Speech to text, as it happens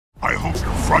hope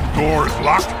your front door is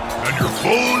locked and your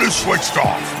phone is switched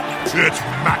off. It's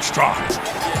match time,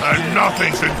 and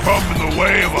nothing can come in the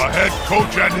way of a head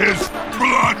coach and his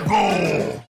Blood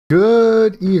Bowl.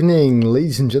 Good evening,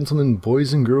 ladies and gentlemen,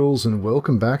 boys and girls, and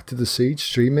welcome back to the Sage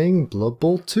streaming Blood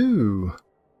Bowl 2.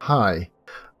 Hi.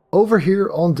 Over here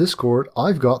on Discord,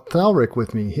 I've got Thalric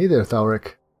with me. Hey there,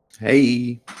 Thalric.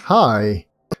 Hey. Hi.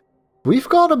 We've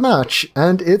got a match,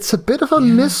 and it's a bit of a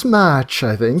mismatch,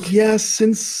 I think. Yeah,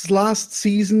 since last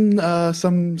season,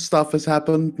 some stuff has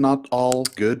happened. Not all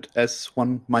good, as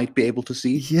one might be able to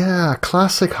see. Yeah,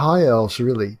 classic high elves,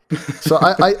 really. So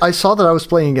I saw that I was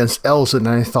playing against elves, and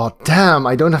I thought, damn,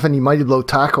 I don't have any Mighty Blow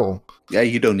tackle. Yeah,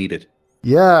 you don't need it.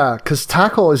 Yeah, because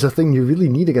tackle is a thing you really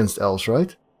need against elves,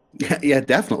 right? Yeah,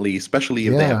 definitely, especially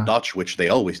if they have dodge, which they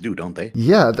always do, don't they?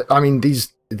 Yeah, I mean,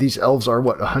 these elves are,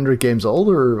 what, 100 games old,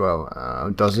 or,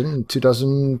 well, two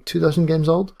dozen games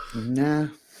old? Nah,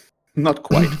 not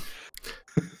quite.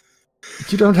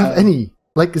 You don't have any,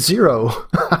 like zero.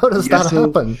 How does that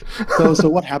happen? so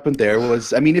what happened there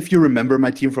was, I mean, if you remember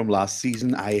my team from last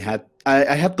season, I had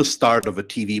the start of a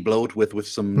TV bloat with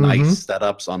some nice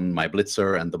setups on my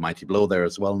Blitzer and the Mighty Blow there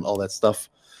as well, and all that stuff.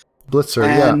 Blitzer,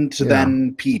 and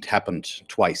then Pete happened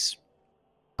twice.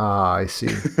 Ah, I see.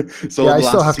 So yeah, I last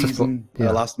still have season,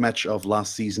 to. Last match of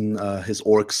last season, his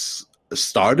orcs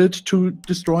started to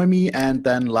destroy me, and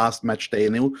then last match day,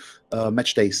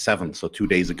 match day 7, so 2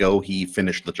 days ago, he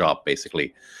finished the job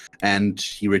basically, and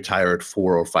he retired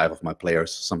 4 or 5 of my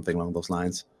players, something along those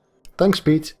lines. Thanks,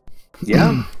 Pete.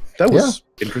 Yeah, that was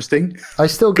interesting. I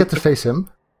still get to face him,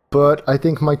 but I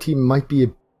think my team might be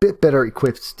a bit better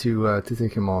equipped to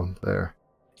take him on there.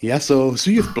 Yeah, so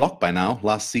you've blocked by now.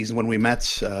 Last season when we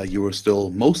met, you were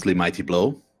still mostly Mighty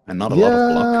Blow and not a lot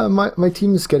of block. My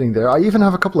team is getting there. I even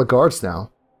have a couple of guards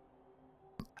now.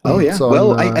 Oh yeah, so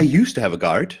well, I used to have a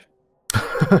guard.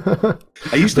 I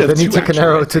used to have then he 2, took actually, an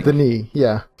arrow to the knee,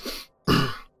 yeah.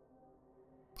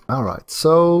 Alright,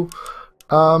 so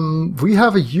we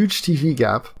have a huge TV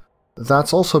gap.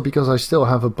 That's also because I still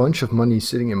have a bunch of money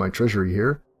sitting in my treasury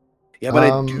here. Yeah, but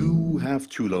I do have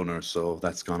 2 loners, so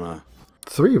that's gonna...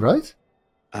 3, right?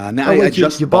 No, wait, I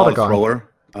just bought a thrower.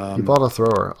 You bought a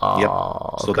thrower. Yep.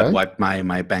 So that wiped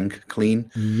my bank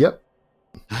clean. Yep.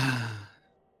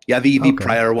 Yeah, the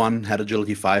prior one had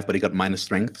agility 5, but he got minus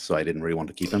strength, so I didn't really want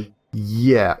to keep him.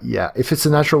 Yeah. If it's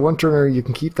a natural one-turner, you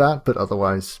can keep that, but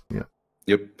otherwise, yeah.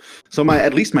 Yep. So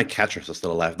at least my catchers are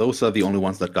still alive. Those are the only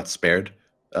ones that got spared.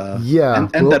 Yeah.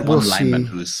 And that one lineman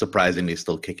who's surprisingly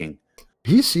still kicking.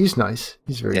 He's nice.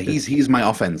 He's very good. He's my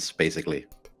offense, basically.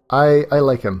 I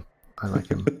like him. I like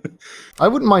him. I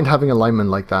wouldn't mind having a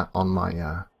lineman like that on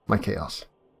my my Chaos.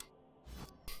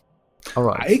 All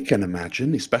right. I can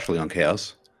imagine, especially on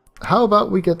Chaos. How about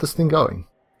we get this thing going?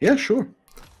 Yeah, sure.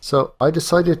 So I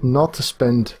decided not to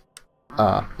spend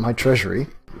my treasury.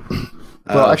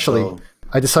 Well, actually,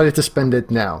 I decided to spend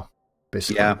it now,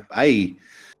 basically. Yeah, I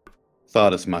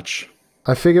thought as much.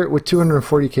 I figured with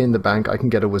 240k in the bank, I can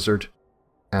get a wizard.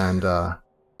 And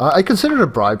I considered a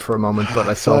bribe for a moment, but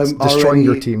I felt destroying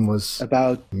your team was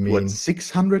about mean. What,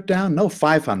 600 down? No,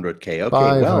 500k. Okay,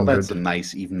 500. Well, that's a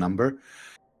nice even number.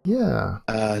 Yeah.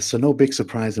 So no big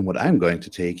surprise in what I'm going to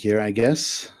take here, I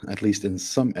guess, at least in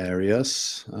some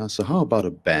areas. So how about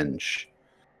a bench?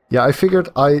 Yeah, I figured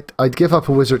I'd give up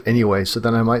a wizard anyway, so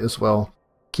then I might as well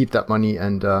keep that money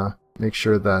and make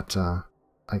sure that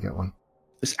I get one.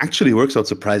 This actually works out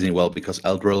surprisingly well because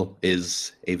Eldril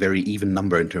is a very even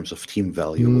number in terms of team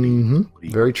value.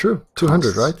 Very true.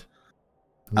 200, right?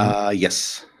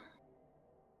 Yes.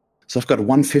 So I've got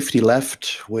 150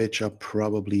 left, which are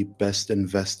probably best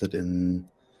invested in.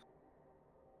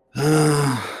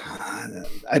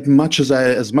 As much as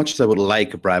I would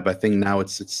like a bribe, I think now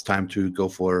it's time to go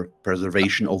for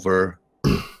preservation over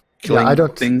killing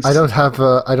things. I don't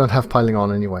have piling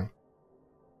on anyway.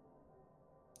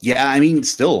 Yeah, I mean,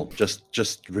 still,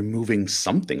 just removing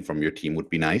something from your team would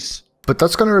be nice. But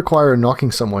that's going to require knocking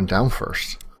someone down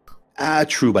first.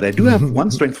 True, but I do have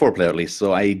one strength 4 player at least,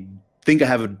 so I think I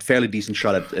have a fairly decent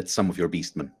shot at some of your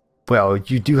beastmen. Well,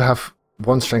 you do have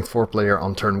one strength 4 player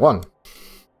on turn 1.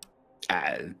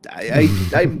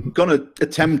 I'm going to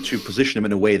attempt to position him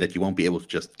in a way that you won't be able to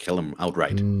just kill him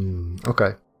outright.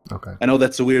 Okay. I know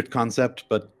that's a weird concept,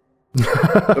 but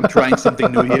I'm trying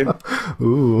something new here.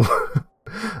 Ooh.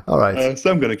 All right. So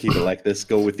I'm going to keep it like this.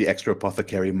 Go with the extra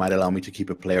apothecary. Might allow me to keep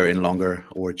a player in longer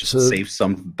or just save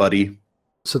somebody.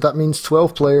 So that means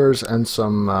 12 players and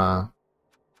some...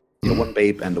 one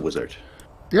babe and a wizard.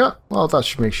 Yeah, well, that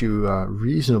should make you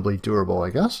reasonably durable,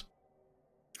 I guess.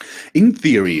 In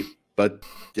theory, but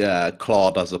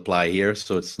Claw does apply here,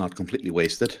 so it's not completely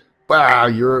wasted. Wow,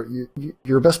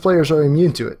 your best players are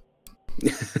immune to it.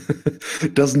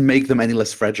 It doesn't make them any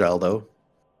less fragile, though.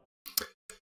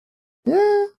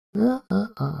 Yeah.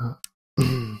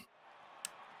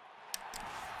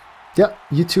 Yeah,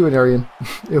 you too, Anarian.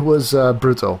 It was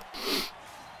brutal.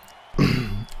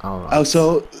 All right. Oh,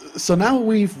 so now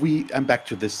I'm back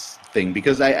to this thing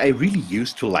because I really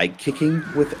used to like kicking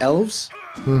with elves,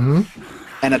 and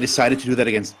I decided to do that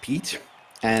against Pete,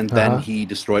 and then he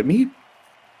destroyed me,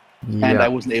 and I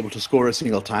wasn't able to score a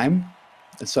single time,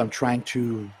 and so I'm trying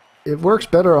to. It works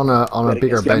better on a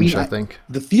bigger bench, I think.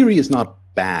 The theory is not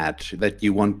bad that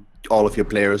you want all of your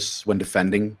players when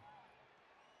defending.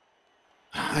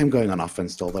 I'm going on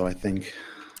offense, though. I think.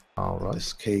 All right. In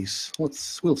this case,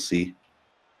 we'll see.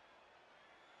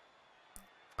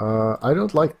 I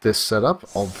don't like this setup,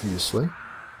 obviously.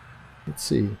 Let's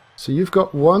see. So you've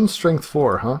got 1 strength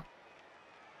 4, huh?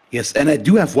 Yes, and I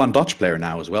do have 1 dodge player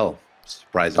now as well.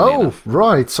 Surprisingly enough.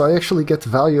 Right. So I actually get the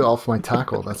value off my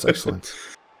tackle. That's excellent.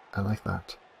 I like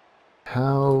that.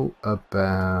 How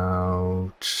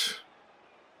about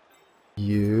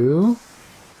you?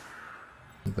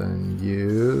 Then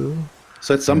you.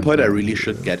 So at some point, I really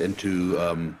should get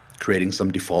into creating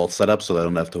some default setup so that I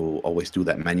don't have to always do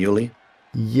that manually.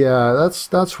 Yeah,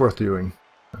 that's worth doing.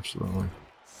 Absolutely.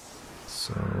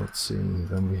 So let's see.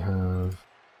 Then we have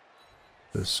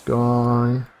this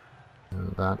guy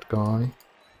and that guy.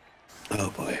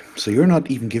 Oh boy. So you're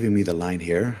not even giving me the line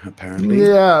here, apparently.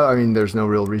 Yeah, I mean, there's no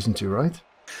real reason to, right?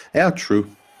 Yeah, true.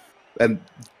 And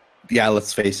yeah,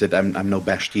 let's face it, I'm no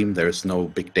bash team. There's no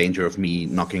big danger of me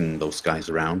knocking those guys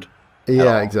around.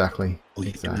 Yeah, exactly. Oh,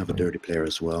 you can have a dirty player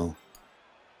as well.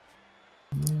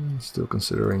 Still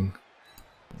considering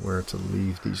where to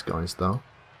leave these guys, though.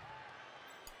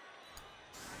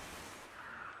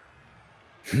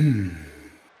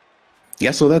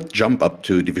 Yeah, so that jump up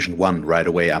to Division 1 right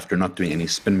away after not doing any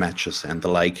spin matches and the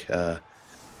like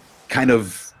kind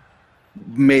of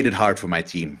made it hard for my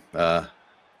team. Had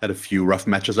a few rough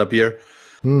matches up here.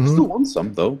 Still won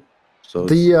some, though. So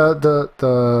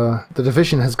the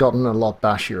division has gotten a lot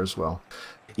bashier as well.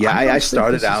 Yeah, I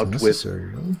started out with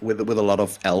a lot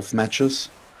of elf matches.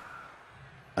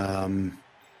 And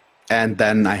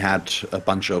then I had a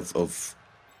bunch of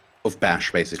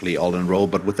bash, basically, all in a row,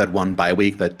 but with that one bye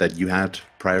week that you had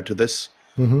prior to this.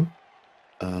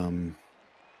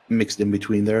 Mixed in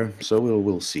between there. So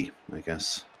we'll see, I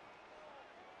guess.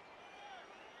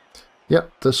 Yep,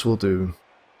 this will do.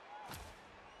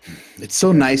 It's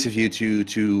so nice of you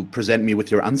to present me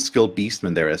with your unskilled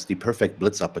beastman there as the perfect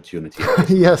blitz opportunity.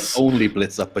 Yes. The only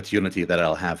blitz opportunity that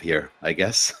I'll have here, I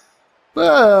guess.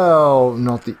 Well,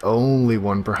 not the only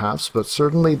one, perhaps, but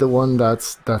certainly the one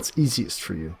that's easiest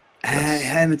for you.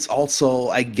 And it's also,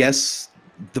 I guess,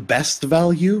 the best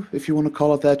value, if you want to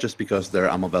call it that, just because they're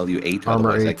armor value 8.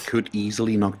 Otherwise, I could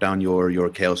easily knock down your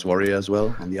Chaos Warrior as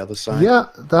well on the other side. Yeah,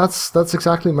 that's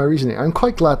exactly my reasoning. I'm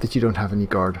quite glad that you don't have any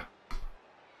guard.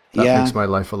 That makes my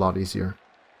life a lot easier.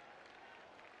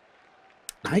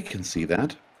 I can see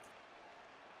that.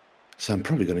 So I'm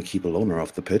probably going to keep a loner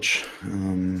off the pitch.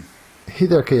 Hey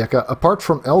there, Kayaka. Apart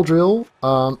from Eldril,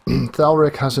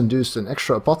 Thalric has induced an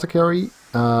extra apothecary,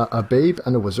 a babe,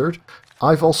 and a wizard.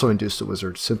 I've also induced a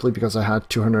wizard, simply because I had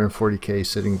 240k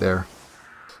sitting there.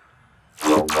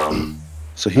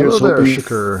 So here's hoping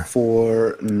Shakur.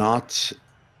 For not...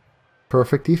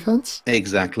 Perfect defense?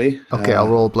 Exactly. Okay, I'll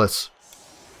roll a blitz.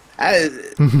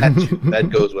 That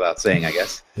goes without saying, I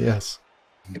guess. Yes.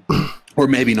 Or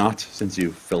maybe not, since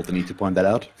you felt the need to point that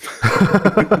out.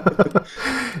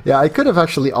 Yeah, I could have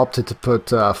actually opted to put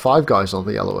 5 guys on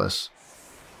the LOS.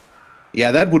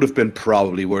 Yeah, that would have been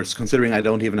probably worse, considering I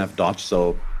don't even have dodge,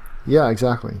 so... Yeah,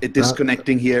 exactly.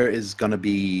 Disconnecting here is going to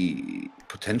be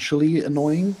potentially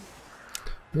annoying.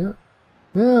 Yeah.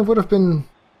 Yeah, it would have been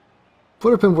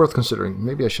worth considering.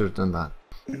 Maybe I should have done that.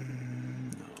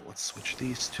 Let's switch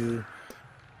these two.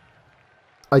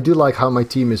 I do like how my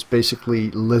team is basically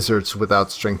lizards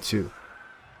without strength 2.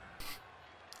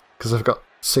 Because I've got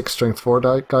 6 strength 4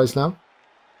 guys now.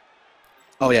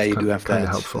 Oh yeah, you do have that.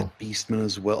 Helpful. Beastman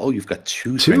as well. Oh, you've got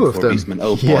 2 strength 4 beastmen.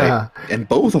 Oh boy. Yeah. And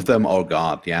both of them, oh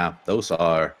god, yeah. Those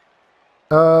are...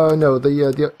 No,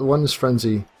 the one is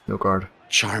Frenzy, no guard.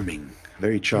 Charming.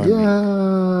 Very charming.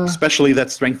 Yeah. Especially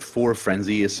that strength 4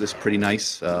 Frenzy is pretty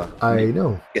nice. I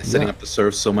know. Yeah, setting up the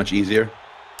serve so much easier.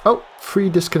 Oh, free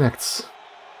disconnects.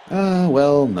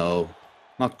 Well, no.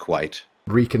 Not quite.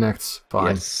 Reconnects,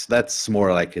 fine. Yes, that's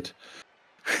more like it.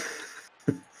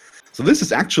 So this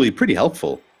is actually pretty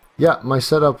helpful. Yeah, my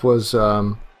setup is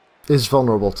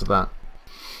vulnerable to that.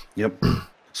 Yep.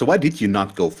 So why did you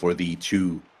not go for the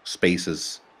 2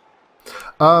 spaces?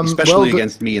 Especially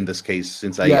against me in this case,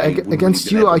 since I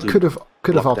against you I could have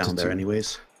opted down there to.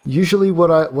 anyways. Usually,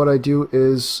 what I do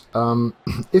is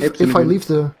if I leave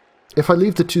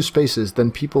the 2 spaces,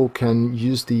 then people can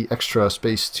use the extra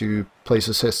space to place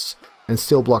assists and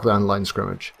still block down line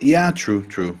scrimmage. Yeah, true.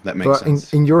 That makes sense.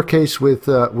 But in your case, with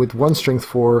 1 strength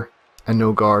 4 and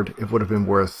no guard, it would have been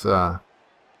worth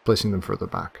placing them further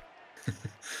back.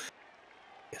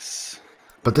 Yes.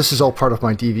 But this is all part of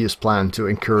my devious plan to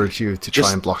encourage you to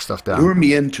try and block stuff down. Lure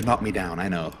me in to knock me down, I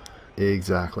know.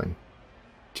 Exactly.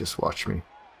 Just watch me.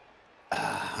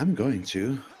 I'm going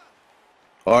to.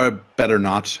 Or better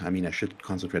not. I mean, I should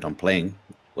concentrate on playing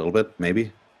a little bit,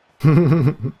 maybe.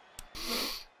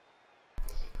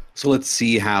 So let's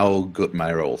see how good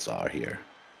my rolls are here.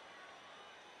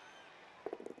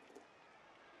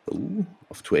 Ooh,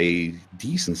 off to a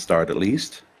decent start at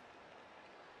least.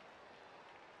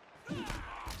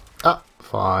 Ah,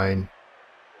 fine.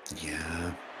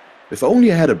 Yeah. If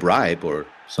only I had a bribe or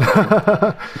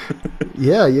something.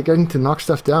 Yeah, you're getting to knock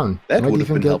stuff down. That Might would have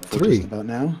even been get helpful 3. just about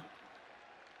now.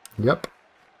 Yep.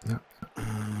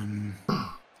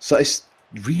 So I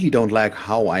really don't like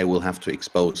how I will have to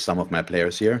expose some of my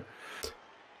players here.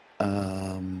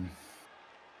 Can't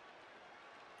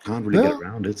really get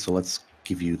around it, so let's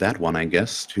give you that one, I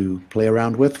guess, to play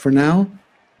around with for now,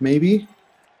 maybe.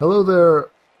 Hello there,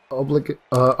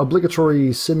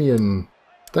 obligatory Simeon.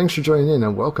 Thanks for joining in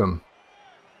and welcome.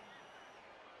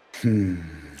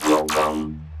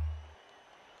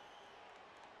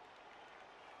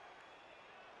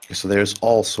 So there's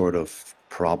all sort of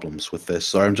problems with this.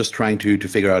 So I'm just trying to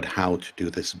figure out how to do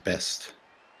this best.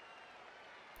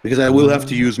 Because I will have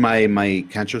to use my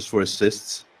catchers for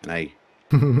assists, and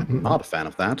I'm not a fan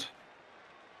of that.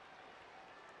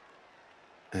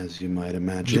 As you might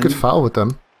imagine. You could foul with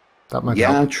them. That might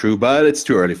help. Yeah, true, but it's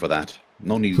too early for that.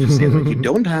 No need to say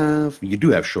that. You do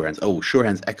have sure hands. Oh, sure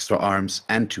hands, extra arms,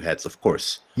 and 2 heads, of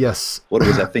course. Yes. What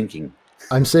was I thinking?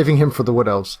 I'm saving him for the Wood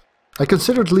Elves. I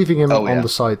considered leaving him on the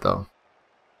side, though.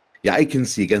 Yeah, I can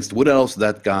see against Wood Elves,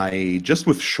 that guy, just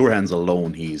with sure hands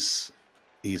alone, he's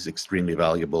extremely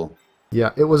valuable.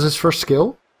 Yeah, it was his first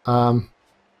skill,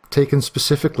 taken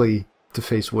specifically to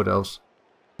face Wood Elves.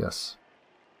 Yes.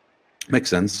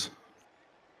 Makes sense.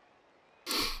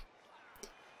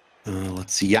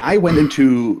 Let's see. Yeah, I went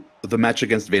into the match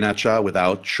against Venacha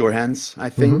without sure hands, I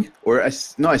think. Or I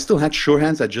still had sure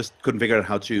hands. I just couldn't figure out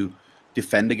how to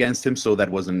defend against him, so that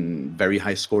was a very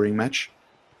high scoring match.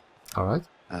 All right.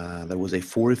 That was a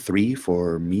 4-3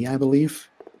 for me, I believe,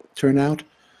 turnout.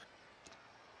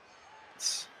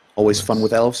 It's always fun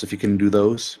with elves if you can do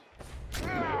those.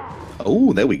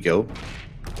 Oh, there we go.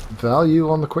 Value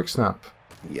on the quick snap.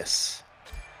 Yes.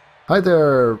 Hi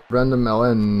there, Random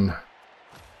LN.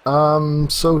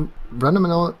 So Random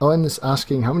LN is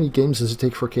asking, how many games does it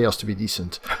take for Chaos to be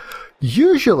decent?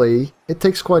 Usually, it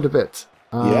takes quite a bit.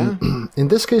 Yeah. In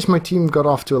this case, my team got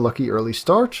off to a lucky early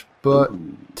start, but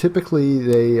typically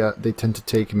they tend to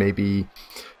take maybe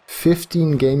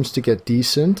 15 games to get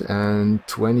decent and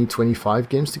 20-25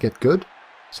 games to get good,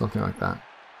 something like that.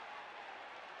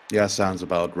 Yeah, sounds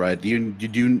about right. You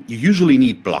usually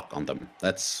need block on them.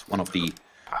 That's one of the.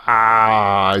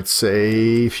 I'd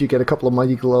say if you get a couple of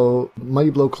Mighty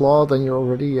Blow Claw, then you're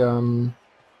already.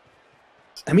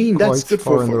 I mean, that's good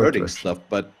for right hurting direction. stuff,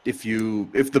 but if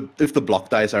the block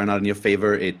dice are not in your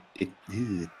favor, it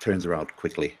turns around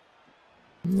quickly.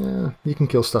 Yeah, you can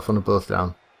kill stuff on a both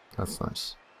down. That's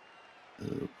nice.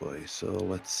 Oh boy, so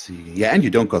let's see. Yeah, and you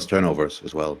don't cause turnovers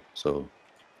as well, so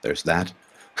there's that.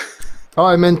 Oh,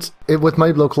 I meant with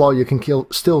Mighty Blow Claw, you can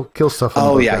still kill stuff on a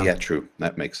both down. Yeah, true.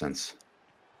 That makes sense.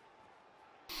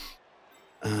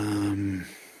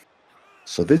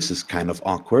 So this is kind of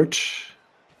awkward.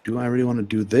 Do I really want to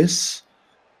do this?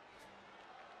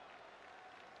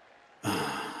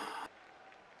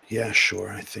 Yeah,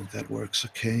 sure. I think that works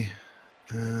okay.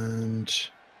 And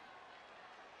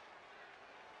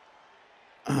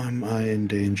am I in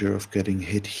danger of getting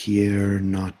hit here?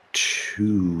 Not too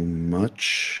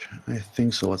much. I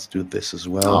think so. Let's do this as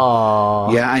well.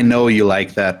 Aww. Yeah, I know you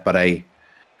like that, but I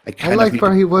kind of like need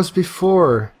where to he was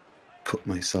before. put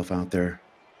myself out there.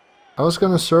 I was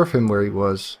gonna surf him where he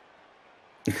was.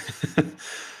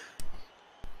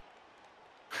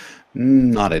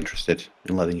 Not interested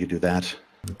in letting you do that.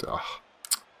 Ugh.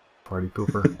 Party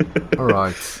pooper.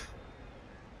 Alright.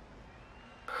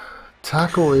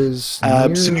 Tackle is So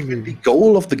the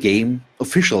goal of the game,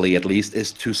 officially at least,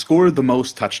 is to score the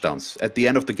most touchdowns. At the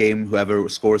end of the game, whoever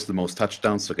scores the most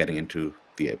touchdowns, so getting into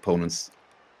the opponent's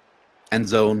end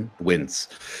zone wins.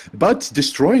 But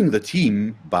destroying the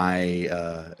team by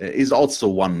is also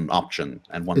one option,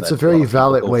 and one It's that a very lot of people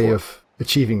valid go way for. of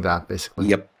achieving that, basically.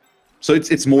 Yep. So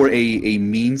it's more a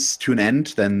means to an end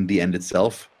than the end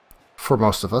itself. For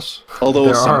most of us.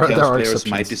 Although some there Chaos are players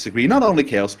exceptions. might disagree. Not only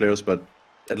Chaos players, but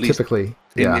at least Typically,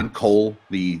 in Cole,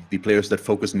 the players that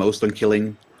focus most on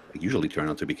killing usually turn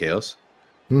out to be Chaos.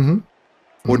 Mm-hmm.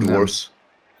 Or Dwarves.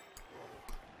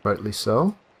 Rightly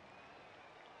so.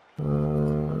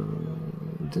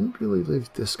 Didn't really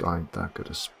leave this guy in that good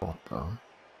a spot, though.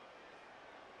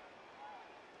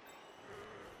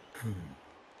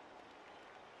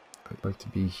 I'd like to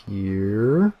be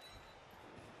here.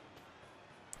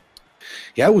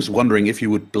 Yeah, I was wondering if you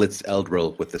would blitz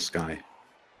Eldril with this guy.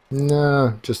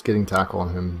 Nah, just getting tackle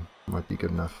on him might be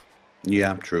good enough.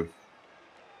 Yeah, true.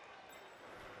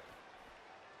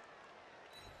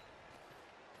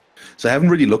 So I haven't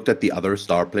really looked at the other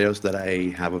star players that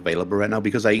I have available right now,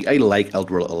 because I like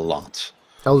Eldril a lot.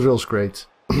 Eldril's great.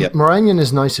 Yep. Moranion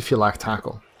is nice if you lack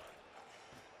tackle.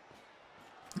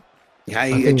 Yeah,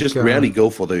 I just rarely go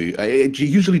for the... I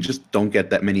usually just don't get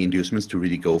that many inducements to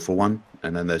really go for one,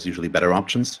 and then there's usually better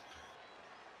options.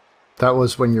 That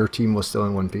was when your team was still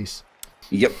in one piece.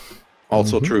 Yep,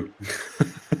 also true.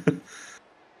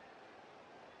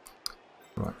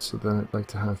 Right, so then I'd like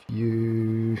to have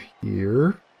you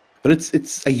here. But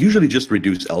it's I usually just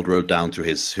reduce Eldro down to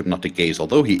his hypnotic gaze,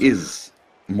 although he is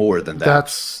more than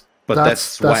that.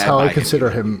 That's how I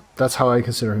consider him. That's how I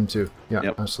consider him too. Yeah,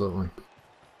 Yep. Absolutely.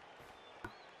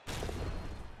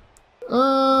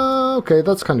 Okay,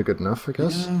 that's kind of good enough, I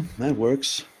guess. Yeah, that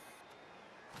works.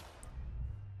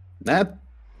 That,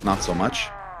 not so much.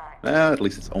 At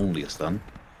least it's only a stun.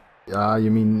 You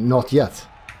mean not yet?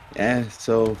 Yeah,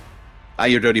 so...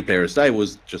 your dirty players. I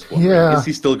was just wondering. Yeah. Is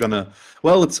he still gonna...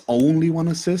 Well, it's only one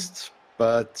assist,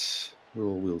 but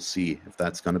we'll see if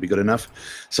that's gonna be good enough.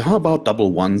 So how about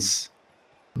double ones?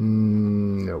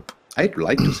 Nope. I'd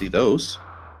like to see those.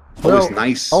 Well, Always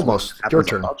nice. almost. Happens Your on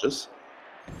turn. dodges.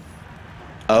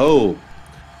 Oh.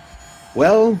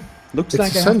 Well, looks It's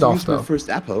like a I have to send-off, use my though. first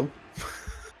Apo.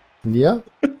 Yeah.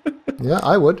 Yeah,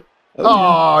 I would. Oh,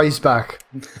 Oh, he's back.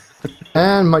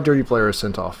 And my dirty player is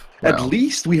sent off. At Well.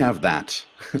 least we have that.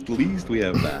 At least we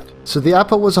have that. So the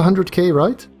APA was 100k,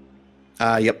 right?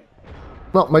 Yep.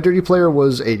 Well, my dirty player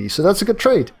was 80, so that's a good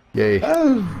trade. Yay.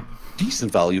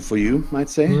 Decent value for you, I'd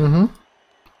say.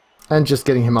 And just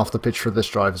getting him off the pitch for this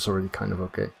drive is already kind of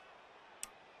okay.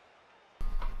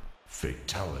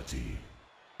 Fatality.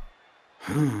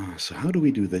 So how do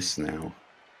we do this now?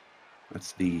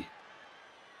 That's the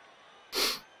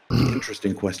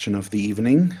interesting question of the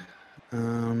evening.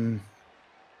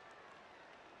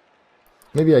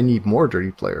 Maybe I need more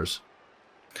dirty players.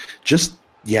 Just,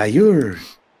 yeah, you're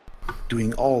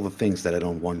doing all the things that I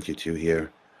don't want you to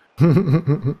here.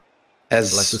 I like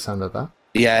the sound of that.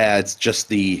 Yeah, it's just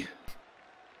the...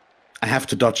 I have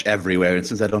to dodge everywhere, and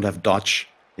since I don't have dodge,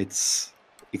 it's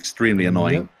extremely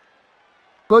annoying. Yep.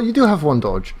 Well, you do have one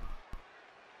dodge.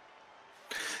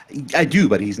 I do,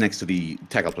 but he's next to the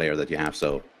tackle player that you have,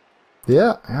 so...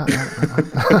 Yeah.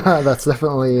 That's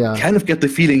definitely... Kind of get the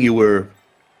feeling you were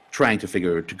trying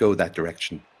to go that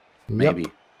direction. Maybe.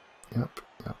 Yep.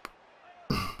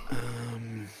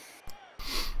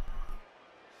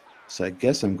 So I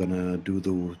guess I'm gonna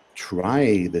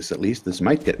try this at least. This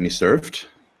might get me served.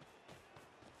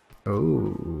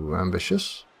 Oh,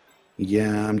 ambitious.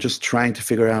 Yeah, I'm just trying to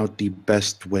figure out the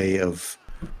best way of...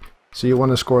 So you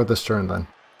want to score this turn then?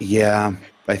 Yeah,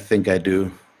 I think I do.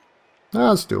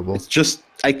 That's doable. It's just,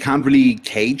 I can't really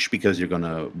cage because you're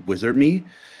gonna wizard me.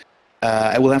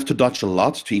 I will have to dodge a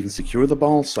lot to even secure the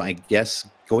ball, so I guess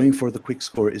going for the quick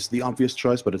score is the obvious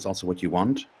choice, but it's also what you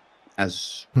want.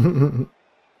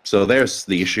 So there's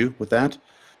the issue with that.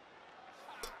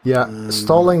 Yeah,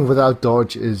 stalling without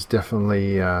dodge is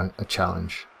definitely a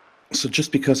challenge. So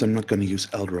just because I'm not going to use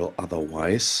Eldril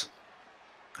otherwise,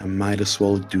 I might as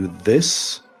well do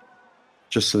this,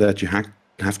 just so that you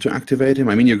have to activate him.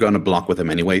 I mean, you're going to block with him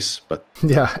anyways, but...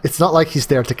 Yeah, it's not like he's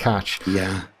there to catch.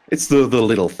 Yeah, it's the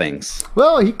little things.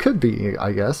 Well, he could be,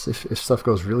 I guess, if stuff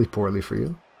goes really poorly for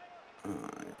you.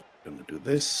 I'm going to do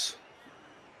this.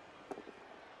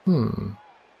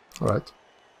 Alright.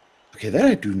 Okay, that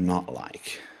I do not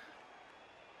like.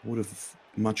 Would have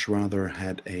much rather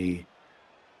had a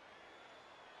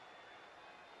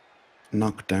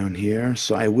knockdown here,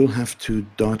 so I will have to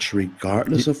dodge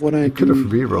regardless of what I do. You could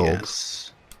have re-rolled.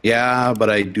 Yes. Yeah, but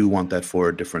I do want that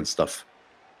for different stuff.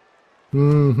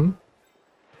 Mm-hmm.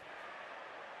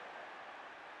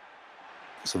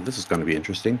 So this is going to be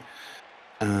interesting.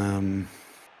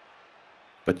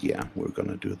 But yeah, we're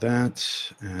gonna do that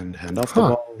and hand off the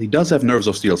ball. He does have Nerves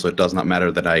of Steel, so it does not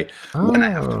matter that when I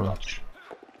have to watch.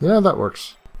 Yeah, that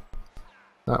works.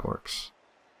 That works.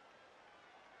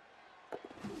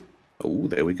 Oh,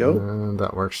 there we go. And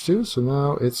that works too. So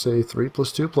now it's a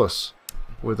 3+2+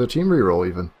 with a team reroll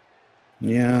even.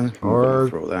 Yeah, or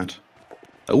throw that.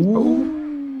 Oh,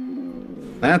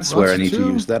 that's where I need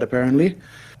to use that apparently.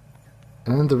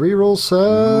 And the reroll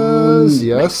says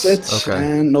yes. Okay.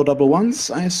 And no double ones,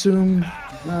 I assume.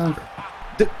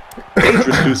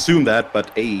 Dangerous to assume that, but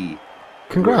hey.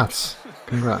 Congrats.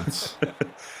 Congrats.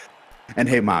 And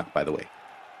hey, Mark, by the way.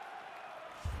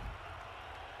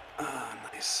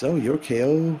 Nice. So your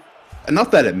KO. And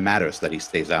not that it matters that he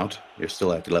stays out. You're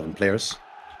still at 11 players.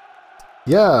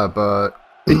 Yeah, but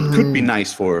it could be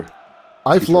nice for.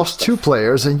 I've lost 2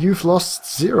 players and you've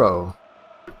lost 0.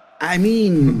 I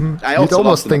mean, I also you'd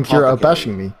almost think you're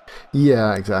bashing me.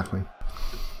 Yeah, exactly.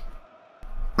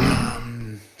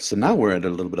 So now we're at a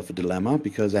little bit of a dilemma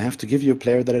because I have to give you a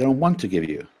player that I don't want to give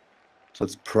you. So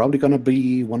it's probably going to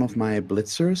be one of my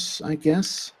blitzers, I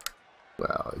guess.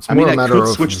 Well, it's more a matter of I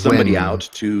could switch somebody out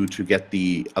to get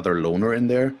the other loner in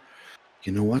there.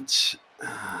 You know what?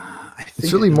 I think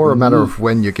it's really more a matter of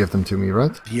when you give them to me,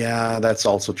 right? Yeah, that's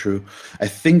also true. I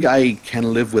think I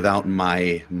can live without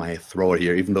my thrower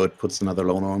here, even though it puts another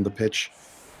loner on the pitch.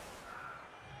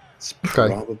 It's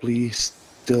probably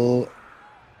still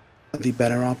the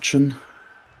better option.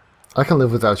 I can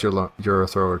live without your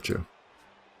thrower too.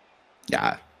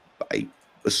 Yeah, I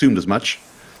assumed as much.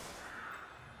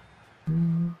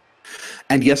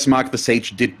 And yes, Mark the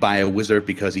Sage did buy a wizard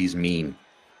because he's mean.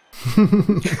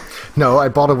 No, I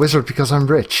bought a wizard because I'm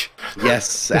rich.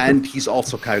 Yes, and he's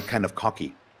also kind of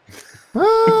cocky.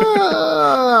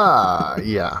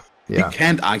 Yeah. You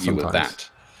can't argue with that.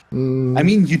 I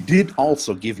mean, you did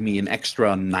also give me an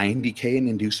extra 90k in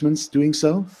inducements doing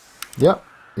so. Yeah.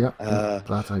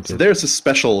 That I did. So there's a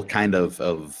special kind of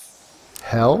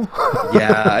hell.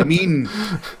 Yeah, I mean,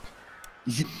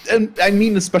 and I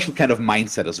mean a special kind of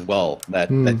mindset as well that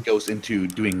goes into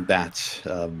doing that.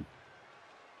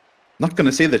 Not going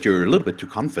to say that you're a little bit too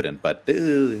confident, but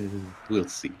we'll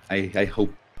see. I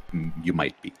hope you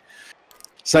might be.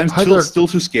 So I'm still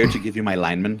too scared to give you my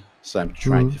lineman. So I'm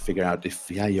trying to figure out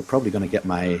if, you're probably going to get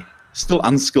my still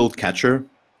unskilled catcher.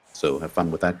 So have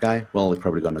fun with that guy. Well, you're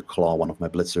probably going to claw one of my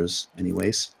blitzers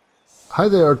anyways. Hi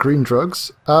there, Green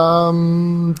Drugs.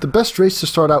 The best race to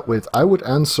start out with, I would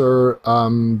answer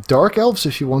Dark Elves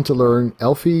if you want to learn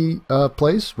Elfie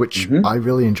plays, which I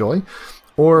really enjoy.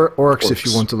 Or Orcs if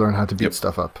you want to learn how to beat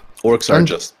stuff up. Orcs are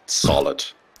just solid.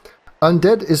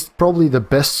 Undead is probably the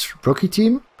best rookie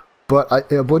team, but I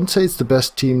wouldn't say it's the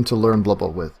best team to learn Blood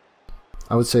Bowl with.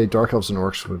 I would say Dark Elves and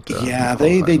Orcs would... yeah,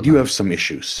 they do have some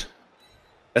issues.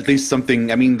 At least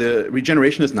something... I mean, the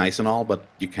regeneration is nice and all, but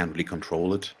you can't really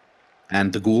control it.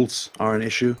 And the ghouls are an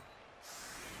issue.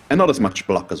 And not as much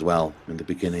block as well in the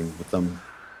beginning with them.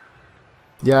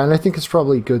 Yeah, and I think it's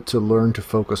probably good to learn to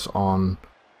focus on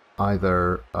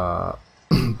either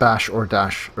bash or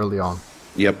dash early on.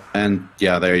 Yep, and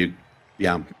yeah,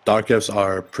 Dark Elves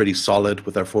are pretty solid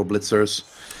with their 4 blitzers.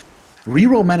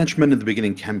 Reroll management in the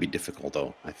beginning can be difficult,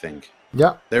 though, I think.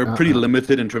 Yeah. They're pretty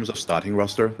limited in terms of starting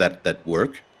roster that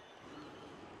work.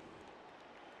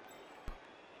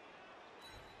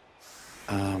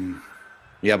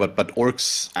 Yeah, but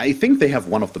Orcs, I think they have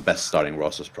one of the best starting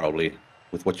rosters, probably,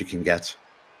 with what you can get.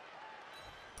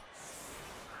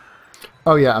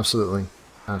 Oh yeah, absolutely.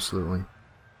 Absolutely.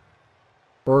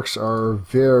 Orcs are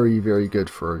very, very good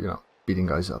for, beating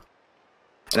guys up.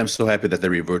 And I'm so happy that they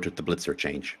reverted the blitzer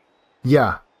change.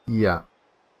 Yeah.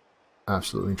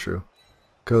 Absolutely true.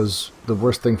 Because the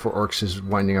worst thing for Orcs is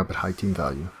winding up at high team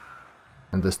value.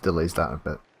 And this delays that a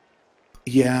bit.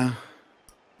 Yeah.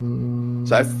 So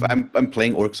I'm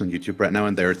playing Orcs on YouTube right now,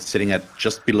 and they're sitting at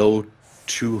just below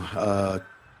 200,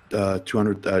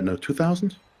 no,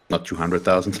 2,000? Not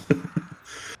 200,000.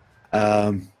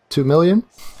 2 million?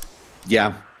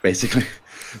 Yeah, basically.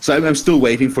 So I'm still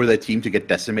waiting for that team to get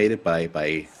decimated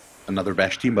by another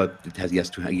Bash team, but it has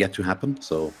yet to happen,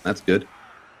 so that's good.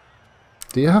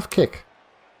 Do you have kick?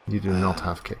 You do not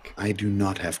have kick. I do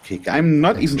not have kick. I'm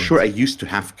not even sure I used to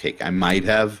have kick. I might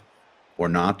have, or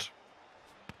not.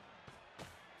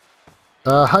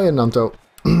 Hi, Ananto.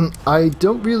 I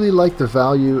don't really like the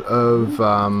value of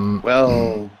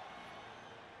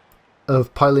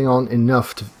of piling on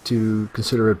enough to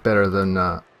consider it better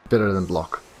than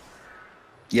block.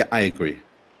 Yeah, I agree.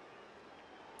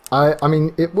 I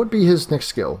mean, it would be his next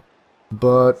skill,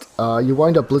 but you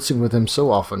wind up blitzing with him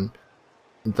so often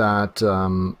that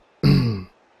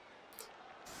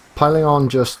piling on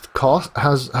just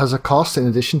has a cost in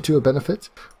addition to a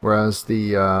benefit, whereas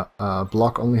the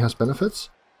block only has benefits.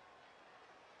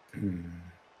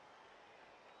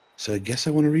 So I guess I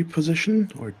want to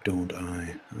reposition, or don't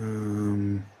I?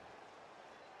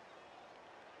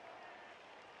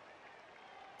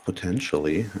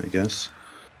 Potentially, I guess.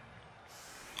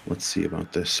 Let's see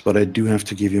about this. But I do have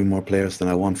to give you more players than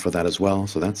I want for that as well,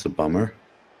 so that's a bummer.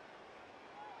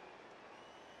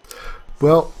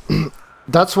 Well,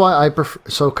 that's why I prefer...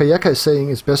 So Kayeka is saying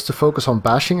it's best to focus on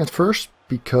bashing at first,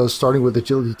 because starting with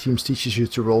agility teams teaches you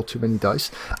to roll too many dice.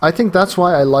 I think that's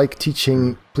why I like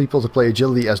teaching people to play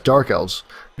agility as Dark Elves,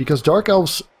 because Dark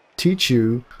Elves teach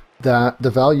you that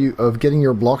the value of getting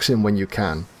your blocks in when you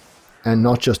can, and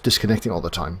not just disconnecting all the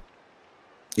time.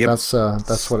 Yep.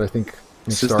 That's what I think.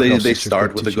 Since they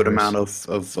start with a good amount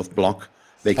of block,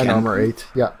 they can... And armor 8,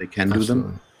 yeah. They can absolutely. do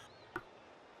them.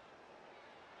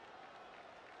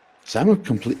 So I'm not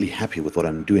completely happy with what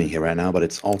I'm doing here right now, but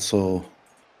it's also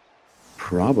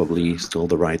probably still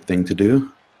the right thing to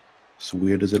do, as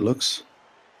weird as it looks.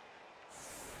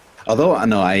 Although,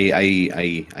 no,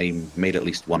 I made at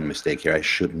least one mistake here. I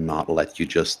should not let you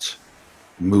just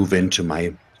move into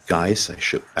my guys. I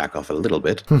should back off a little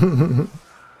bit.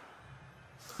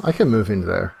 I can move in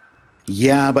there.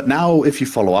 Yeah, but now if you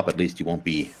follow up, at least you won't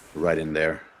be right in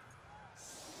there.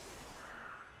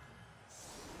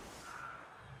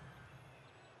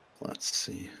 Let's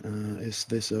see. Is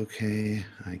this okay?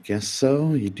 I guess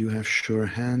so. You do have sure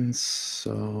hands,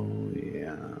 so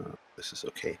yeah, this is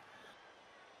okay.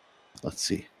 Let's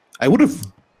see. I would have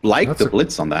liked the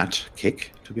blitz on that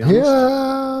kick, to be honest.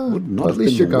 Yeah, would not at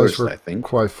least your guys were I think.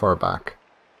 quite far back.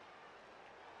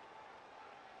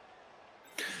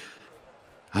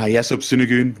 Yes,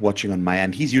 Obsinigoon, watching on my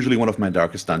end. He's usually one of my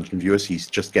Darkest Dungeon viewers. He's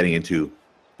just getting into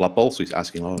Blood Bowl, so he's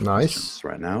asking a lot of questions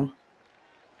right now.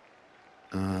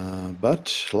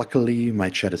 But luckily, my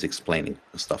chat is explaining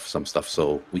some stuff,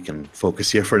 so we can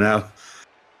focus here for now.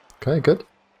 Okay, good.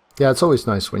 Yeah, it's always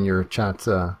nice when your chat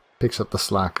picks up the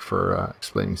slack for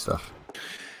explaining stuff.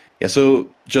 Yeah, so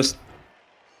just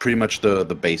pretty much the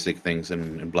basic things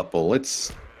in Blood Bowl.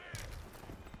 It's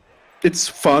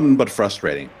fun but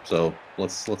frustrating. So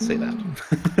let's say that.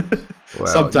 Well,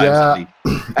 sometimes. Yeah.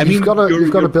 I mean, you've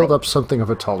got to build up something of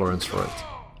a tolerance for it.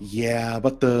 Yeah,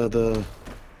 but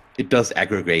it does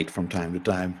aggregate from time to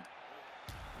time.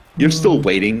 You're still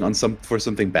waiting on for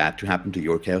something bad to happen to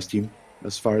your Chaos team,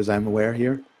 as far as I'm aware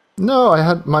here. No, I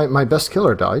had my best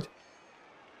killer died.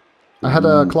 I had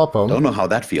a Klopome. Don't know how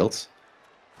that feels.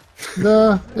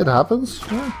 It happens.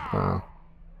 Yeah.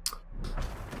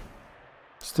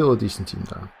 Still a decent team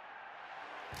though.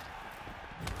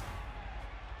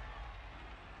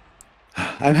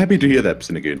 I'm happy to hear that,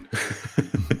 Psinagoon.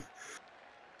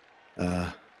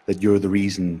 That you're the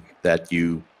reason that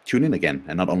you tune in again,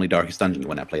 and not only Darkest Dungeon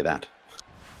when I play that.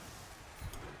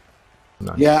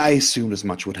 Nice. Yeah, I assumed as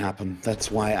much would happen.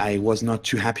 That's why I was not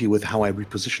too happy with how I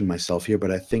repositioned myself here, but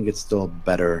I think it's still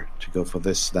better to go for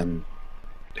this than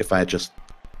if I had just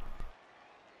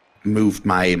moved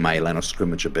my line of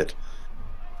scrimmage a bit.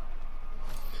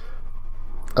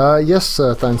 Yes,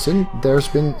 Thansin, there's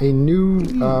been a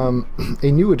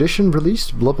new edition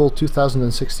released, Blood Bowl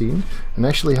 2016, and I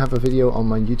actually have a video on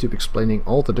my YouTube explaining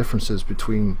all the differences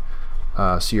between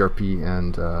CRP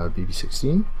and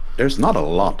BB16. There's not a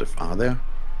lot, are there?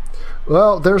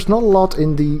 Well, there's not a lot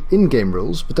in the in-game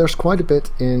rules, but there's quite a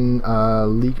bit in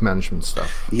league management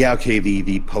stuff. Yeah, okay,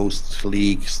 the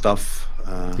post-league stuff.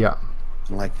 Yeah.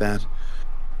 Like that.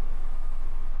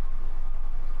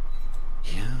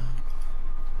 Yeah.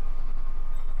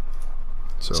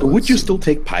 So would you still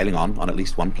take piling on at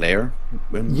least one player?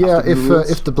 Yeah,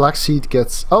 if the Black Seed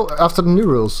gets... Oh, after the new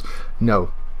rules?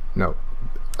 No.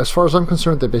 As far as I'm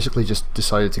concerned, they basically just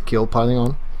decided to kill piling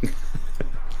on.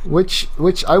 which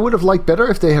I would have liked better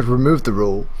if they had removed the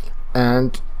rule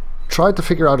and tried to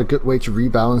figure out a good way to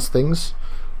rebalance things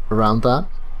around that,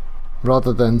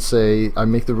 rather than say I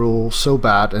make the rule so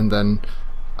bad and then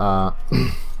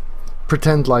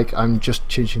pretend like I'm just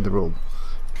changing the rule.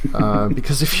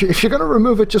 Because if you're gonna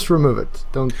remove it, just remove it.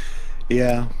 Don't.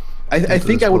 Yeah, I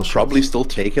think I would probably still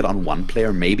take it on one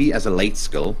player, maybe as a late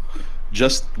skill,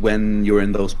 just when you're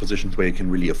in those positions where you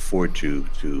can really afford to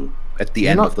at the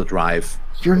end of the drive.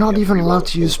 You're not even allowed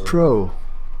to use pro.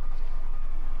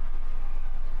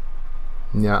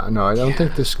 Yeah, no, I don't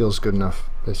think this skill's good enough,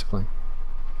 basically.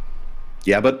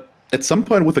 Yeah, but at some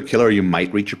point with a killer, you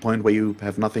might reach a point where you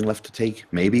have nothing left to take.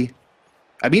 Maybe.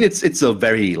 I mean, it's a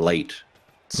very late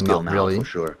skill now, for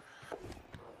sure.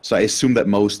 So I assume that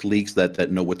most leagues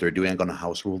that know what they're doing are going to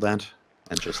house rule that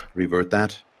and just revert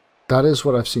that. That is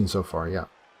what I've seen so far, yeah.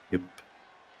 Yep.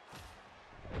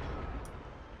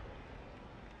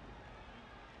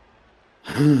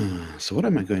 So what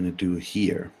am I going to do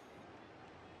here?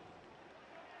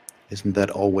 Isn't that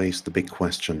always the big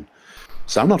question?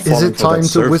 So I'm not falling Is it for that time to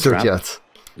surf wizard trap. yet?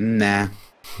 Nah.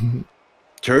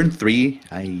 Turn 3,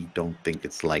 I don't think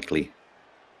it's likely.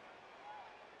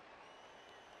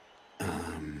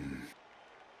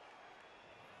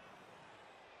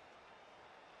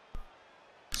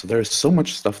 So there's so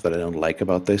much stuff that I don't like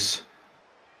about this.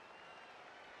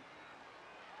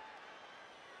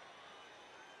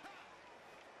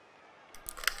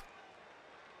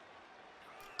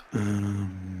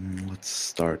 Let's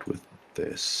start with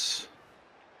this.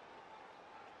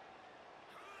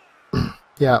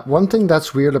 Yeah, one thing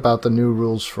that's weird about the new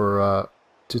rules for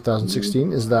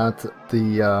 2016 is that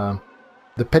the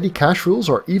petty cash rules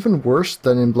are even worse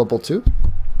than in Blood Bowl 2.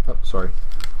 Oh, sorry.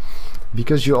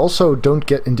 Because you also don't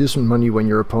get inducement money when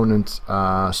your opponent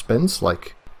spends,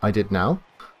 like I did now.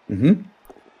 Mm-hmm.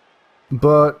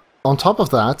 But on top of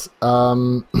that,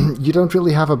 you don't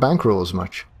really have a bankroll as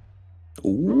much.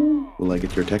 Ooh, will I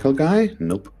get your tackle guy?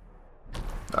 Nope.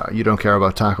 You don't care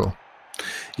about tackle.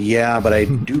 Yeah, but I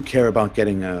do care about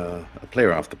getting a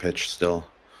player off the pitch still.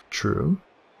 True,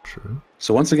 true.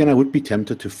 So once again, I would be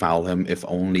tempted to foul him if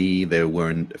only there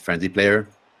weren't a frenzy player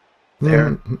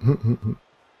there.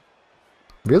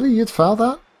 Really? You'd foul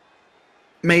that?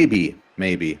 Maybe,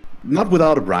 maybe. Not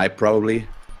without a bribe, probably,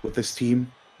 with this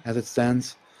team as it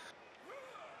stands.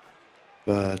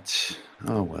 But,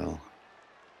 oh well.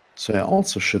 So I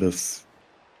also should have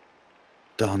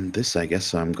done this, I guess.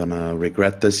 So I'm gonna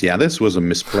regret this. Yeah, this was a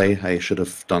misplay. I should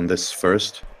have done this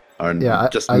first. Or Yeah,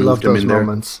 just I love moved him those in there.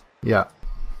 moments. Yeah.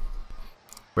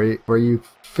 Where you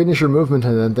finish your movement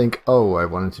and then think, oh, I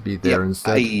wanted to be there Yeah,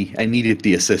 instead. I needed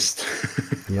the assist.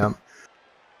 Yeah.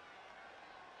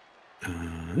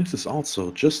 This is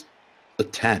also just a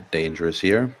tad dangerous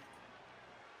here.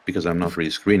 Because I'm not really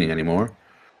screening anymore.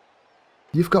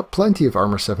 You've got plenty of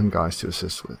armor 7 guys to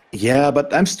assist with. Yeah,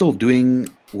 but I'm still doing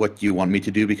what you want me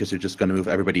to do because you're just going to move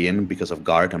everybody in because of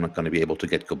guard. I'm not going to be able to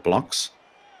get good blocks.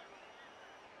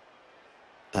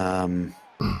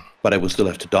 But I will still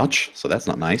have to dodge, so that's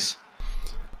not nice.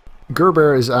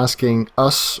 Gerber is asking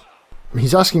us,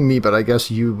 he's asking me, but I guess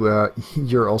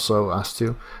you're also asked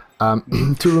to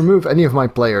remove any of my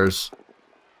players.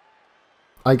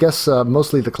 I guess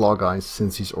mostly the claw guys,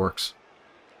 since he's orcs.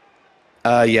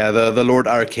 Yeah, the Lord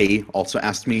RK also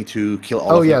asked me to kill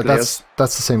all of the players.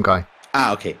 that's the same guy.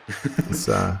 Ah, okay. It's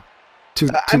two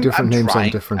different names on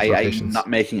different locations. I'm not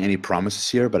making any promises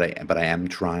here, but I am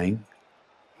trying.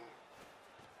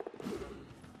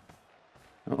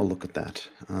 Oh, look at that.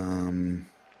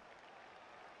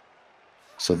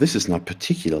 So this is not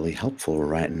particularly helpful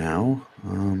right now.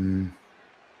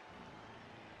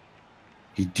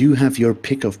 You do have your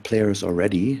pick of players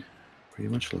already. Pretty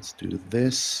much, let's do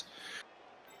this.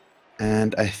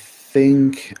 And I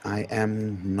think I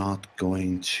am not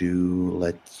going to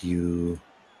let you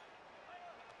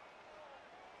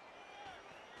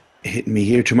hit me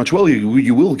here too much. Well,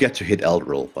 you will get to hit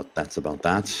Eldril, but that's about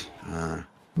that.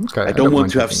 Okay, I don't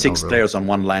want to have taking 6 Eldril. players on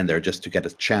one line there just to get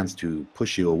a chance to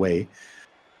push you away.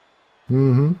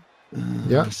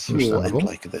 Mm-hmm. Yeah, So we'll end understandable.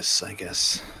 like this, I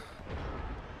guess.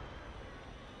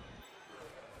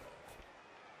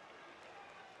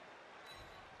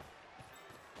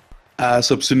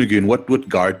 So Psunugun, what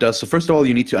guard does? So first of all,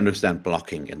 you need to understand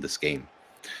blocking in this game.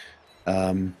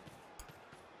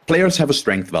 Players have a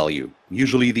strength value.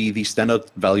 Usually the standard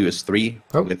value is 3,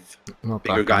 with not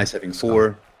bigger that guys guy. having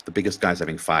 4, the biggest guys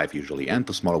having 5 usually, and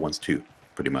the smaller ones 2,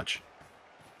 pretty much.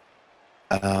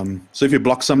 So if you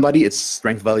block somebody, it's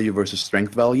strength value versus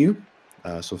strength value.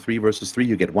 So 3 versus 3,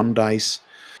 you get 1 dice.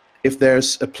 If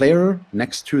there's a player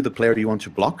next to the player you want to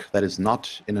block that is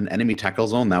not in an enemy tackle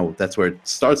zone, now that's where it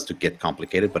starts to get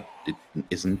complicated, but it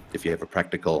isn't if you have a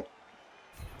practical,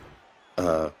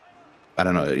 I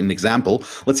don't know, an example.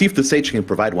 Let's see if the Sage can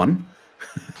provide one.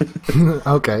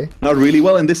 Okay. Not really.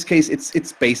 Well, in this case,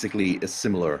 it's basically a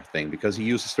similar thing because he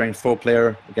used a strength 4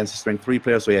 player against a strength 3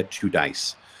 player, so he had 2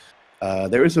 dice.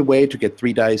 There is a way to get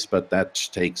 3 dice, but that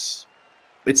takes...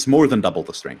 It's more than double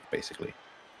the strength, basically,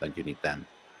 that you need then.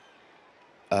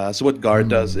 So what guard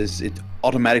does is it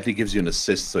automatically gives you an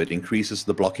assist, so it increases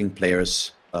the blocking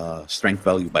player's strength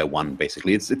value by 1,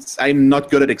 basically. I'm not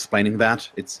good at explaining that.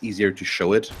 It's easier to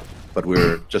show it, but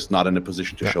we're just not in a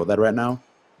position to show that right now.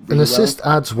 An assist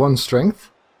adds 1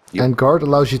 strength, Yep. and guard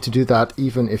allows you to do that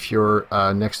even if you're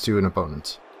next to an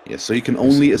opponent. Yes, so you can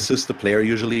only assist the player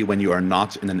usually when you are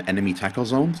not in an enemy tackle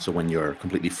zone, so when you're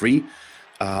completely free.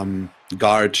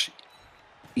 Guard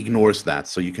ignores that,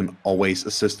 so you can always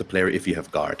assist the player if you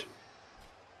have guard.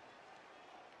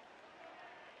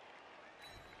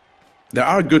 There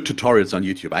are good tutorials on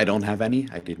YouTube. I don't have any.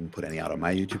 I didn't put any out on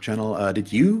my YouTube channel.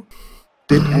 Did you?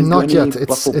 Not yet.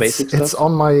 It's stuff?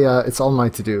 on my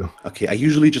to do. Okay, I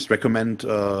usually just recommend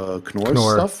Knorr's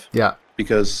stuff. Yeah,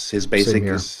 because his basic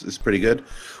is pretty good.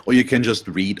 Or you can just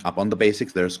read up on the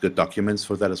basics. There's good documents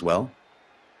for that as well.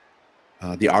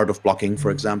 The art of blocking,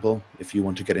 for example, if you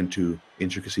want to get into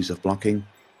intricacies of blocking.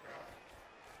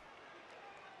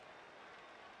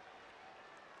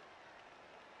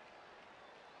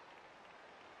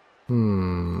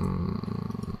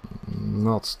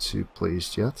 Not too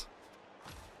pleased yet.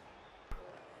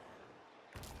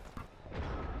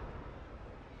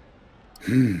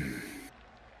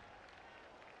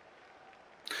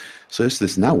 So is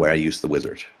this now where I use the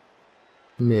wizard?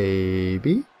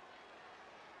 Maybe.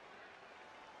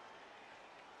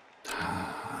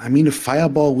 I mean, a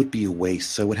fireball would be a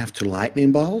waste, so I would have to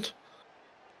lightning bolt.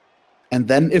 And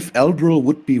then if Eldril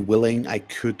would be willing, I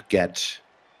could get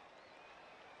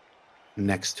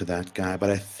next to that guy, but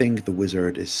I think the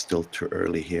wizard is still too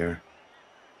early here.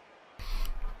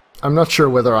 I'm not sure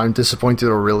whether I'm disappointed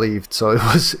or relieved, so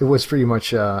it was pretty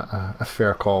much a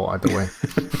fair call either way.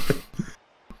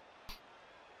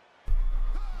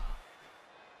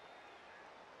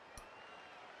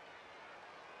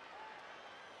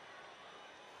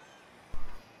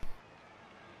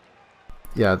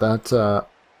 Yeah, that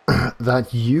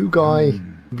that you guy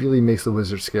really makes the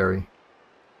wizard scary.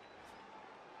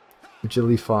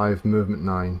 Agility 5, movement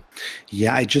 9.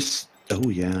 Yeah, oh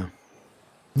yeah.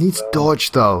 Needs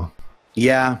dodge though.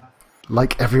 Yeah.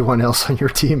 Like everyone else on your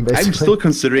team, basically. I'm still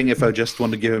considering if I just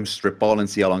want to give him strip ball and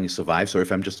see how long he survives, or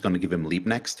if I'm just going to give him leap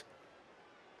next.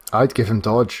 I'd give him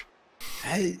dodge.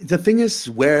 The thing is,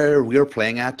 where we're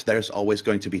playing at, there's always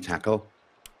going to be tackle.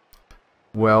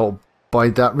 Well, by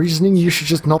that reasoning, you should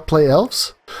just not play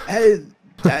elves. I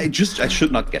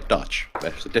should not get dodge.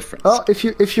 There's a difference. Oh,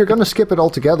 if you're gonna skip it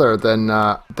altogether, then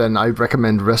I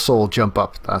recommend wrestle jump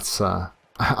up. That's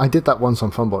I did that once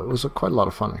on Funball. It was quite a lot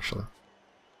of fun actually.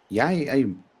 Yeah, I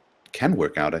can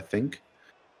work out, I think.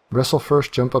 Wrestle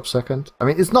first, jump up second. I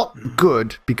mean, it's not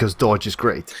good because dodge is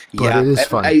great, but yeah, it is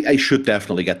fun. I should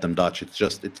definitely get them dodge.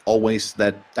 It's always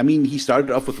that. I mean, he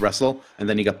started off with wrestle, and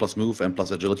then he got plus move and plus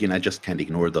agility, and I just can't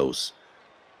ignore those.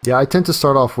 Yeah, I tend to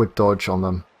start off with dodge on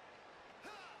them.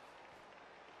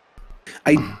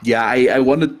 I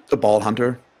wanted a ball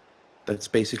hunter. That's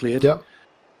basically it. Yeah.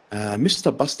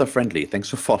 Mr. Buster Friendly, thanks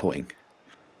for following.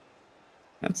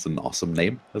 That's an awesome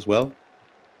name as well.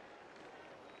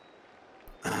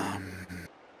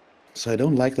 So I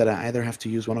don't like that I either have to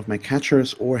use one of my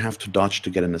catchers or have to dodge to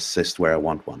get an assist where I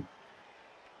want one.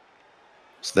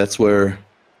 So that's where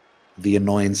the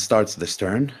annoyance starts this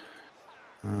turn.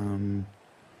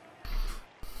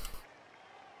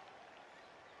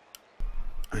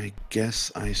 I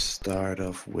guess I start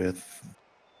off with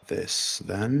this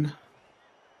then.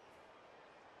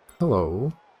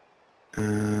 Hello.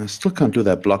 Still can't do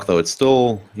that block though.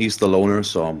 He's the loner,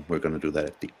 so we're gonna do that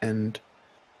at the end.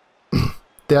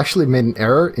 They actually made an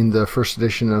error in the first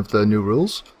edition of the new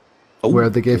rules, where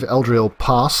they gave Eldril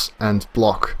pass and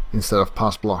block instead of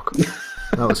pass block.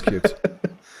 That was cute.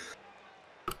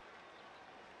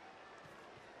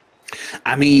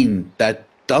 I mean, that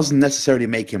doesn't necessarily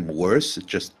make him worse. It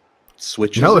just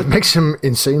switches. No, it makes him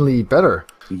insanely better.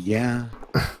 Yeah.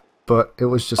 But it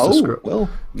was just a script. Well,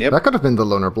 yep. That could have been the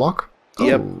loner block.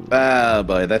 Yep.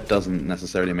 But that doesn't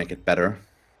necessarily make it better.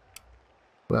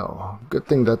 Well, good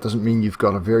thing that doesn't mean you've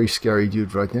got a very scary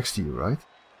dude right next to you, right?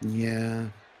 Yeah.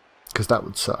 Because that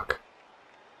would suck.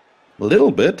 A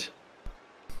little bit.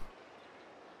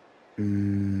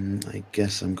 I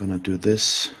guess I'm gonna do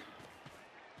this.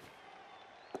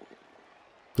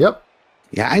 Yep.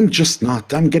 Yeah, I'm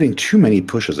getting too many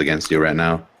pushes against you right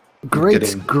now.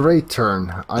 Great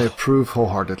turn. I approve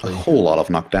wholeheartedly. A whole lot of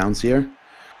knockdowns here.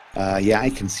 Yeah, I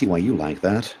can see why you like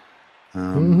that.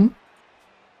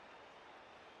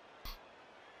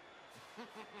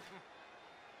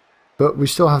 But we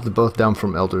still have the both down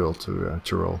from Eldril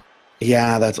to roll.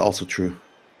 Yeah, that's also true.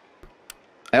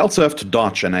 I also have to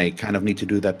dodge, and I kind of need to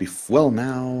do that before. Well,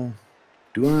 now,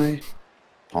 do I?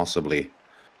 Possibly.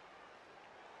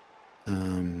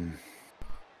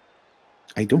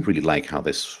 I don't really like how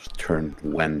this turn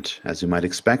went, as you might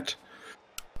expect.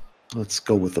 Let's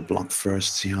go with the block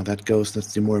first, see how that goes.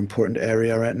 That's the more important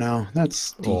area right now.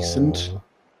 That's decent.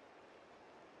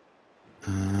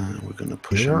 We're going to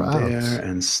push him there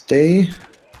and stay.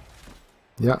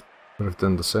 Yeah, would have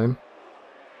done the same.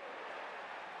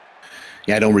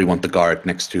 Yeah, I don't really want the guard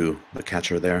next to the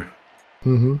catcher there.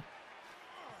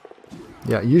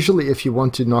 Yeah, usually if you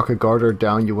want to knock a guarder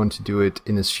down, you want to do it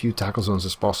in as few tackle zones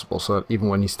as possible, so that even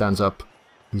when he stands up,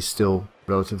 he's still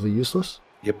relatively useless.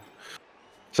 Yep.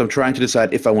 So I'm trying to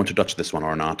decide if I want to dodge this one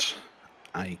or not.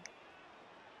 I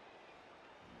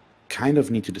kind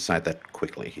of need to decide that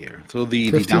quickly here. So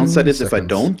the 15 downside is if I seconds.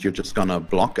 don't, you're just gonna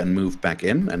block and move back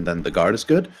in, and then the guard is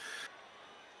good.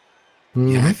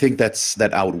 Mhm. Yeah, I think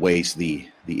that outweighs the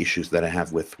issues that I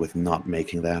have with not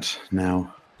making that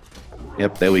now.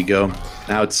 Yep, there we go.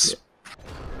 Now it's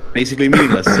basically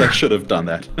meaningless. I should have done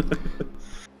that.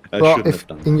 I Well, shouldn't if have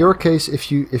done in that. your case,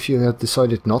 if you had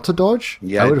decided not to dodge,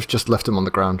 Yeah. I would have just left him on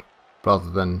the ground rather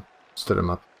than stood him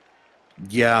up.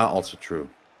 Yeah, also true.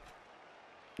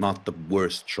 Not the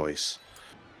worst choice.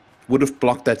 Would have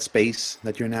blocked that space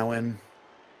that you're now in.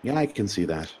 Yeah, I can see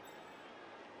that.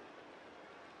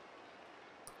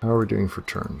 How are we doing for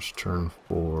turns? Turn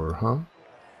 4, huh?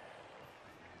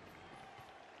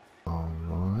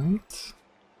 Alright.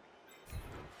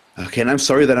 Okay, and I'm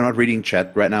sorry that I'm not reading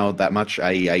chat right now that much.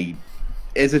 I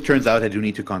as it turns out, I do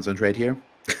need to concentrate here.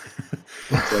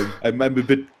 So I'm a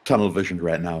bit tunnel visioned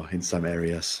right now in some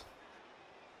areas,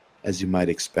 as you might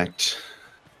expect.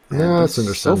 Yeah, And that's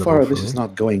understandable. So far, for this me. is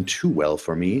not going too well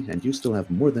for me, and you still have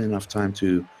more than enough time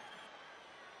to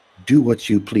do what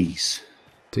you please.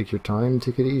 Take your time,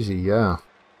 take it easy, yeah.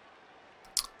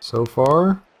 So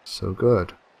far, so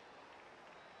good.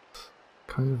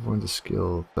 Kind of want to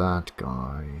skill that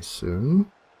guy soon.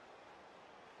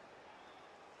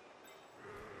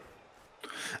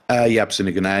 Yeah,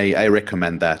 Psynigan, I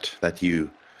recommend that you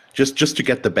just to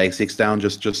get the basics down,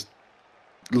 just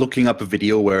looking up a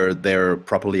video where they're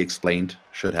properly explained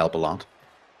should help a lot.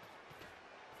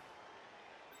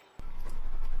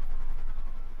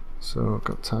 So,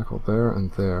 got tackle there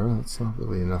and there. That's not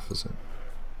really enough, is it?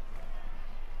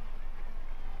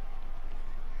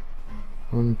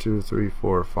 1, 2, 3,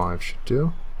 4, 5 should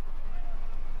do.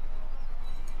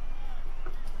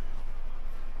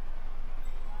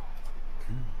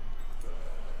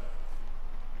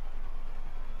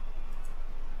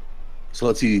 So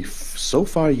let's see. So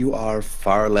far, you are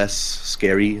far less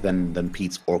scary than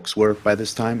Pete's orcs were by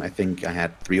this time. I think I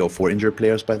had 3 or 4 injured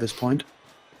players by this point.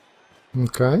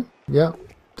 Okay, yeah.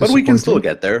 But we can still Disappointing.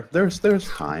 get there. There's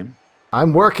time.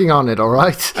 I'm working on it,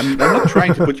 alright? I'm not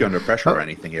trying to put you under pressure or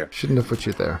anything here. Shouldn't have put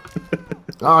you there.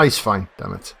 Ah, he's fine,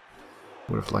 damn it.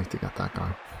 Would have liked to get that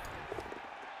guy.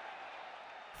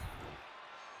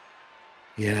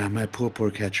 Yeah, my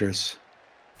poor catchers.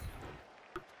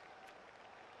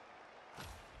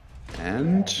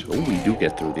 And oh, we do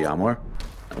get through the armor.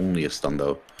 Only a stun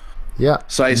though. Yeah.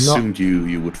 So I assumed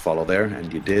you would follow there,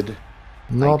 and you did.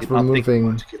 Not I did not think you removing.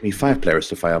 wanted to give me 5 players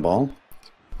to fireball.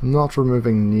 Not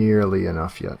removing nearly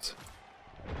enough yet.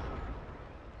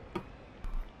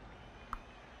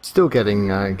 Still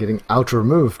getting out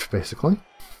removed, basically.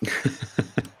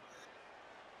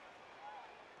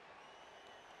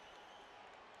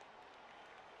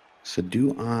 So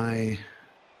do I?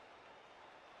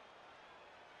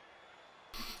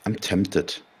 I'm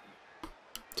tempted.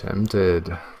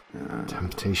 Tempted.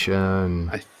 Temptation.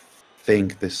 I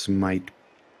think this might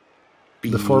be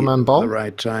The 4-man ball? the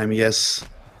right time. Yes.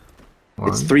 One.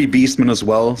 It's 3 beastmen as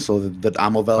well, so that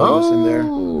ammo value is in there.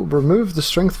 Oh, remove the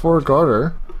strength 4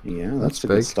 garter. Yeah, that's that's a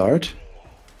big. good start.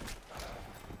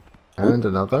 And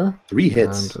another. 3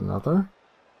 hits. And another.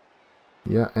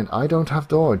 Yeah, and I don't have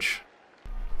dodge.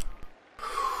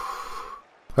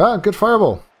 Ah, good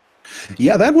fireball.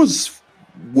 Yeah, that was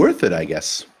worth it, I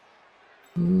guess.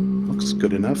 Looks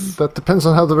good enough. That depends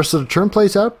on how the rest of the turn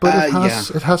plays out, but Yeah.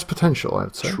 it has potential,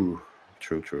 I'd say. True.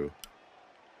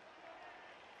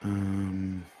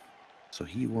 So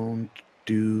he won't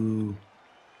do...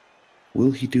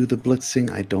 Will he do the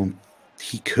blitzing? I don't...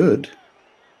 He could.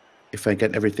 If I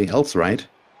get everything else right.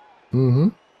 Mm-hmm.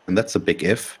 And that's a big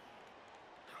if.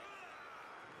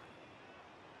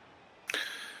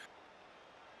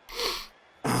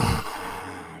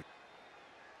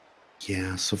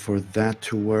 Yeah, so for that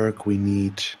to work, we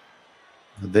need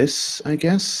this, I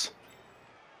guess.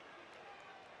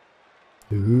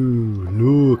 Ooh,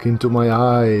 look into my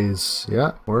eyes.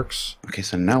 Yeah, works. Okay,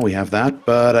 so now we have that,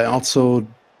 but I also...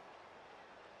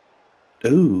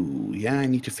 Oh, yeah, I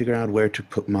need to figure out where to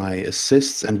put my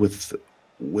assists and with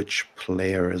which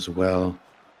player as well.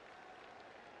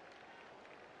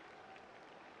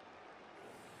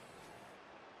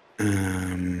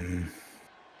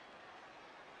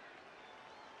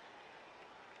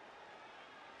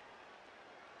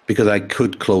 Because I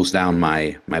could close down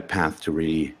my path to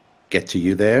really get to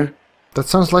you there. That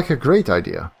sounds like a great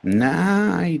idea.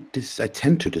 Nah, I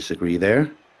tend to disagree there,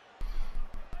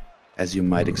 as you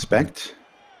might expect.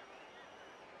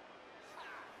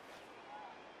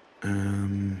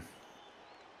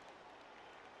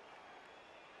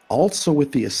 Also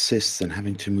with the assists and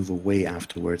having to move away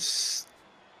afterwards.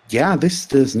 Yeah, this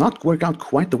does not work out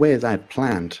quite the way as I had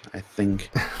planned, I think.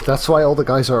 That's why all the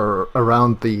guys are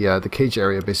around the cage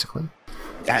area, basically.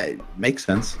 Yeah, it makes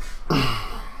sense.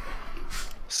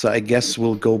 So I guess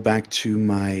we'll go back to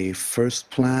my first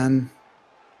plan.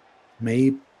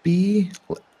 Maybe.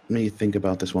 Let me think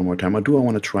about this one more time. Or do I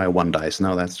want to try one dice?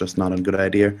 No, that's just not a good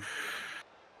idea.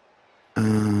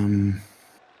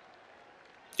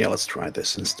 Yeah, let's try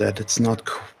this instead. It's not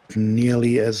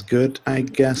nearly as good, I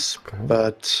guess,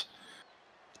 but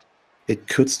it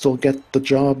could still get the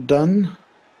job done.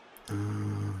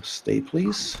 Stay,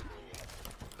 please.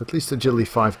 At least Agility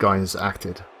 5 guy has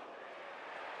acted.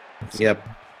 Yep.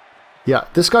 Yeah,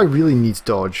 this guy really needs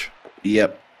dodge.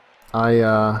 Yep.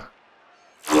 I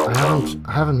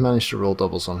haven't managed to roll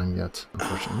doubles on him yet,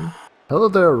 unfortunately. Hello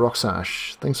there,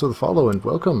 Roxash. Thanks for the follow and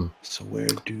welcome. So where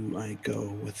do I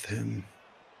go with him?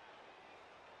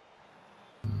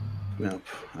 Nope,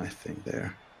 I think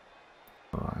there.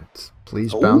 Alright.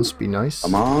 Please bounce, be nice.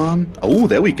 Come on. Oh,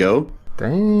 there we go.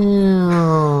 Damn.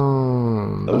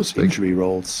 Those injury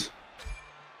rolls.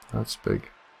 That's big.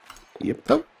 Yep.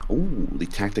 Oh, the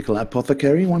tactical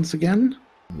apothecary once again.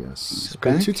 Yes.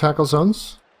 Okay, 2 tackle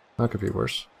zones. That could be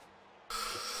worse.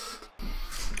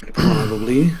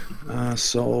 Probably.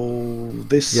 So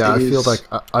this yeah, is... I feel like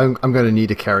I'm going to need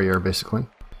a carrier, basically.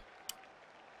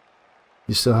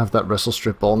 You still have that wrestle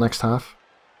strip ball next half?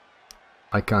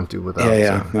 I can't do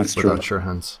without, that's without true. sure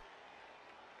hands.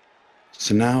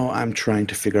 So now I'm trying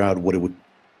to figure out what it would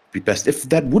be best. If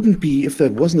that wasn't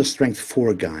a strength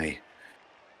 4 guy.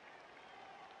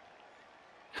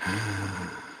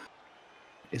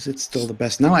 Is it still the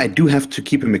best? Now I do have to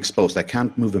keep him exposed. I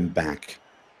can't move him back.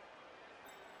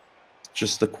 It's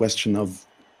just a question of,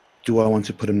 do I want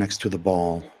to put him next to the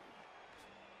ball?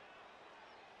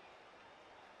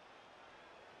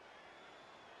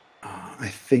 I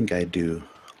think I do.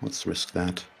 Let's risk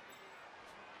that.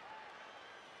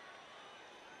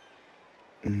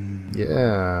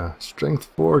 Yeah, strength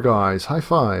 4 guys. High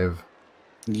five.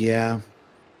 Yeah.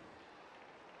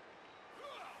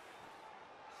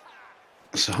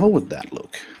 So how would that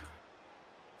look?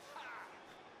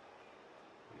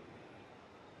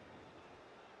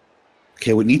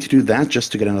 Okay, we need to do that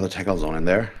just to get another tackle zone in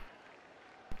there.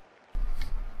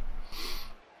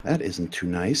 That isn't too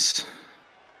nice.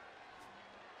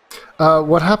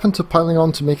 What happened to piling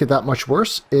on to make it that much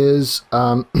worse is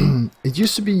it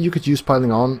used to be you could use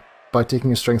piling on by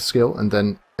taking a strength skill, and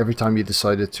then every time you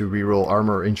decided to reroll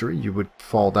armor or injury, you would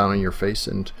fall down on your face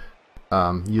and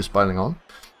use piling on.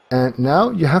 And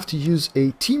now you have to use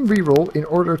a team reroll in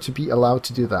order to be allowed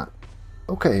to do that.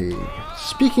 Okay,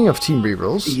 speaking of team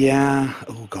rerolls... Yeah,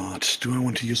 oh god, do I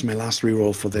want to use my last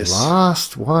reroll for this?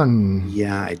 Last one.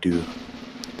 Yeah, I do.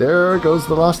 There goes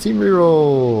the last team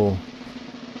reroll.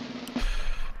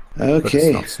 Okay, but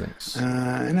it's not snakes.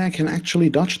 And I can actually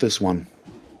dodge this one.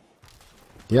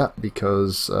 Yeah,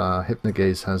 because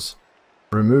Hypnogaze has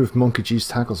removed Monkey G's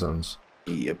tackle zones.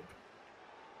 Yep.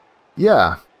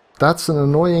 Yeah, that's an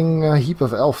annoying heap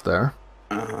of elf there.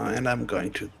 And I'm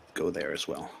going to go there as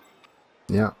well.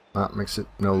 Yeah, that makes it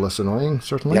no less annoying,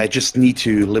 certainly. Yeah, I just need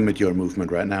to limit your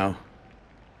movement right now.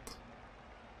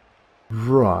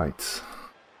 Right.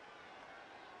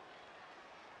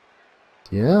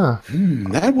 Yeah.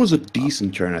 That was a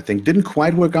decent turn, I think. Didn't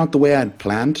quite work out the way I had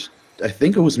planned. I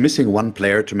think I was missing one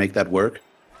player to make that work.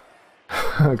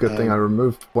 Good thing I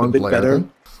removed one player. Better.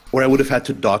 Then. Or I would have had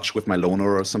to dodge with my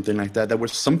loner or something like that. That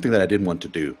was something that I didn't want to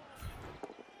do.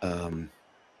 Okay,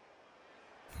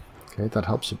 that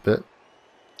helps a bit.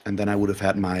 And then I would have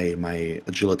had my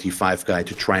agility 5 guy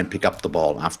to try and pick up the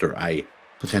ball after I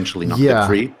potentially knocked it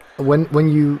free. When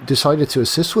you decided to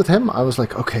assist with him, I was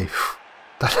like, okay,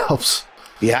 that helps.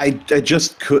 Yeah, I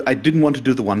didn't want to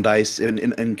do the one dice.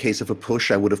 In case of a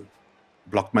push, I would have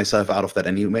blocked myself out of that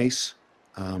anyways.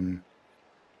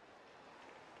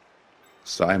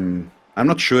 So I'm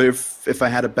not sure if I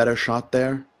had a better shot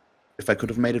there, if I could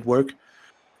have made it work.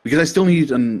 Because I still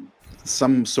need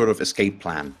some sort of escape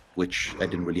plan, which I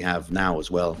didn't really have now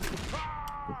as well.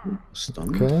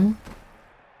 Stunned. Okay.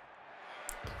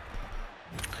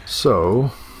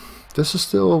 So, this is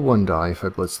still a 1 die if I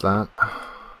blitz that.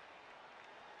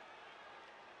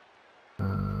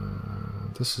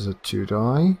 This is a 2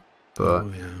 die, but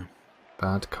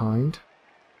bad kind.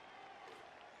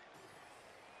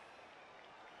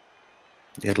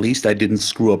 At least I didn't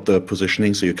screw up the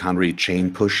positioning, so you can't really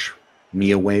chain push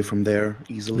me away from there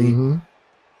easily.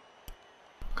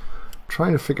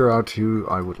 Trying to figure out who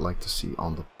I would like to see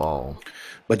on the ball.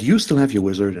 But you still have your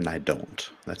wizard, and I don't.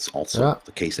 That's also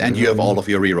the case. And you have all of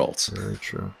your rerolls. Very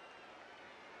true.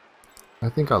 I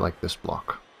think I like this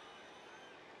block.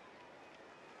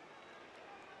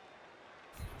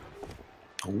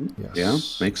 Oh, Yes. yeah,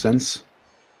 makes sense.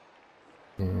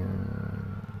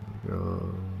 And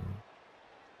go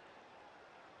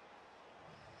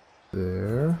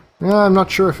there. Yeah, I'm not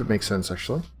sure if it makes sense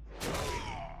actually.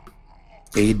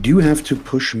 You do have to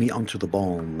push me onto the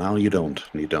ball. Now you don't.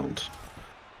 You don't.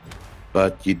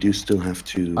 But you do still have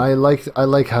to. I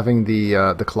like having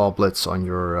the claw blitz on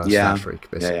your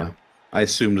Thalric, basically. Yeah. I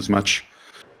assumed as much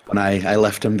when I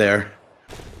left him there.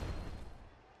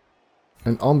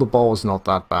 And on the ball is not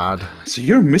that bad. So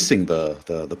you're missing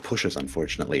the pushes,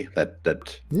 unfortunately.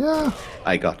 That Yeah.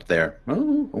 I got there.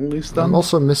 Oh, only stun. I'm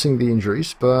also missing the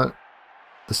injuries, but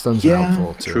the stuns are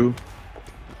helpful too. True.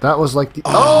 That was like the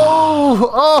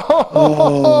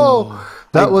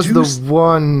that was the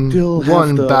one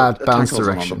bad bounce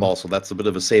direction on the ball, so that's a bit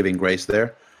of a saving grace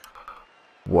there.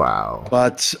 Wow.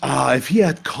 But if he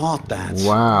had caught that,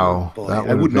 wow, boy, that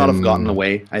I would not have gotten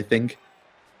away. I think.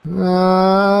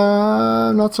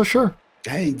 Not so sure.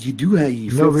 Hey, you do have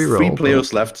No reroll, 3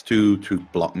 players left to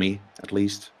block me at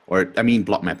least, or I mean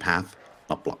block my path,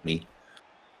 not block me.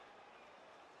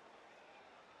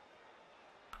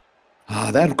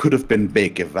 That could have been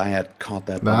big if I had caught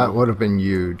that ball. That would have been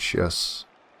huge, yes.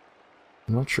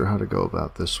 I'm not sure how to go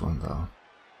about this one, though.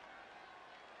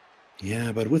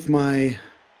 Yeah, but with my...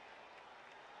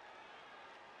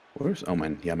 Where's... Oh,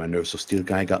 man. Yeah, my Nerves of Steel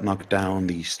guy got knocked down.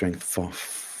 The Strength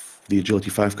 5... The Agility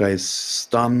 5 guy is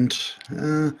stunned.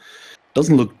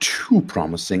 Doesn't look too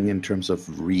promising in terms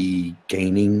of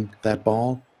regaining that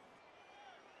ball.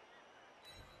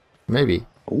 Maybe.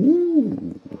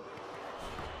 Ooh.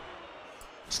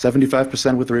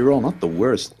 75% with reroll, not the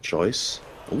worst choice.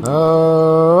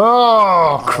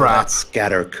 Oh, crap. That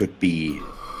scatter could be...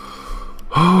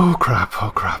 Oh, crap,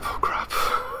 oh, crap, oh, crap.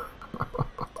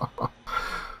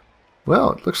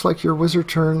 Well, it looks like your wizard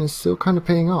turn is still kind of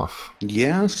paying off.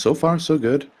 Yeah, so far so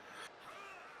good.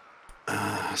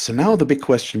 So now the big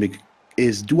question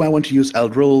is, do I want to use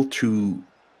Eldril to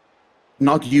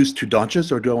not use 2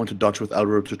 dodges, or do I want to dodge with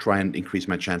Eldril to try and increase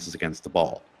my chances against the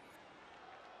ball?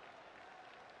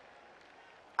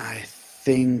 I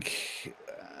think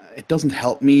it doesn't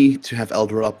help me to have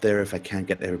Eldril up there if I can't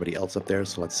get everybody else up there,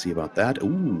 so let's see about that.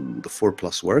 Ooh, the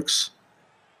 4+ works.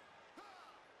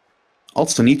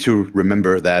 Also need to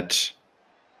remember that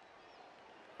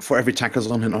for every tackle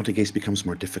zone, an Autogaze becomes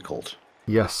more difficult.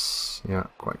 Yes, yeah,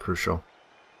 quite crucial.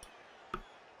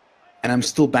 And I'm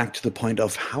still back to the point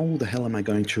of how the hell am I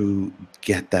going to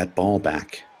get that ball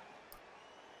back?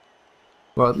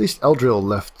 Well, at least Eldril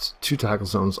left 2 tackle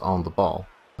zones on the ball.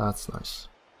 That's nice.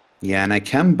 Yeah, and I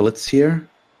can blitz here.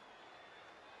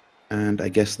 And I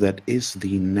guess that is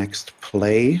the next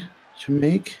play to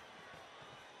make.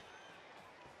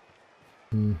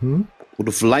 Mm-hmm. Would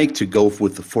have liked to go for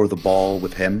the ball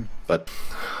with him, but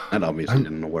that obviously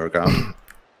didn't work out.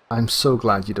 I'm so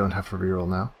glad you don't have to reroll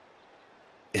now.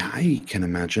 Yeah, I can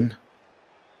imagine.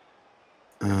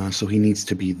 So he needs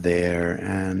to be there,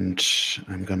 and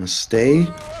I'm gonna stay.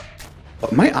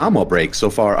 But my armor breaks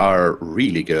so far are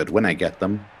really good when I get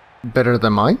them. Better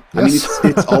than mine? I mean, Yes.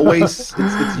 it's always,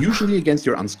 it's usually against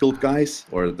your unskilled guys,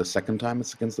 or the second time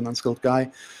it's against an unskilled guy.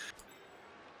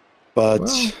 But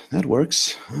Well, that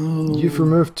works. Oh. You've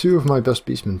removed 2 of my best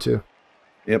beastmen too.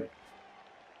 Yep.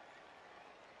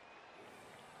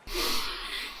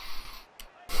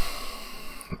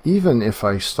 Even if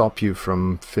I stop you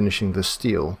from finishing the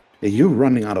steal. Yeah, you're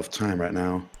running out of time right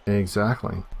now.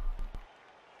 Exactly.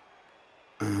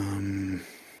 And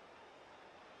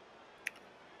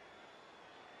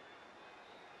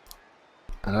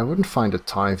I wouldn't find a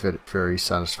tie very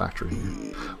satisfactory.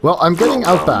 Well, I'm getting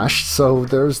outbashed, so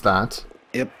there's that.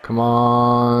 Yep. Come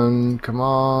on, come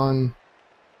on.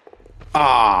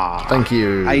 Ah. Thank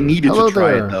you. I needed Hello to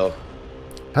try there. it though.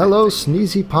 Hello,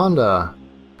 Sneezy Panda.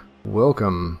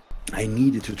 Welcome. I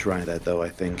needed to try that though, I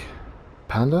think.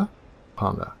 Panda?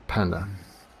 Panda. Panda.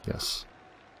 Yes.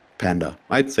 Panda.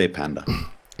 I'd say panda.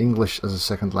 English as a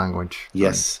second language.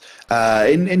 Yes.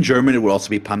 In German it would also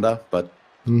be panda, but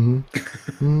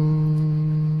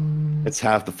it's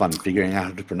half the fun figuring out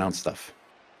how to pronounce stuff.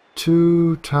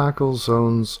 2 tackle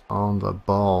zones on the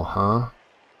ball, huh?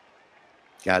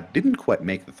 Yeah, I didn't quite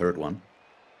make the 3rd one.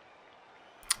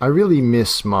 I really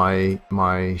miss my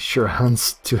sure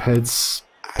hands to heads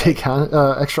big hand,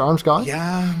 extra arms guy.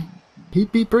 Yeah.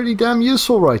 He'd be pretty damn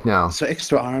useful right now. So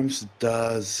extra arms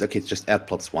does... Okay, it's just add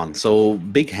 +1. So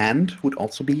big hand would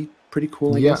also be pretty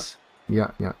cool, I guess.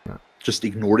 Yeah. Just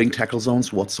ignoring tackle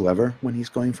zones whatsoever when he's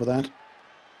going for that.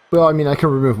 Well, I mean, I can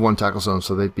remove 1 tackle zone,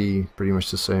 so they'd be pretty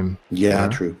much the same. Yeah, there.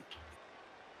 true.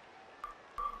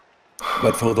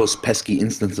 But for those pesky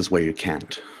instances where you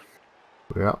can't.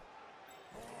 Yeah.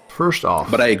 First off,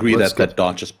 but I agree that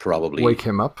dodge is probably wake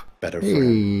him up. Better for Hey,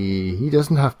 him. he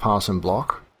doesn't have pass and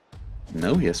block.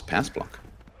 No, he has pass block.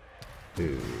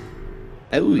 Ooh.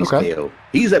 Oh, he's Okay. KO.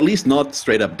 He's at least not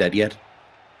straight up dead yet.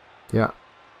 Yeah.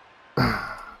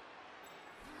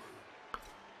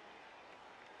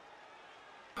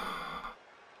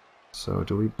 So,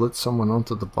 do we blitz someone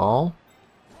onto the ball?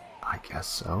 I guess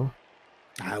so.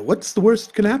 What's the worst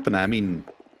that can happen? I mean...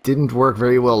 Didn't work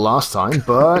very well last time,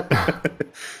 but...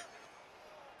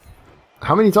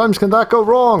 How many times can that go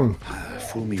wrong?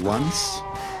 Fool me once.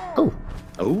 Oh.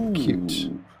 Oh.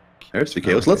 Cute. There's the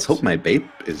KOs. Let's hope my babe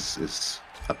is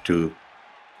up to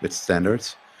its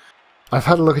standards. I've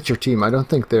had a look at your team. I don't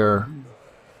think they're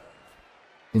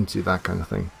into that kind of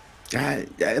thing.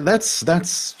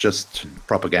 That's just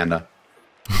propaganda.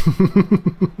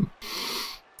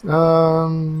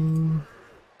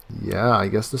 Yeah, I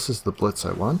guess this is the blitz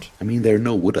I want. I mean, there are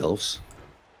no wood elves.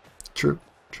 True.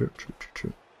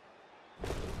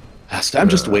 So I'm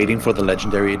just waiting for the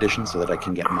legendary edition so that I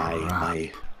can get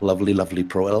my lovely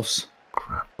pro elves.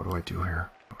 Crap, what do I do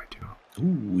here? What do I do?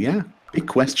 Ooh, yeah. Big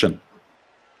question.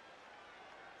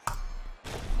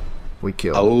 We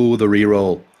kill. Oh, the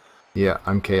reroll. Yeah,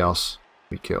 I'm chaos.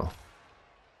 We kill.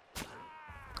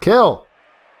 Kill!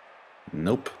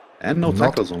 Nope. And no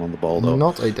tackles on the ball, though.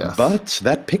 Not a death. But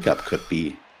that pickup could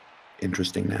be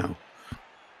interesting now.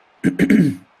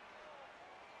 1,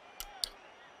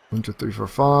 2, 3, 4,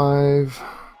 5.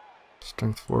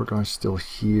 Strength 4 guys still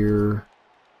here.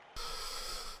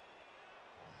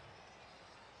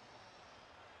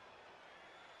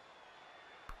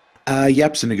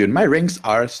 Yep, Sinigun. My rings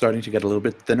are starting to get a little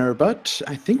bit thinner, but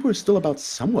I think we're still about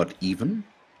somewhat even.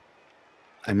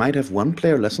 I might have one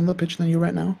player less on the pitch than you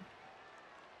right now.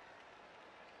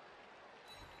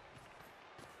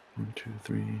 1, 2,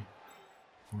 3,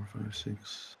 4, 5,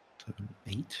 6, 7,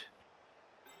 8.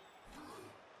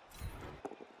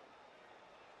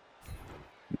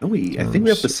 No, I think we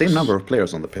have the same number of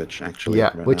players on the pitch, actually.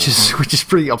 Yeah, right which now. is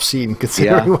pretty obscene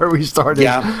considering where we started.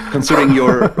 Yeah, considering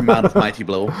your amount of Mighty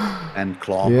Blow and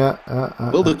Claw. Yeah.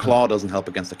 Well, the Claw doesn't help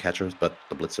against the catchers, but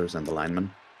the Blitzers and the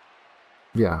linemen.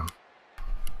 Yeah.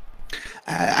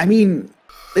 I mean,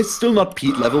 it's still not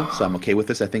Pete level, so I'm okay with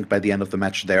this. I think by the end of the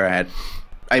match there,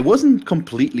 I wasn't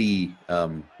completely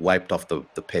wiped off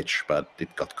the pitch, but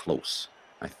it got close,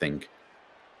 I think.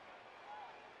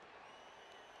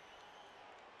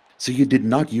 So you did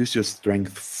not use your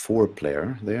strength 4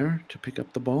 player there to pick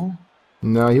up the ball?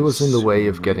 No, he was in the way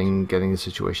of getting the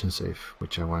situation safe,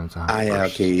 which I wanted to have first. Yeah,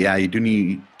 okay, yeah, you do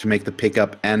need to make the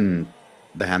pickup and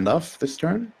the handoff this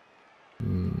turn,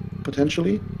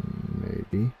 potentially.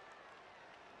 Maybe.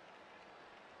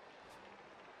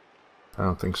 I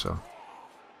don't think so.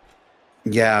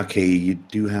 Yeah, okay, you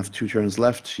do have 2 turns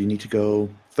left. You need to go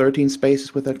 13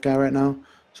 spaces with that guy right now,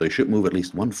 so you should move at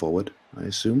least 1 forward, I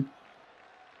assume.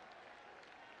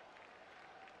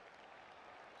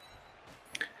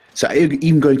 So are you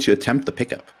even going to attempt the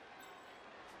pickup?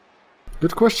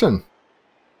 Good question.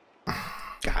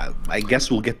 I guess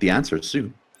we'll get the answer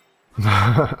soon.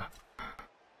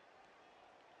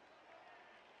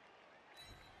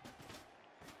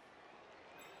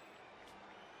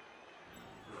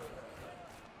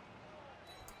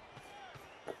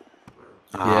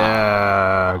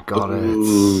 Yeah, got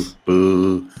Boo, it.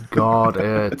 boo. Got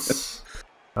it.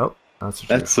 Oh,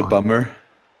 that's a bummer.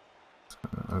 It's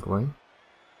kind of ugly.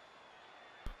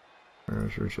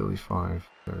 There's usually 5.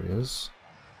 There he is.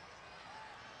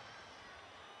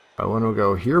 I want to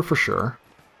go here for sure.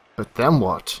 But then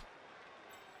what?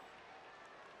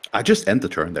 I just end the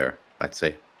turn there, I'd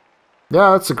say.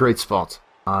 Yeah, that's a great spot.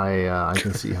 I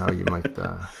can see how you might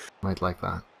like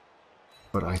that.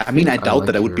 But I mean, I doubt like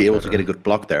that I would be here able to better. get a good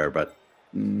block there, but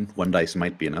 1 dice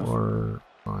might be enough. 4,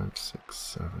 5, 6,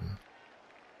 7.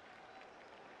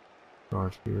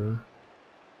 Start here.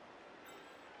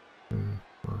 3,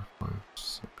 4, 5,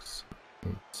 6,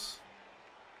 8.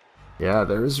 Yeah,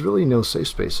 there is really no safe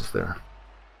spaces there.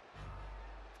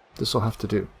 This will have to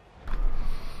do.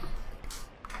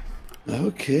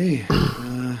 Okay.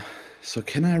 So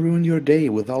can I ruin your day?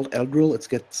 Without Eldril, it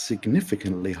gets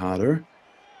significantly harder.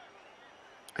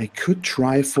 I could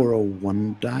try for a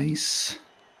 1 dice.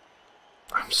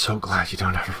 I'm so glad you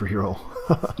don't have a reroll.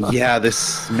 Yeah,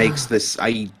 this makes this...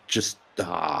 I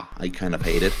kind of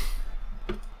hate it.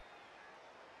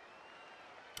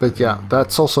 But yeah,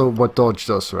 that's also what dodge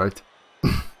does, right?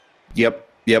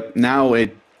 Yep. Now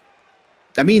it...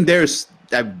 I mean, there's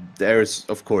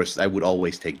of course, I would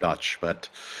always take dodge, but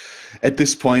At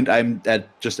this point, I'm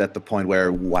just at the point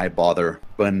where why bother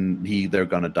when they're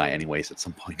gonna die anyways at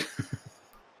some point.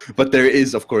 But there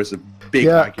is, of course, a big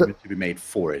argument to be made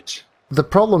for it. The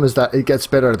problem is that it gets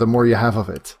better the more you have of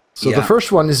it. So the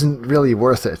first one isn't really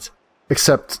worth it,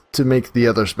 except to make the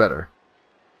others better.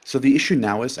 So the issue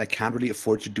now is I can't really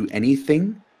afford to do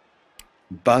anything,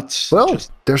 but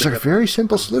there's a very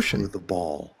simple solution. The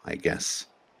ball, I guess.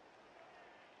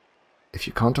 If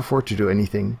you can't afford to do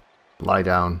anything, lie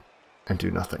down and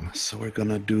do nothing. So we're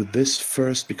gonna do this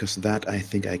first, because that I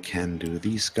think I can do.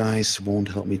 These guys won't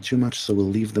help me too much, so we'll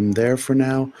leave them there for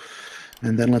now.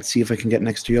 And then let's see if I can get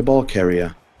next to your ball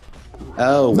carrier.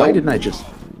 Oh, why didn't I just...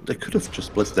 I could have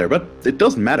just blitzed there, but it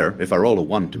doesn't matter if I roll a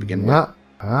 1 to begin with.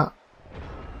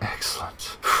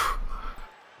 Excellent.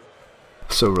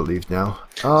 So relieved now.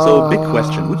 So, big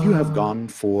question. Would you have gone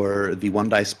for the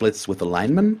 1-die splits with the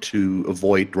lineman to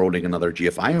avoid rolling another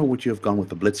GFI, or would you have gone with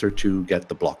the blitzer to get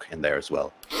the block in there as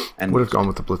well? And would have gone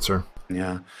with the blitzer.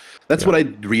 Yeah. That's what I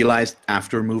realized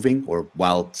after moving, or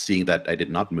while seeing that I did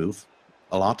not move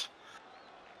a lot.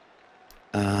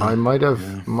 I might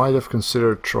have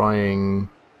considered trying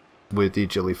with the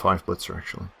Agility 5 blitzer,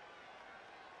 actually.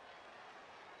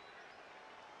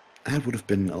 That would have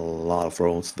been a lot of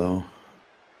rolls, though.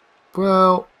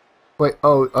 Well, wait.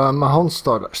 Oh, Mahon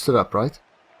stood up, right?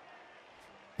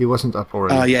 He wasn't up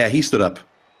already. Yeah, he stood up.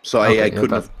 So I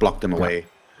couldn't have blocked him away.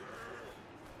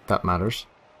 That matters.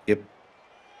 Yep.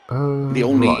 The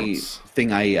only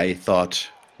thing I thought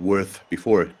worth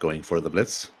before going for the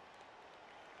blitz.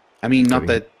 I mean, not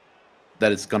that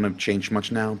it's going to change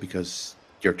much now, because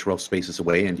you're 12 spaces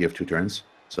away and you have 2 turns.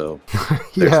 So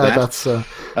that's...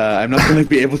 I'm not going to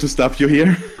be able to stop you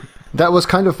here. That was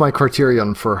kind of my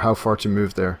criterion for how far to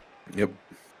move there. Yep.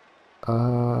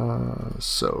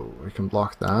 So we can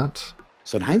block that.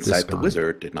 So in hindsight, the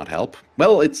wizard did not help.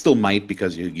 Well, it still might,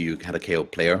 because you had a KO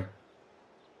player.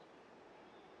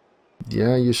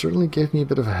 Yeah, you certainly gave me a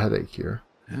bit of a headache here.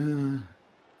 I'm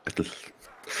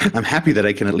happy that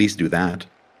I can at least do that.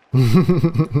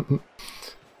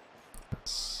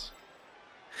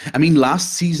 I mean,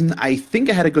 last season, I think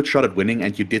I had a good shot at winning,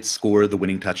 and you did score the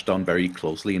winning touchdown very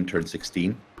closely in turn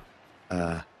 16.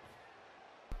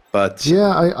 But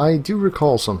yeah, I do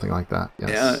recall something like that.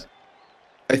 Yes.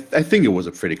 Yeah, I think it was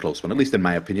a pretty close one, at least in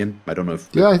my opinion. I don't know if...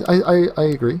 Yeah, I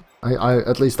agree. I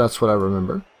at least that's what I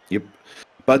remember. Yep.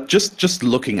 But just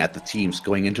looking at the teams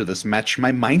going into this match,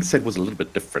 my mindset was a little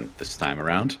bit different this time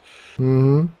around.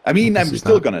 Mm-hmm. I mean, I'm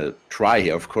still going to try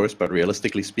here, of course, but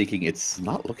realistically speaking, it's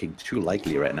not looking too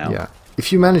likely right now. Yeah.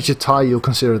 If you manage a tie, you'll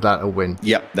consider that a win.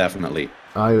 Yep, definitely.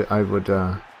 I would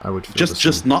feel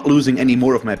just not losing any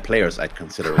more of my players, I'd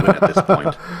consider a win at this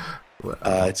point.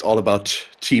 It's all about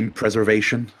team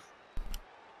preservation.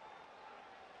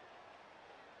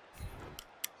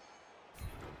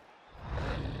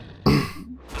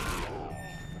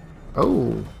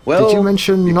 Oh, well, did you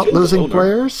mention not losing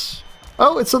players?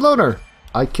 Oh, it's a loner.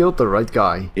 I killed the right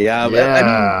guy. Yeah. I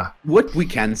mean, what we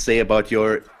can say about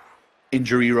your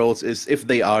injury rolls is if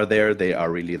they are there, they are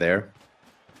really there.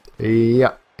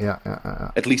 Yeah.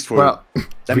 At least for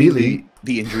the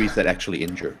injuries that actually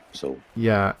injure. So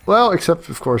yeah. Well, except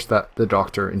of course that the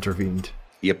doctor intervened.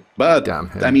 Yep. But damn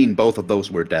him. I mean, both of those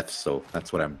were deaths, so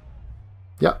that's what I'm.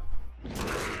 Yeah.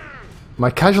 My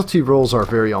casualty rolls are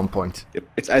very on point. Yep.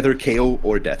 It's either KO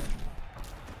or death.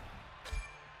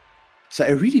 So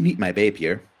I really need my babe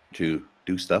here to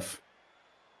do stuff.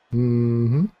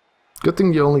 Mm-hmm. Good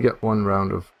thing you only get 1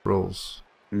 round of rolls.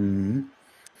 Mm-hmm.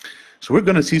 So we're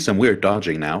going to see some weird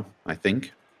dodging now, I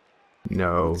think.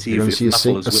 No, you're going to see a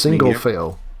single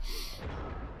fail.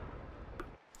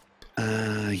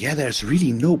 Yeah, there's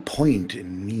really no point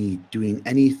in me doing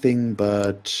anything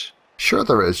but... Sure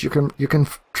there is. You can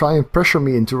try and pressure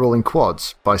me into rolling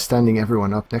quads by standing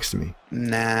everyone up next to me.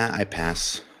 Nah, I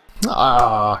pass.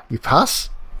 You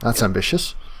pass? That's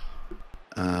ambitious.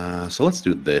 So let's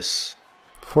do this.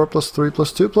 4 plus 3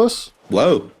 plus 2 plus?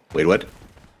 Whoa. Wait, what?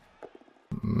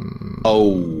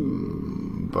 Oh.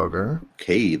 Bugger.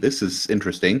 Okay, this is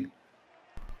interesting.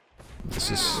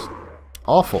 This is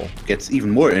awful. Gets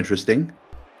even more interesting.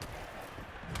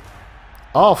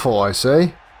 Awful, I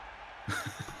say.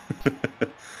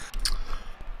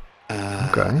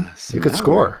 Okay, so you could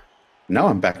score. Now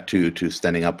I'm back to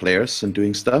standing up players and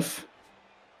doing stuff.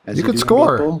 You could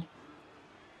score.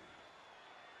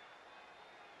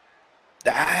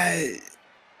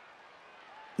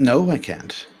 No, I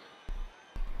can't.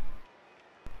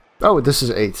 Oh, this is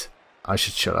 8. I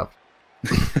should shut up.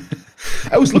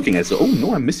 I was looking at it. Oh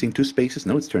no, I'm missing 2 spaces.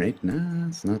 No, it's turn 8. No,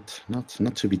 it's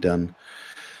not to be done.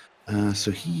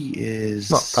 So he is.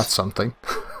 Well, that's something.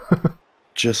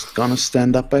 just gonna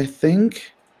stand up, I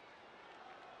think.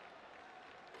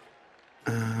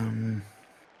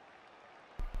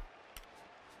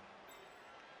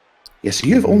 Yes,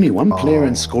 you have only one player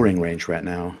in scoring range right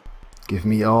now. Give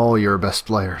me all your best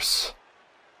players.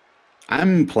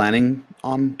 I'm planning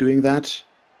on doing that.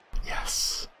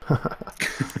 Yes.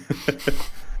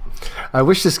 I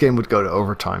wish this game would go to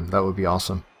overtime. That would be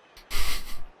awesome.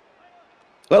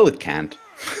 Well, it can't.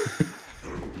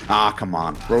 Ah, come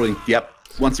on. Rolling. Yep.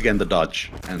 Once again, the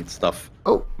dodge and stuff.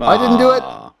 Oh, I didn't do it.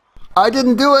 I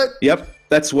didn't do it. Yep.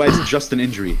 That's why it's just an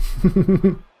injury.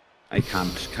 I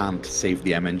can't save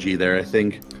the MNG there, I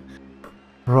think.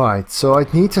 Right, so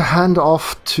I'd need to hand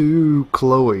off to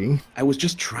Chloe. I was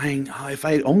just trying. If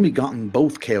I had only gotten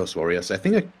both Chaos Warriors, I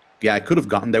think I could have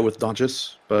gotten there with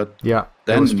dodges, but yeah,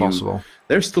 then that was possible.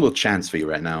 There's still a chance for you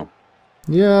right now.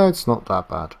 Yeah, it's not that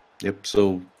bad. Yep,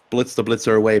 so blitz the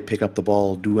blitzer away, pick up the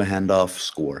ball, do a handoff,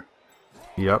 score.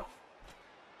 Yep.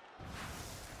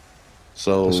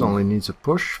 So this only needs a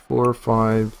push, 4 or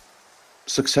 5.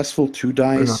 Successful 2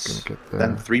 dice. We're not gonna get there.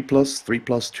 Then 3+, 3+,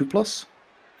 2+.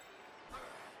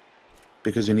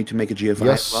 Because you need to make a GFI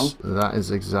yes, as well. That is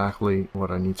exactly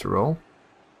what I need to roll.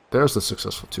 There's the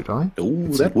successful 2 die. Oh,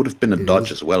 that would have been a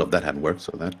dodge as well if that hadn't worked,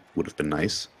 so that would have been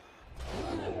nice.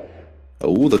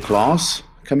 Oh, the claws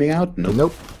coming out?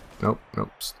 Nope. Nope.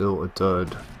 Still a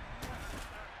dud.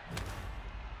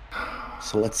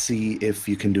 So let's see if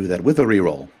you can do that with a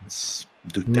reroll. It's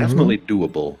definitely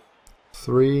doable.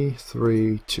 3,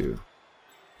 3, 2.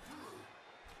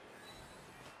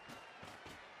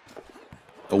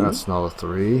 Oh. That's not a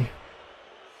 3.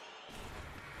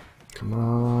 Come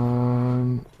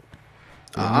on.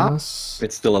 Yes.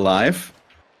 It's still alive.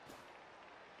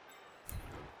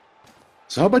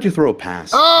 So how about you throw a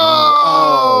pass? Oh,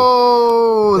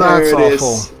 that's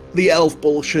awful. The elf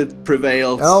bullshit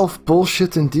prevails. Elf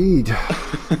bullshit indeed.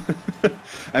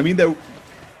 I mean, there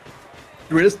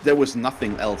was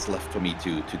nothing else left for me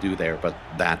to do there but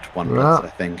that one blitz, I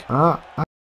think.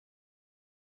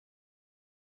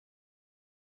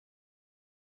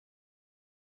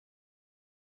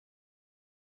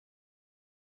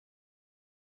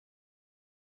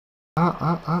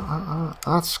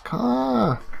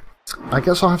 I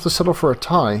guess I'll have to settle for a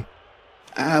tie.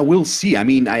 We'll see. I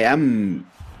mean, I am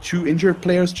 2 injured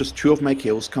players, just 2 of my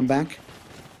KOs come back.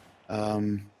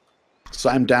 So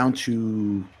I'm down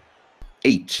to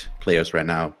 8 players right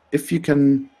now. If you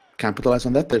can capitalize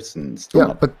on that, there's still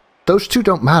not... but those 2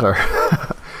 don't matter.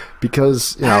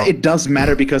 Because, you know... it does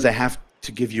matter because I have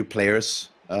to give you players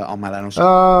on my line of script.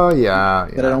 Oh, yeah.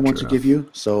 That I don't want to give you.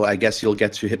 So I guess you'll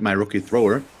get to hit my rookie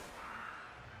thrower.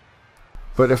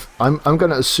 But if I'm going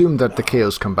to assume that the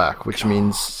KOs come back, which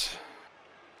means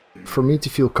for me to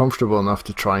feel comfortable enough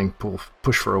to try and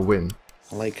push for a win.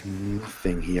 Like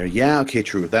nothing here. Yeah, okay,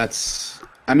 true. That's...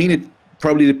 I mean, it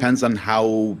probably depends on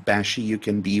how bashy you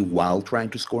can be while trying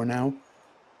to score now.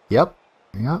 Yep.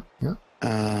 Yeah.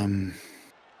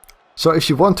 So if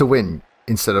you want to win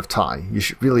instead of tie, you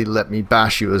should really let me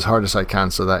bash you as hard as I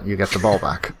can so that you get the ball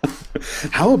back.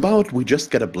 How about we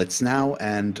just get a blitz now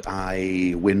and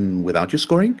I win without you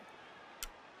scoring?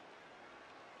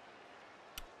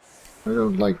 I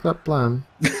don't like that plan.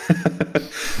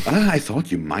 I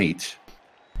thought you might.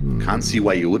 Can't see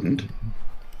why you wouldn't.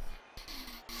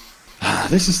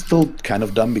 This is still kind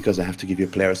of dumb because I have to give you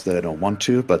players that I don't want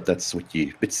to, but that's what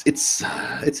you... It's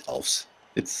elves.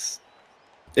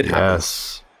 It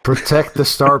happens. Protect the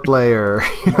star player.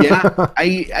 Yeah,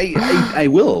 I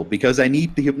will, because I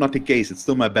need the hypnotic gaze. It's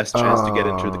still my best chance to get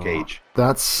into the cage.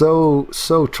 That's so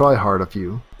try hard of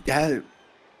you. Yeah.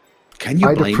 Can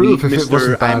you blame me,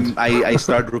 Mister? I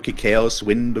start rookie chaos,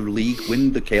 win the league,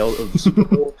 win the chaos of the Super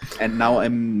Bowl, and now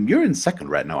you're in second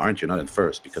right now, aren't you? Not in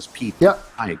first, because Pete. Yeah,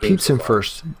 Pete's in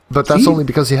first, but that's only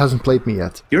because he hasn't played me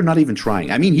yet. You're not even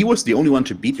trying. I mean, he was the only one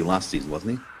to beat you last season,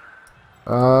 wasn't he?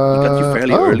 He got you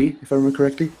fairly early, if I remember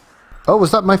correctly. Oh,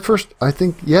 was that my first? I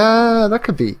think, yeah, that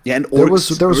could be. Yeah, and there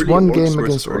was one game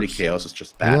against early Orcs. chaos is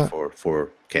just bad for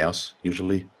chaos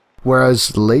usually.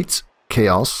 Whereas late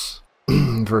chaos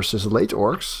versus late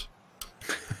orcs,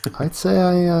 I'd say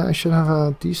I should have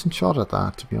a decent shot at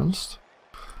that. To be honest.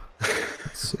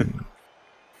 Let's see.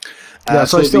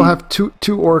 So I still have two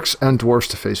orcs and dwarves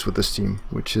to face with this team,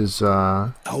 which is...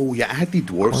 oh, yeah, I had the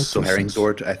dwarves, so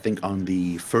Herringsword, I think, on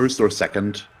the first or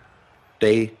second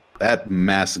day. That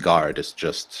mass guard is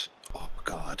just... Oh,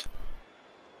 God.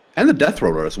 And the Death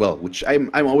Roller as well, which I'm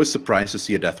always surprised to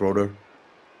see a Death Roller.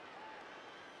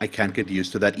 I can't get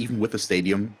used to that, even with the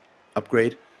stadium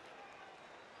upgrade.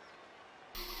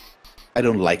 I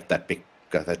don't like that big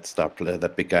guy,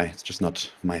 that big guy. It's just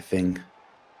not my thing.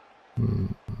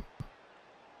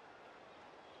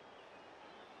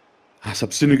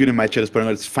 Substitute in my chat is putting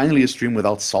out, it's finally a stream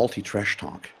without salty trash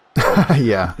talk.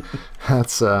 Yeah,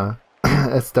 that's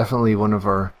that's definitely one of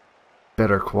our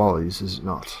better qualities, is it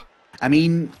not? I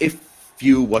mean, if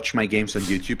you watch my games on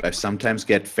YouTube, I sometimes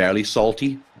get fairly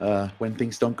salty when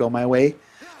things don't go my way.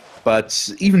 But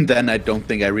even then, I don't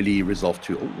think I really resolve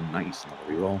to... Oh, nice.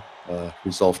 Reroll.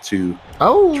 Resolve to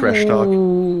trash talk.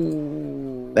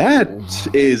 That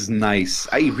is nice.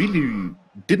 I really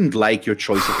didn't like your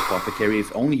choice of apothecary.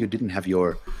 If only you didn't have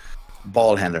your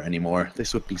ball handler anymore.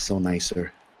 This would be so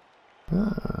nicer.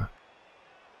 Ah.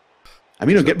 I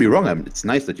mean, don't get me wrong. It's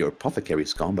nice that your apothecary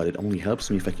is gone, but it only helps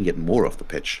me if I can get more off the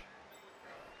pitch.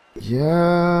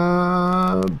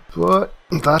 Yeah, but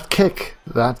that kick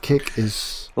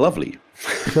is lovely.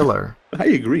 Killer. I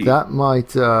agree. That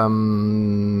might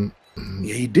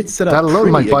yeah, he did set up that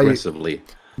alone pretty might aggressively.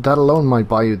 That alone might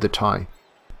buy you the tie.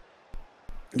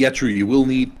 Yeah, true. You will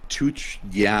need two.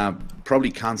 Yeah,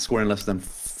 probably can't score in less than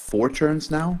 4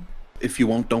 turns now if you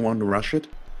don't want to rush it.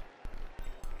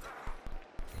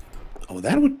 Oh,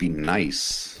 that would be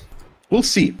nice. We'll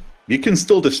see. You can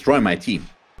still destroy my team.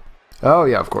 Oh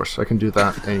yeah, of course. I can do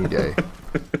that any day.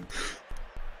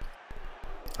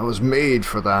 I was made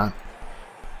for that.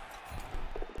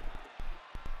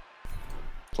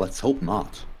 Let's hope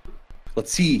not.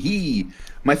 Let's see.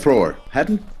 My thrower,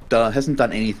 hasn't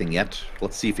done anything yet.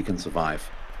 Let's see if he can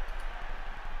survive.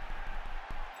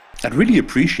 I'd really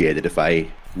appreciate it if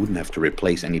I wouldn't have to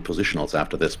replace any positionals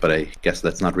after this, but I guess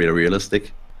that's not really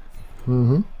realistic.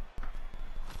 Mm-hmm.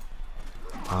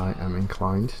 I am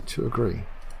inclined to agree.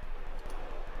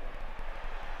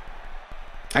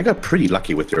 I got pretty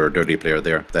lucky with your dirty player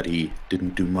there, that he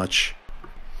didn't do much.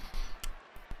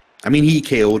 I mean, he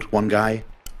KO'd one guy,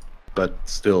 but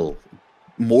still,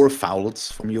 more fouls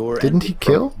from your end. Didn't he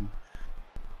kill?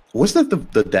 Was that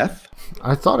the death?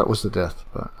 I thought it was the death,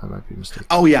 but I might be mistaken.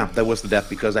 Oh yeah, that was the death,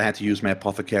 because I had to use my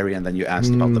apothecary, and then you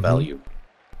asked about the value.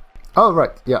 Oh,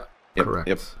 right, yeah, yep, correct.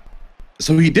 Yep.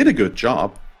 So he did a good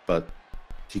job, but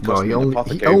he cost me an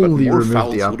apothecary, but more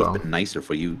fouls would have been nicer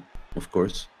for you, of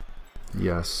course.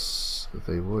 Yes,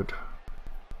 they would.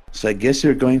 So I guess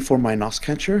you're going for my Nos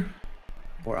catcher,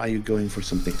 or are you going for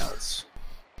something else?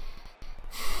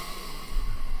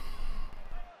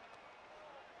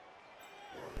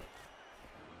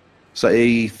 So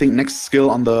I think next skill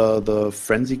on the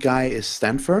frenzy guy is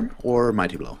Stand Firm or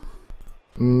Mighty Blow.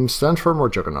 Stand Firm or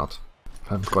Juggernaut.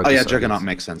 Haven't quite yeah, decided. Juggernaut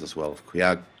makes sense as well.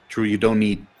 Yeah, true. You don't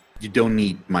need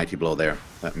Mighty Blow there.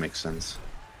 That makes sense.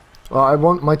 Well, I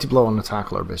want Mighty Blow on the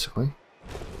tackler, basically.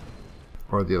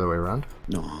 Or the other way around.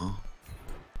 No.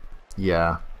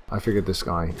 Yeah, I figured this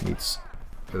guy needs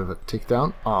a bit of a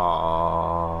takedown.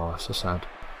 Aww, so sad.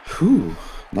 Whew,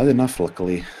 not enough,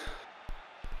 luckily.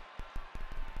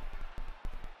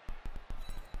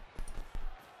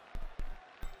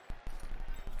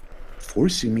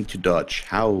 Forcing me to dodge.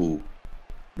 How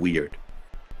weird.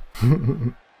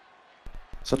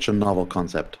 Such a novel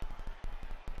concept.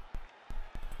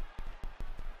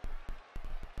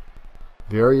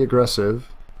 Very aggressive.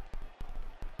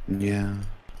 Yeah.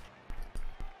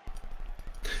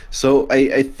 So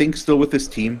I think still with this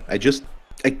team, I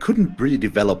couldn't really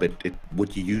develop it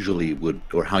what you usually would,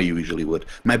 or how you usually would.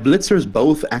 My blitzers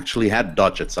both actually had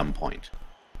dodge at some point.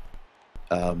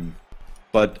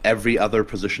 But every other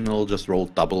positional just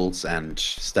rolled doubles and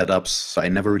stead-ups, so I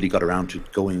never really got around to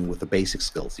going with the basic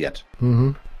skills yet.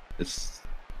 Mm-hmm.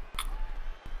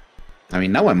 I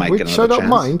mean, now I might get another chance. Which I don't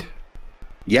mind.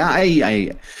 Yeah,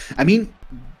 I mean,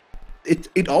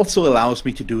 it also allows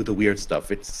me to do the weird stuff.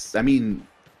 I mean,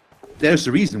 there's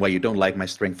a reason why you don't like my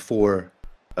Strength 4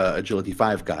 Agility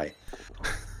 5 guy.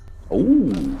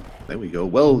 Oh, there we go.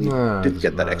 Well, you did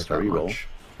get that extra reroll.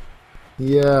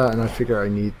 Yeah, and I figure I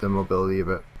need the mobility of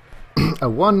it. A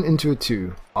 1 into a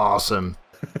 2. Awesome.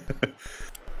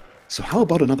 So how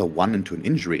about another 1 into an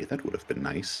injury? That would have been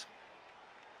nice.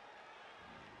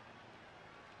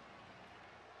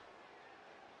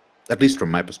 At least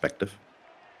from my perspective.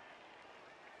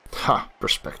 Ha,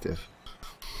 perspective.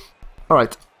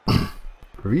 Alright.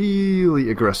 Really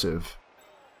aggressive.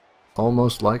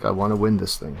 Almost like I want to win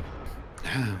this thing.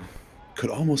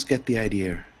 Could almost get the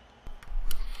idea.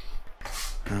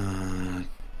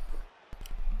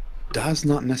 Does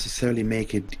not necessarily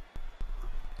make it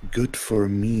good for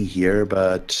me here,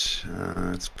 but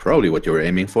it's probably what you were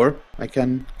aiming for, I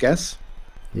can guess.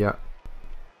 Yeah.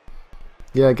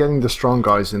 Yeah, getting the strong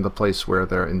guys in the place where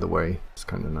they're in the way is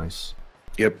kind of nice.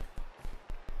 Yep.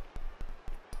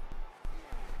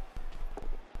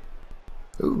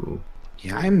 Ooh.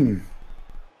 Yeah, I'm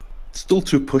still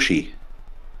too pushy.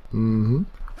 Mm-hmm.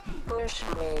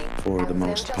 For the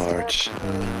most part.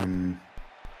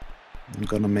 I'm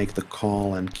gonna make the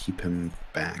call and keep him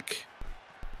back.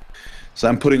 So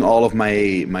I'm putting all of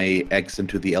my eggs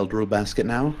into the Eldril basket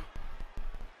now.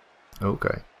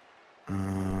 Okay.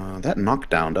 That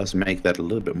knockdown does make that a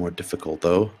little bit more difficult,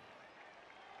 though,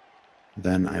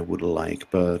 than I would like,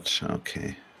 but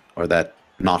okay. Or that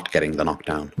not getting the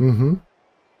knockdown. Mm-hmm.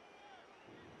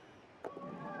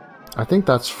 I think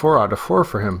that's 4 out of 4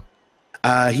 for him.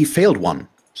 He failed one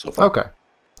so far. Okay.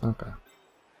 Okay.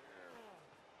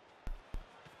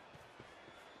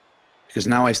 Because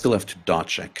now I still have to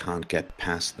dodge. I can't get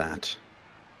past that,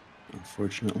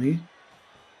 unfortunately.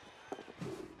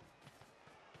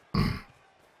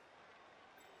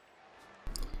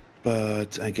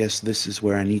 But I guess this is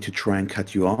where I need to try and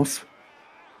cut you off.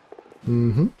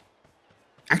 Mm-hmm.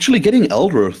 Actually, getting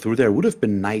Eldril through there would have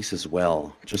been nice as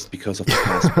well, just because of the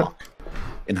pass block.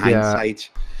 In hindsight.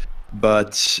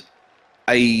 But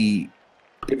it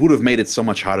would have made it so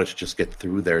much harder to just get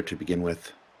through there to begin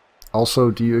with.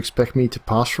 Also, do you expect me to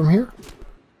pass from here?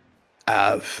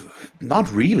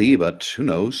 Not really, but who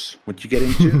knows what you get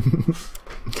into.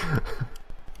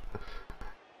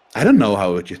 I don't know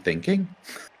how what you're thinking.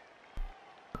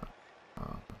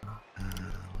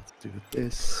 Let's do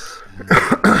this.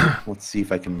 Let's see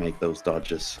if I can make those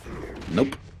dodges.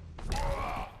 Nope.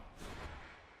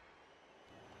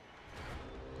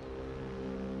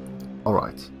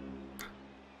 Alright.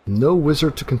 No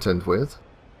wizard to contend with.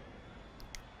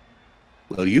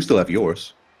 Well, you still have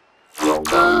yours.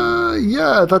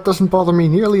 Yeah, that doesn't bother me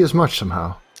nearly as much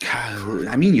somehow.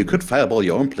 I mean, you could fireball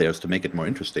your own players to make it more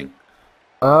interesting.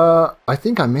 I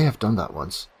think I may have done that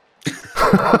once.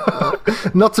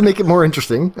 Not to make it more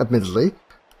interesting, admittedly.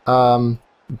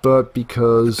 But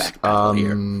because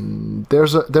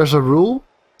there's a rule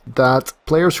that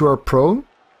players who are prone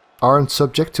aren't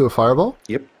subject to a fireball.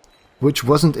 Yep. Which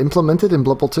wasn't implemented in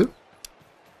Blood Bowl 2.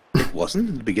 It wasn't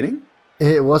in the beginning?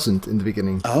 It wasn't in the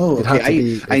beginning. Oh, okay.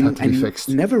 It had to be fixed.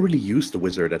 I never really used the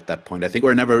wizard at that point, I think,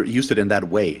 or I never used it in that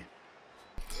way.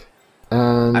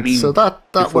 And I mean, so that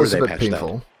was a bit patched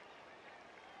painful.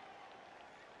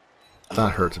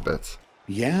 That hurt a bit.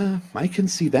 Yeah, I can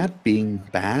see that being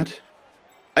bad.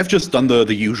 I've just done the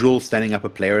usual, standing up a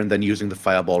player and then using the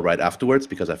fireball right afterwards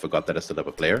because I forgot that I stood up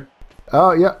a player.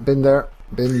 Oh, yeah, been there.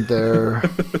 Been there.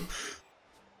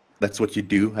 That's what you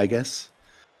do, I guess.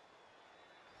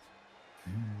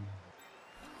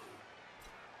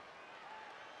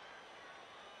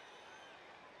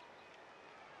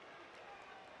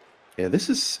 Yeah, this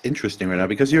is interesting right now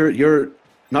because you're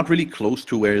not really close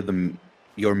to where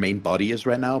your main body is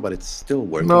right now, but it's still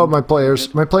working. No, my players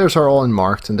are all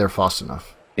unmarked and they're fast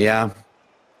enough. Yeah,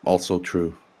 also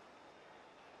true.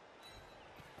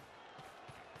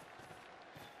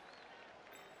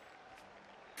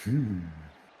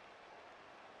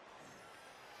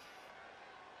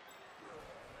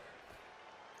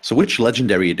 So which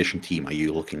Legendary Edition team are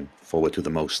you looking forward to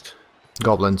the most?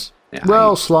 Goblins. Yeah,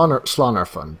 well, Slann are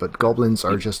fun, but Goblins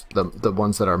are just the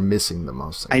ones that are missing the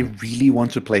most. I really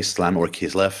want to play Slann or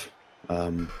Kislev.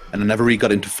 And I never really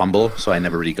got into Fumble, so I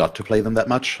never really got to play them that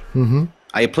much. Mm-hmm.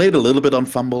 I played a little bit on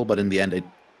Fumble, but in the end,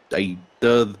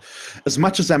 as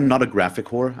much as I'm not a graphic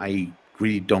whore, I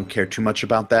really don't care too much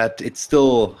about that. It's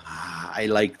still, I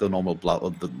like the normal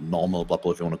Blood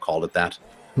Bowl, if you want to call it that,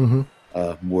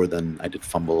 more than I did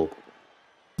Fumble.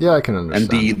 Yeah, I can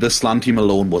understand. And the Slann team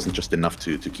alone wasn't just enough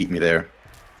to keep me there.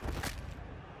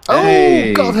 Oh,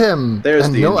 hey, got him! There's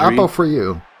and the no injury. Apple for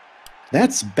you.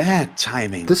 That's bad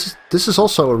timing. This is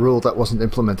also a rule that wasn't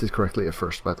implemented correctly at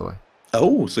first, by the way.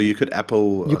 Oh, so you could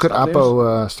Apo. You could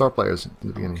Apo star players in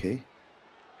the beginning. Okay.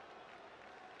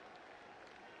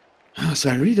 So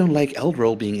I really don't like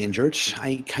Eldril being injured.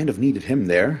 I kind of needed him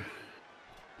there.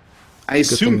 I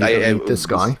assumed I need this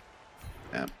guy.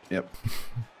 Yeah. Yep.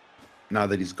 Now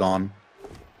that he's gone.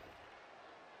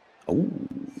 Oh.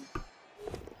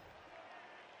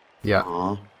 Yeah.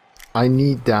 Aww. I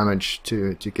need damage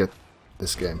to get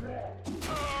this game.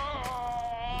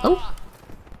 Oh.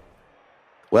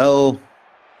 Well,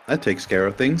 that takes care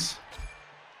of things.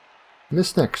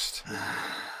 Miss next.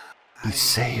 Be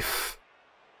safe.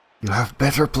 You have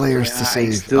better players to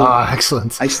save.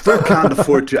 Excellent. I still can't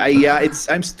afford to.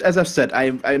 As I've said,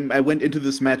 I went into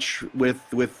this match with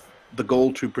the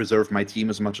goal to preserve my team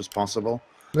as much as possible.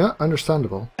 Yeah,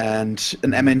 understandable. And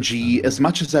an MNG, as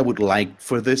much as I would like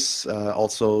for this,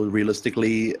 also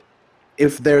realistically,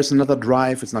 if there's another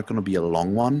drive, it's not going to be a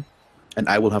long one, and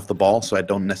I will have the ball, so I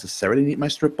don't necessarily need my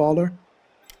strip baller.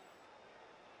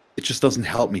 It just doesn't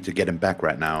help me to get him back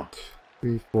right now.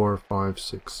 3, 4, 5,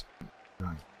 6,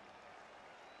 9.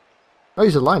 Oh,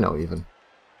 he's a Lino even.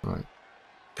 Right.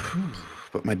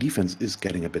 But my defense is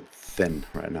getting a bit thin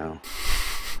right now.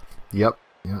 Yep.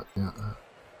 Yeah.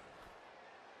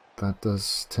 That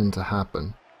does tend to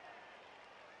happen.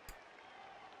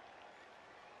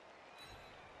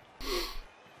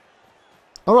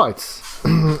 Alright.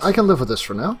 I can live with this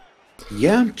for now.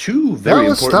 Yeah, two very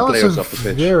important players off the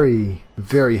pitch. Very,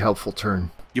 very helpful turn.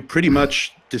 You pretty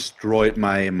much destroyed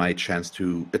my chance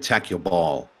to attack your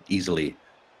ball easily.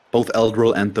 Both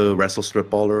Eldril and the Wrestle Strip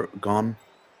Ball are gone.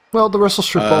 Well, the Wrestle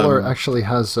Strip Baller actually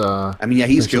has... I mean, yeah,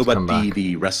 he's killed, but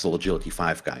the Wrestle Agility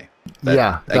 5 guy.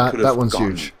 That one's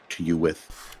huge. To you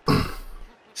with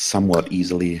somewhat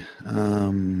easily.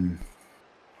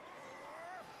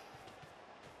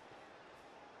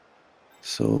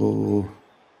 So...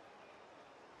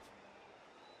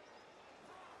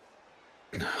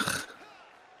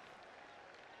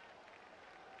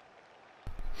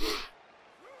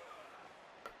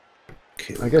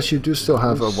 Okay, I guess you do still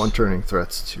have a one-turning threat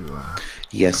to...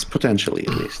 yes, potentially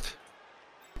at least.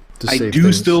 I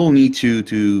do still need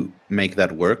to make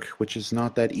that work, which is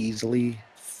not that easily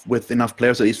with enough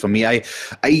players, at least for me. I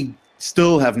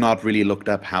still have not really looked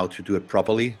up how to do it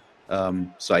properly,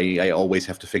 so I always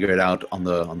have to figure it out on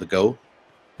the go.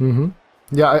 Mm-hmm.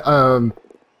 Yeah,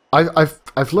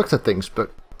 I've looked at things,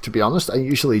 but to be honest, I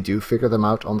usually do figure them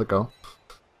out on the go,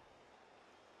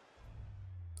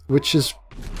 which is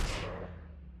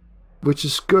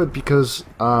good because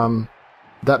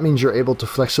that means you're able to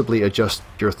flexibly adjust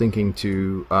your thinking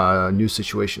to new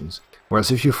situations. Whereas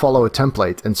if you follow a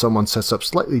template and someone sets up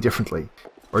slightly differently,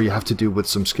 or you have to do with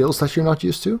some skills that you're not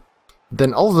used to,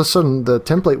 then all of a sudden the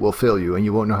template will fail you and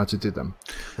you won't know how to do them.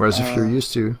 Whereas if you're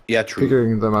used to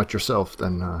figuring them out yourself,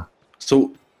 then...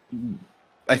 So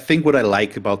I think what I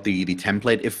like about the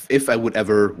template, if I would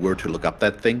ever were to look up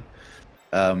that thing,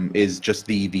 is just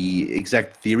the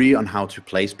exact theory on how to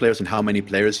place players and how many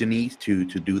players you need to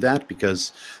do that,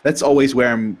 because that's always where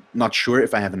I'm not sure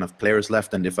if I have enough players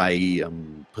left and if I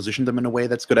position them in a way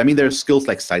that's good. I mean, there's skills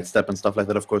like sidestep and stuff like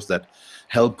that, of course, that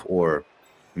help or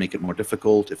make it more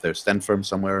difficult if there's stand firm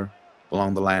somewhere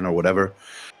along the line or whatever.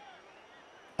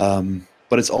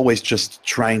 But it's always just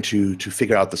trying to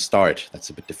figure out the start that's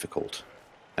a bit difficult.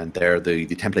 And there the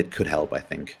template could help, I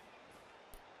think.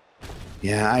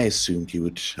 Yeah, I assumed you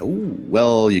would... Oh,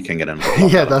 well, you can get another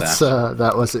yeah,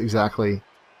 that was exactly...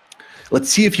 Let's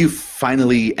see if you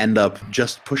finally end up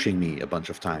just pushing me a bunch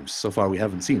of times. So far, we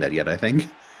haven't seen that yet, I think.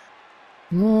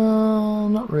 No,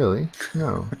 not really.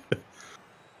 No.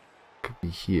 Could be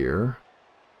here.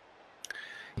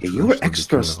 Yeah, your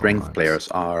extra strength players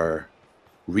are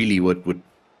really what would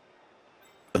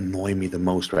annoy me the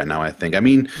most right now, I think. I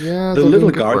mean, yeah, the little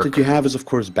guard that you have is, of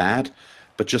course, bad.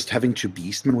 But just having two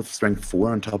Beastmen with Strength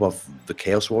 4 on top of the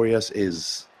Chaos Warriors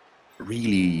is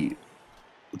really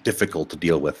difficult to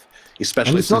deal with,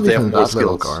 especially since they have more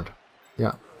skills. Guard.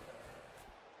 Yeah.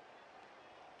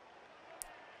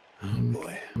 Oh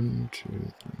boy. 1, 2,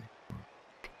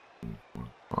 3, 4,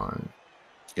 5.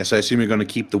 Yes, I assume you're going to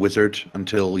keep the wizard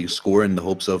until you score in the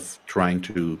hopes of trying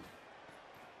to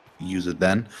use it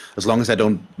then, as long as I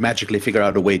don't magically figure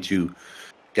out a way to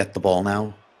get the ball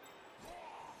now.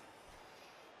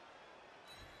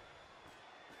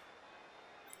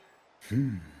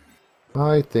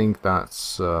 I think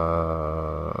that's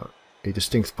a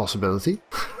distinct possibility.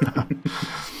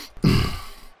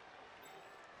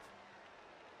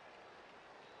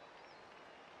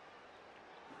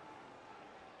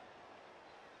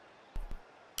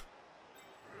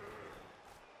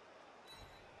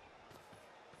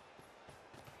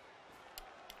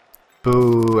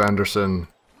 Boo, Anderson.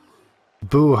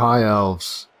 Boo, High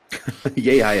Elves.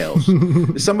 Yay, High Elves.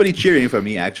 There's somebody cheering for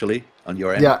me, actually, on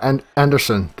your end. Yeah, and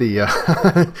Anderson, the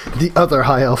the other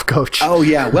High Elf coach. Oh,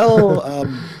 yeah, well,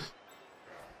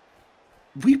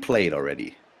 we played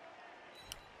already.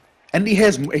 And he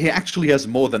actually has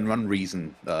more than one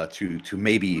reason to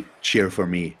maybe cheer for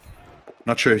me.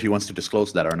 Not sure if he wants to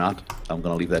disclose that or not. I'm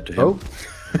going to leave that to him. Oh,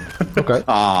 okay.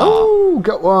 Oh,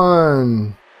 got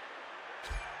one.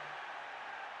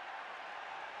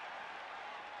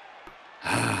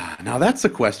 Now that's a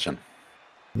question.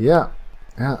 Yeah,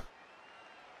 yeah.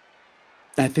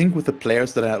 I think with the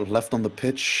players that I have left on the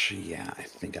pitch, yeah, I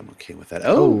think I'm okay with that.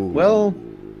 Oh, well,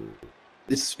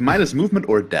 it's minus movement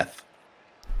or death.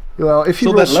 Well, if he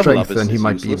rolls strength, then he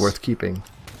might be worth keeping.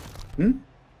 Hmm?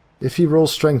 If he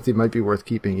rolls strength, he might be worth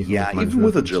keeping. Even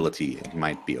with agility, it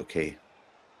might be okay.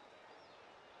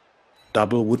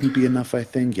 Double wouldn't be enough, I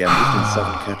think. Yeah, movement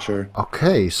 7 catcher.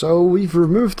 Okay, so we've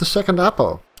removed the second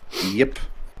Apo. Yep.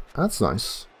 That's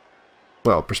nice.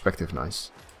 Well, perspective nice.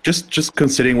 Just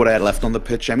considering what I had left on the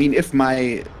pitch, I mean, if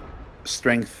my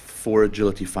strength 4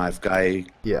 agility 5 guy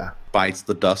bites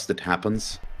the dust, it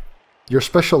happens. Your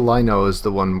special Lino is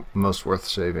the one most worth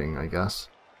saving, I guess.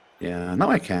 Yeah, no,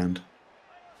 I can't.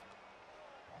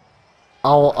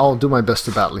 I'll do my best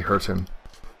to badly hurt him.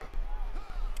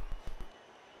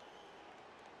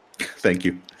 Thank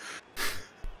you.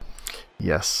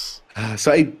 Yes.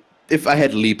 So if I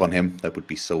had leap on him, that would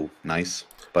be so nice.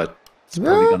 But it's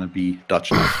probably gonna be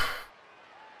dodge now.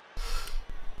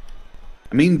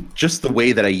 I mean, just the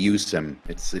way that I use him,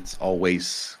 it's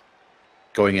always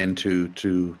going into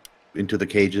the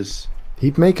cages.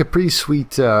 He'd make a pretty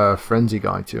sweet frenzy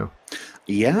guy too.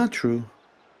 Yeah, true.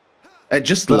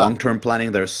 Just long-term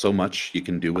planning, there's so much you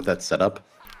can do with that setup.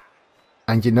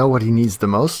 And you know what he needs the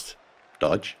most?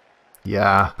 Dodge.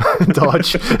 Yeah,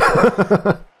 dodge.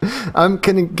 I'm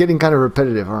getting kind of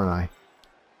repetitive, aren't I?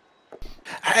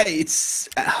 It's...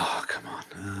 Oh, come on.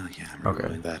 Yeah, I'm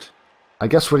remembering that. I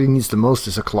guess what he needs the most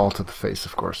is a claw to the face,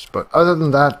 of course. But other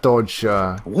than that, dodge...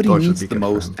 what he needs the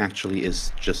most, actually,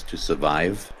 is just to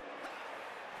survive.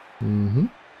 Mm-hmm.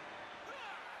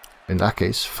 In that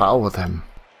case, foul with him.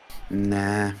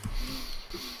 Nah.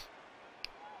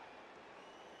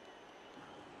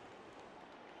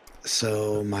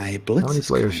 So my blitz How many is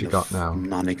players kind you of got now?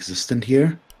 non-existent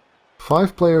here.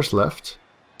 5 players left.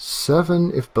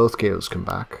 7 if both KOs come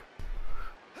back.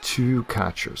 2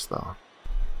 catchers, though.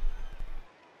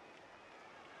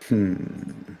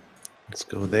 Let's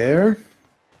go there.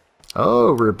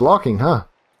 Oh, we're blocking, huh?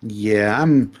 Yeah,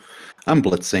 I'm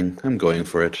blitzing. I'm going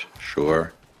for it.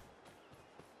 Sure.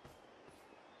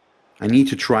 I need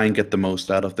to try and get the most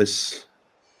out of this.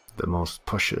 The most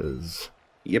pushes.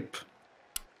 Yep.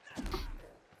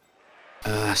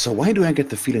 So why do I get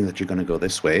the feeling that you're gonna go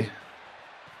this way?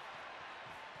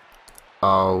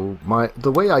 Oh,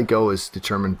 the way I go is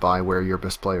determined by where your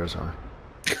best players are.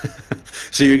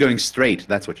 So you're going straight.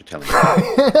 That's what you're telling me.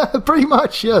 Yeah, pretty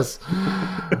much, yes.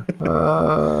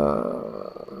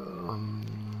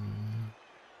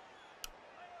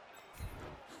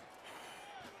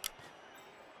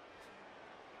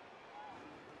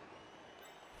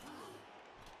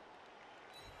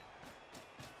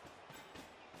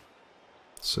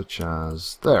 Such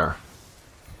as there.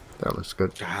 That looks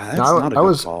good. That's not a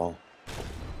good call.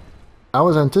 I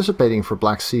was anticipating for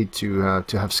Black Seed to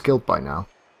have skilled by now.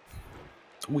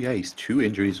 Oh yeah, he's 2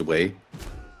 injuries away.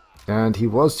 And he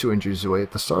was 2 injuries away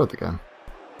at the start of the game.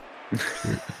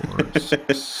 3, 4,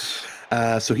 6.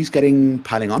 So he's getting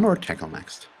piling on or tackle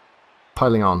next?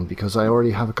 Piling on, because I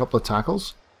already have a couple of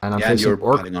tackles. And I'm Yeah, facing you're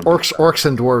piling on. orcs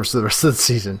and dwarves the rest of the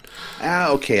season.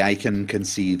 Okay, I can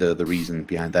see the reason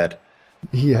behind that.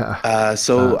 Yeah.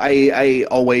 So I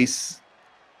always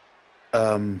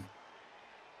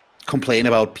complain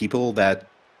about people that,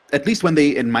 at least when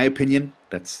they, in my opinion,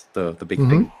 that's the big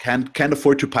thing, can't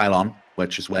afford to pile on,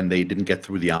 which is when they didn't get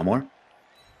through the armor.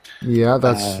 Yeah,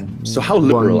 that's... so how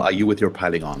liberal are you with your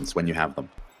piling ons when you have them?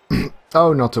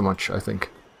 Oh, not too much, I think.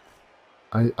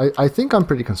 I think I'm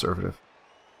pretty conservative.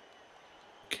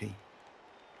 Okay.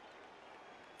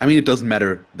 I mean, it doesn't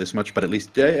matter this much, but at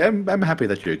least I'm happy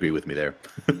that you agree with me there.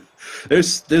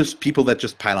 There's people that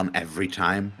just pile on every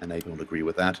time, and I don't agree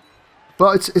with that.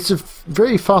 Well, it's a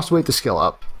very fast way to skill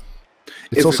up.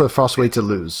 It's also a fast way to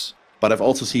lose. But I've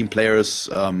also seen players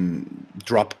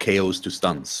drop KOs to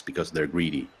stuns because they're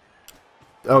greedy.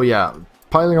 Oh yeah,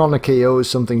 piling on a KO is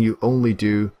something you only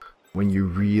do when you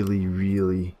really,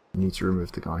 really need to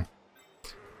remove the guy.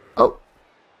 Oh.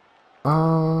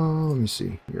 Let me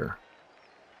see here.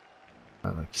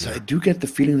 So I do get the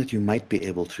feeling that you might be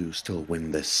able to still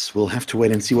win this. We'll have to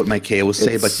wait and see what my KOs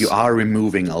say, but you are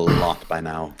removing a lot by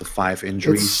now. The 5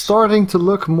 injuries. It's starting to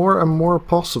look more and more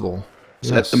possible.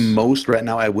 So at the most right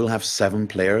now I will have 7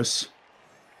 players.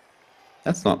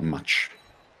 That's not much.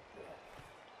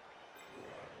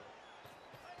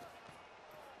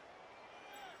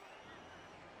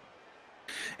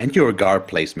 And your guard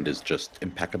placement is just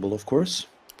impeccable, of course.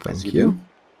 Thank you.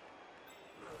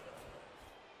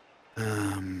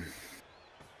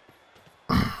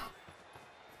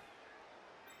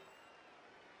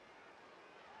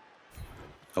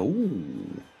 Oh,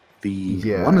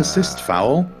 the 1 assist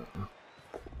foul.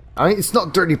 I mean, it's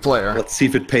not dirty player. Let's see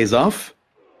if it pays off.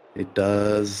 It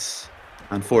does,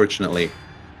 unfortunately.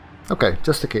 Okay,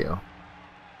 just a KO.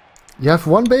 You have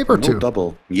 1 babe or 2?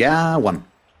 Double. Yeah, 1.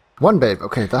 1 babe.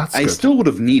 Okay, that's good. I still would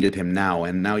have needed him now,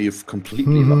 and now you've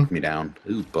completely locked me down.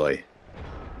 Ooh, boy.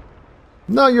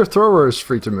 No, your thrower is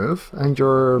free to move, and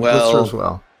your blitzer as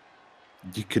well.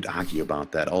 You could argue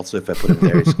about that. Also, if I put him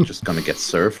there, he's just going to get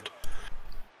served.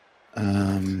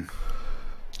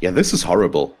 Yeah, this is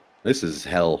horrible. This is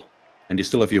hell. And you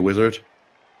still have your wizard?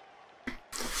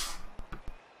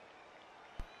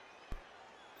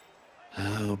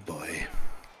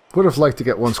 Would have liked to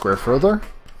get one square further.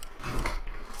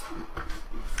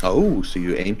 Oh, so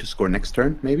you aim to score next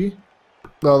turn, maybe?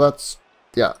 Well, that's...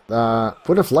 Yeah,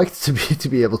 would have liked to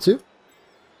be able to.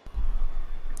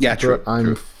 Yeah, true. But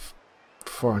I'm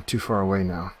true. too far away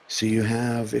now. So you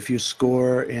have, if you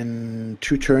score in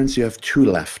 2 turns, you have 2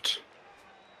 left.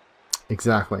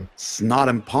 Exactly. It's not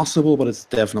impossible, but it's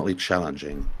definitely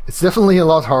challenging. It's definitely a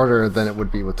lot harder than it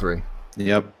would be with 3.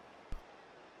 Yep.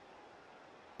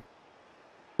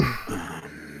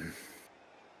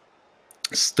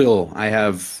 Still, I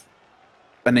have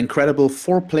an incredible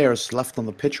 4 players left on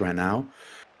the pitch right now.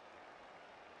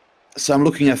 So I'm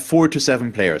looking at 4 to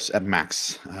 7 players at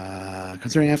max.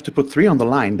 Considering I have to put 3 on the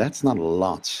line, that's not a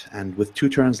lot. And with 2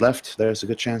 turns left, there's a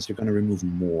good chance you're going to remove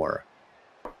more.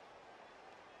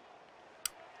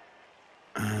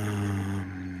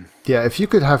 Yeah, if you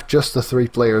could have just the 3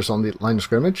 players on the line of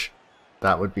scrimmage,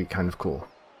 that would be kind of cool.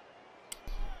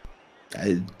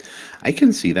 I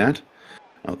can see that.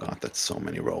 Oh god, that's so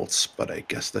many rolls, but I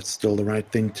guess that's still the right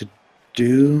thing to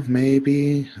do,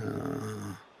 maybe?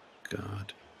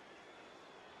 God.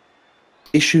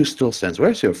 Issue still stands.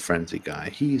 Where's your frenzy guy?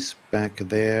 He's back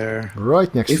there.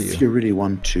 Right next to you. If you really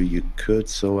want to, you could,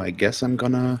 so I guess I'm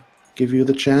gonna give you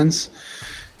the chance.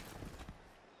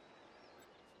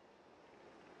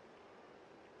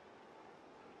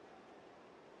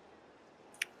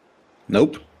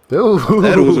 Nope. Ooh.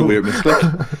 That was a weird mistake.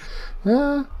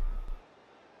 Yeah.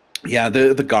 Yeah,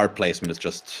 the guard placement is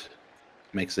just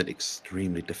makes it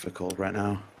extremely difficult right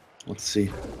now. Let's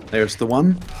see. There's the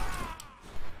one.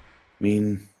 I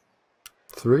mean...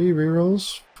 3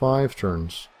 rerolls, 5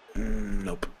 turns.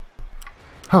 Nope.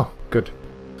 Oh, good.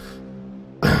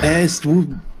 There's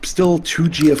still 2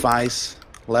 GFIs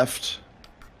left.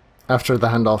 After the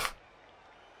handoff.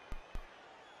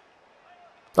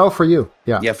 Oh, for you.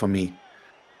 Yeah. Yeah, for me.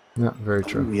 Yeah, very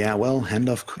true. Oh, yeah, well,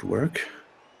 handoff could work.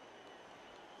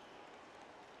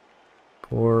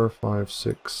 4, 5,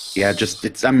 6. Yeah, just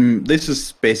it's this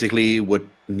is basically what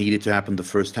needed to happen the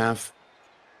first half.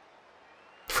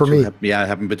 For me. Yeah, it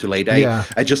happened a bit too late.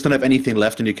 I just don't have anything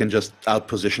left, and you can just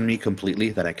outposition me completely.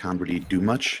 That I can't really do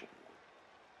much.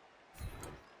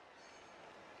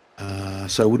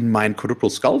 So I wouldn't mind quadruple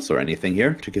skulls or anything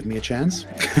here to give me a chance.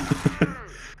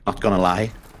 Not gonna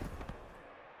lie.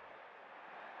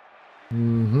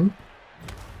 Mm-hmm.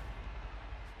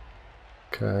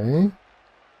 Okay.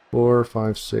 4,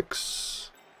 5,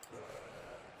 6.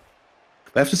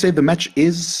 I have to say the match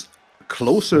is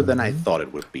closer than I thought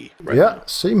it would be. Right Yeah, now.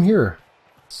 same here.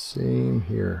 Same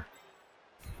here.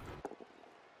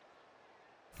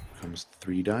 Comes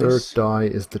 3 dice. 3rd die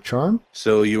is the charm.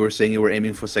 So you were saying you were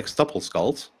aiming for sextuple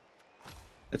skulls.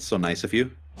 That's so nice of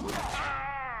you.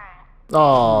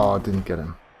 Oh, didn't get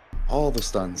him. All the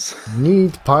stuns.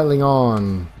 Need piling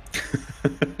on.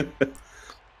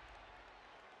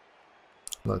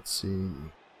 Let's see.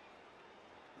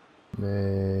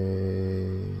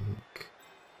 Make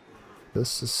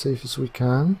this as safe as we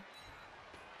can.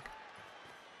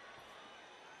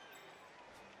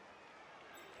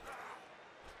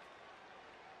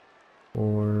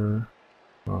 Four,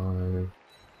 5.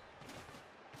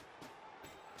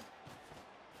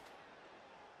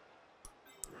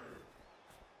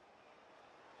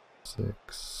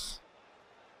 Six,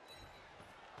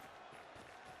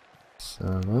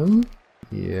 7.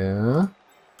 Yeah.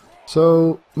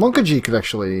 So Monkaji could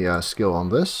actually skill on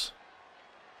this.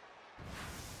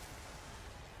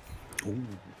 Ooh,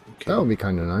 okay. That would be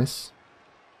kind of nice.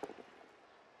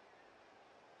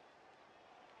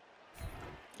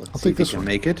 Let's see if you can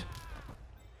make it.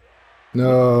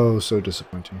 No, so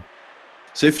disappointing.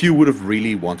 So if you would have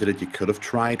really wanted it, you could have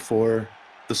tried for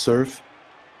the surf.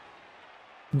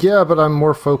 Yeah, but I'm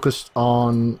more focused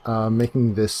on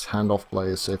making this handoff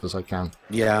play as safe as I can.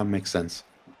 Yeah, makes sense.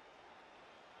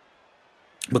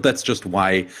 But that's just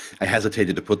why I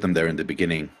hesitated to put them there in the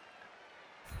beginning.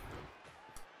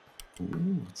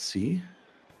 Ooh, let's see.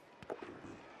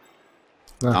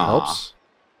 That helps.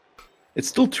 It's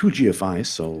still 2 GFIs,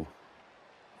 so...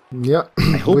 Yeah,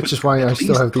 which is why I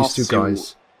still have these 2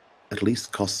 guys. At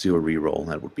least costs you a reroll.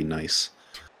 That would be nice.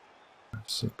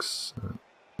 6.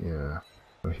 Yeah.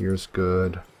 So here's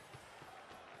good.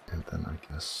 And then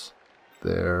I guess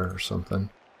there or something.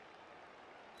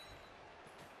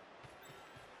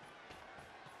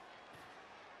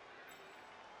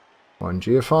 One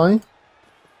GFI.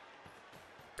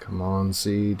 Come on,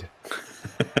 Seed.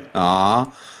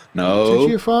 Ah, no.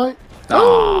 2 GFI? Ah,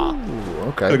 oh,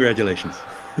 okay. Congratulations.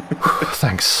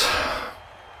 Thanks.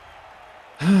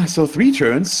 So 3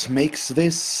 turns makes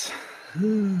this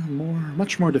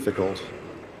much more difficult.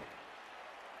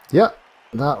 Yeah,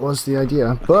 That was the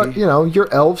idea. But, you know,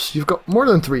 your elves, you've got more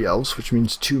than 3 elves, which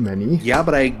means too many. Yeah,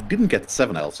 but I didn't get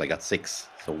 7 elves. I got 6.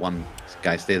 So one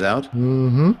guy stayed out.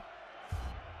 Mm-hmm.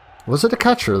 Was it a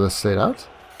catcher that stayed out?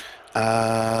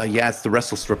 Yeah, it's the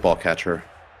Wrestle Strip Ball catcher.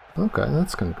 Okay,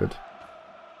 that's kind of good.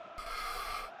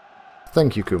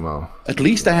 Thank you, Kumo. At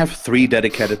least I have 3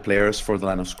 dedicated players for the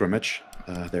line of scrimmage.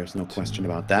 There's no question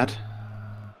about that.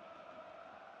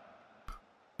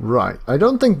 Right. I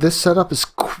don't think this setup is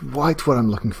quite what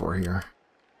I'm looking for here.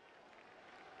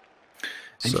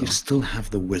 And So, you still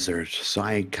have the wizard, so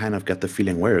I kind of get the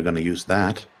feeling we're going to use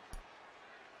that.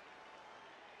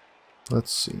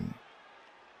 let's see.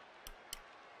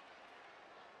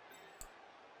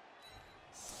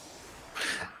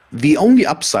 The only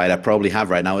upside I probably have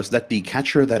right now is that the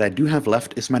catcher that I do have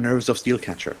left is my Nerves of Steel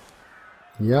catcher.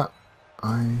 Yeah,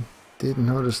 I did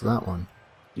notice that one.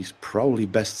 He's probably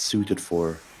best suited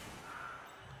for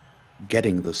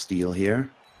getting the steel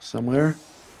here somewhere.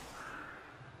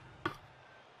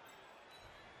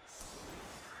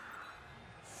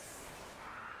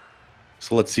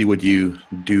 So let's see what you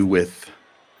do with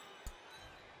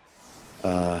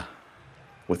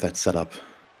that setup.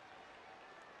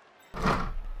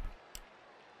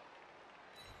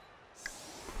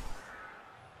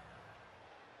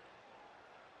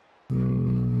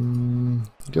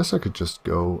 I guess I could just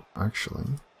go, actually.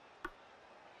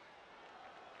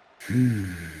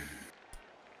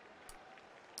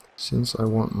 Since I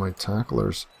want my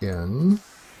tacklers in,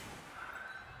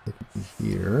 they could be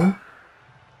here.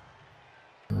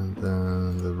 And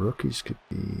then the rookies could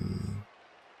be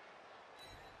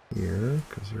here,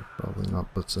 because you're probably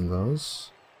not blitzing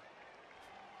those.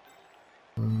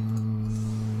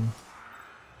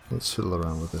 Let's fiddle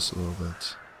around with this a little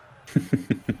bit.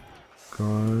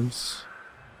 Guards.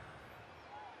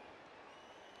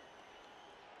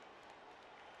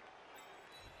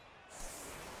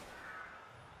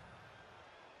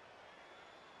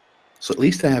 So at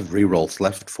least I have rerolls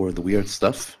left for the weird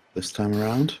stuff this time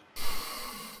around.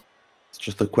 It's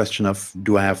just a question of,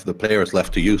 do I have the players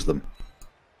left to use them?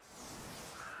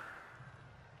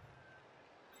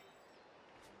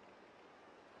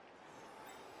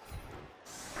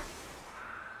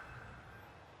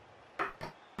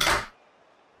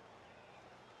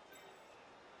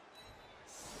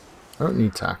 I don't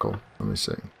need tackle. Let me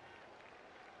see.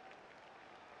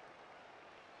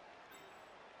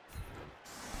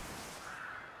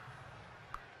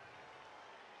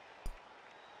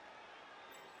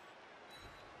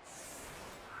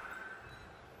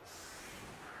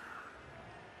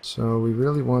 So we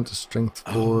really want a strength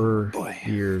 4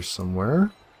 here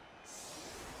somewhere.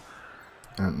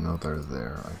 And no, they're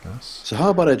there, I guess. So how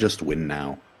about I just win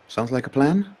now? Sounds like a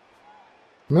plan?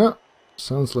 Yeah,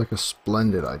 sounds like a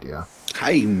splendid idea.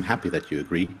 I'm happy that you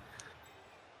agree.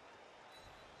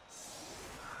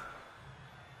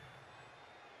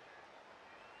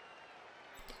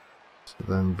 So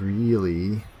then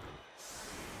really,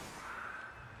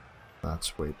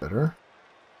 that's way better.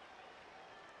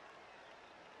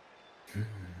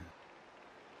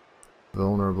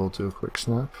 Vulnerable to a quick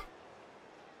snap.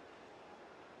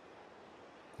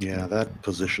 Yeah, that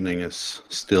positioning is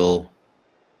still...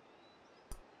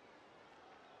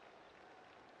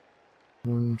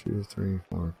 1, 2, 3,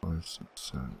 4, 5, 6,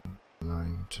 7,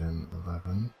 9, 10,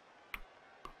 11.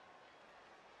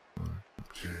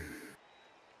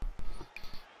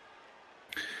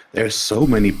 There's so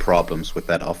many problems with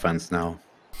that offense now.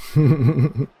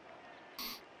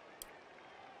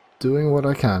 Doing what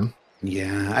I can.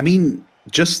 Yeah, I mean,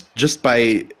 just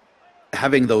by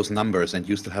having those numbers and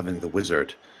you still having the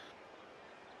wizard.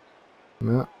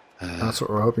 Yeah, that's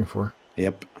what we're hoping for.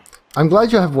 Yep. I'm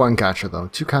glad you have 1 catcher, though.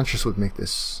 2 catchers would make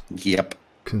this Yep.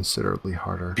 considerably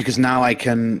harder. Because now I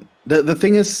can... The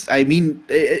thing is, I mean,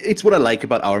 it's what I like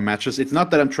about our matches. It's not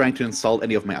that I'm trying to insult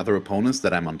any of my other opponents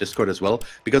that I'm on Discord as well,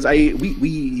 because we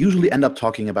usually end up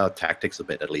talking about tactics a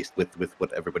bit, at least, with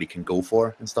what everybody can go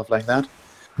for and stuff like that.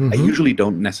 I usually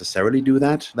don't necessarily do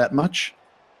that much,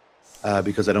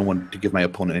 because I don't want to give my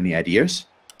opponent any ideas.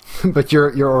 But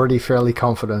you're already fairly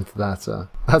confident that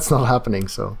that's not happening,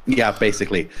 so... Yeah,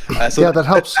 basically. So yeah, that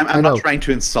helps. I'm not trying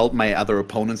to insult my other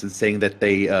opponents and saying that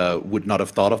they would not have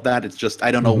thought of that. It's just,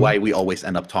 I don't know why we always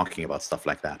end up talking about stuff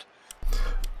like that.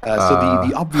 So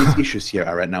the obvious issues here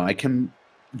are right now, I can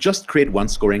just create 1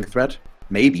 scoring threat,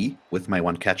 maybe, with my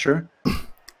 1 catcher.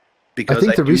 Because I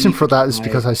think the reason for that is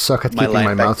because I suck at keeping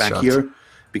my mouth shut. Here,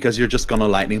 because you're just going to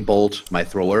lightning bolt my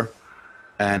thrower.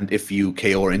 And if you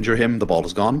KO or injure him, the ball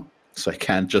is gone. So I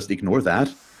can't just ignore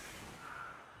that.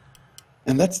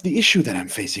 And that's the issue that I'm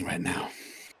facing right now.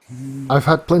 I've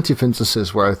had plenty of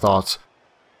instances where I thought,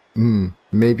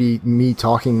 maybe me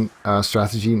talking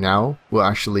strategy now will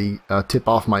actually tip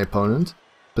off my opponent.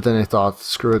 But then I thought,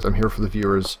 screw it, I'm here for the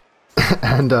viewers,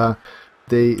 and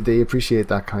they appreciate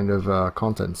that kind of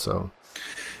content. So.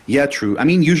 Yeah, true. I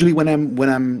mean, usually when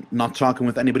I'm not talking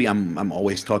with anybody, I'm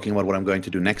always talking about what I'm going to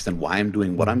do next and why I'm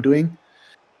doing what I'm doing.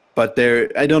 But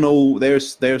I don't know.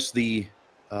 There's the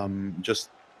just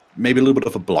maybe a little bit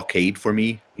of a blockade for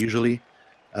me usually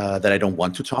that I don't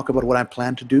want to talk about what I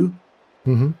plan to do.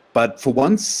 Mm-hmm. But for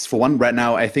one, right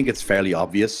now, I think it's fairly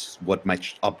obvious what my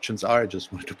options are. I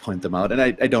just wanted to point them out. And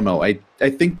I don't know. I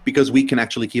think because we can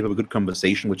actually keep up a good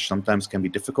conversation, which sometimes can be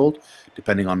difficult,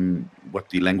 depending on what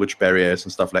the language barrier is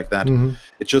and stuff like that. Mm-hmm.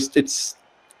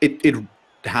 It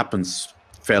happens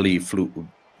fairly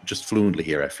fluently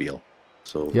here, I feel.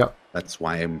 So that's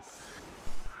why I'm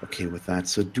okay with that.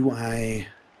 So I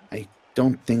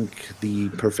don't think the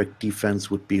perfect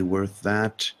defense would be worth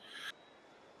that.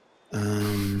 Yeah,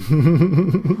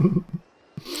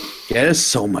 there's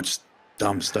so much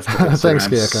dumb stuff to consider. Thanks,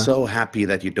 I'm Kieka. so happy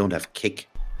that you don't have kick.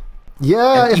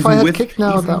 Yeah, And if I had kick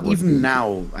now, that would even be...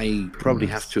 now, I probably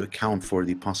have to account for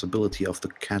the possibility of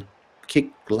the kick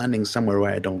landing somewhere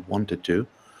where I don't want it to.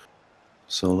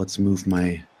 So let's move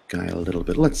my guy a little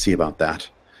bit. Let's see about that.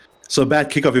 So a bad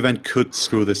kickoff event could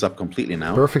screw this up completely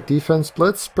now. Perfect defense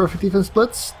blitz. Perfect defense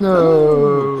blitz.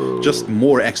 No. Just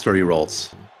more extra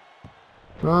rerolls.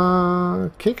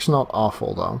 Kick's not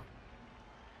awful though,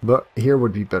 but here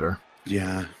would be better.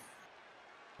 Yeah,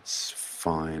 it's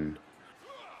fine.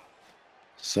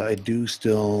 So I do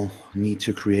still need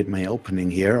to create my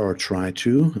opening here, or try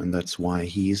to, and that's why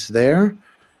he's there.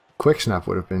 Quick snap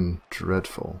would have been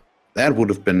dreadful. That would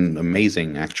have been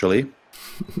amazing, actually.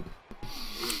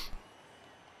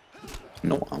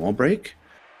 No ammo break.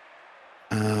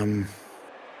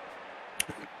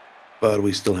 But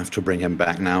we still have to bring him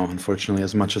back now, unfortunately,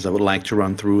 as much as I would like to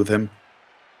run through with him.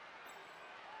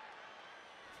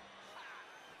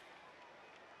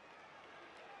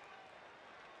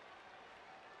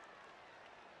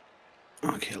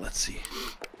 Okay, let's see.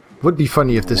 Would be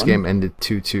funny if this game ended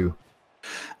 2-2.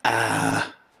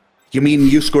 You mean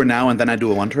you score now and then I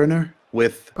do a one-turner?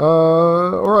 With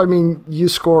or I mean, you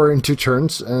score in 2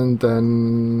 turns and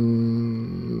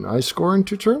then I score in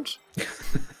 2 turns?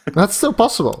 That's still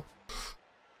possible.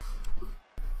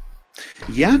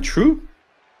 Yeah, true.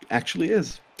 Actually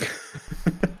is.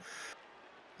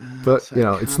 But so you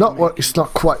know, it's not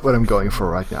quite what I'm going for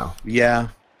right now. Yeah,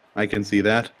 I can see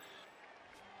that.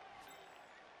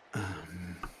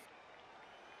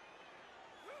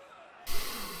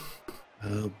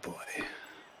 Oh boy.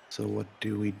 So what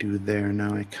do we do there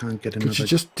now? I can't get another... Could you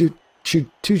just shoot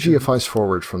 2 GFIs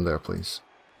forward from there, please?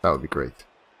 That would be great.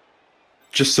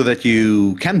 Just so that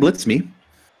you can blitz me?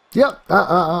 Yeah,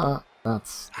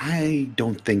 that's... I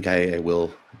don't think I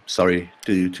will. Sorry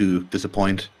to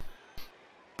disappoint.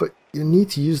 But you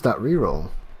need to use that reroll.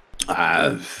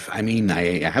 I mean,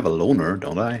 I have a loner,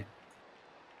 don't I?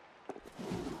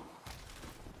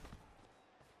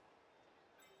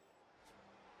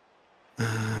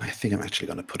 I think I'm actually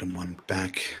going to put him one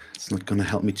back. It's not going to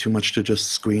help me too much to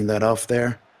just screen that off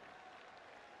there.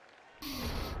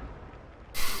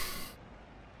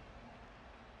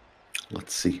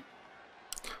 Let's see.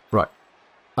 Right.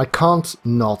 I can't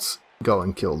not go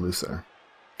and kill Luther.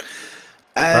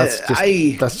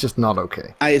 That's just not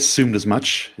okay. I assumed as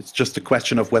much. It's just a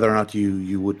question of whether or not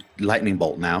you would lightning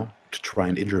bolt now to try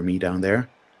and injure me down there.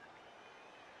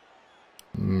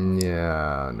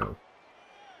 Yeah, no.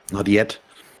 Not yet?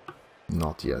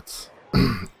 Not yet. We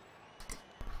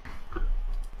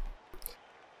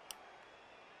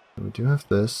do have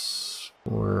this.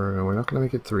 We're not going to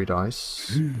make it 3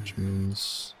 dice, which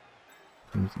means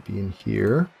we need to be in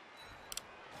here.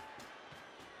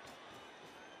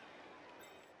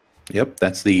 Yep,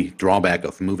 that's the drawback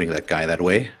of moving that guy that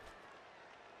way.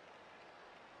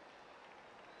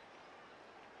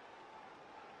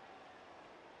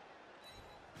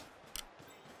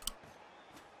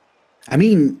 I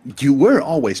mean, you were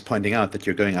always pointing out that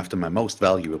you're going after my most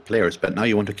valuable players, but now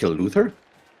you want to kill Luther?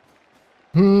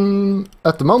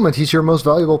 At the moment, he's your most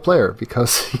valuable player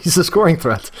because he's a scoring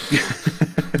threat.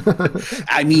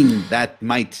 I mean, that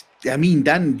might... I mean,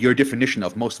 then your definition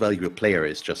of most valuable player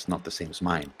is just not the same as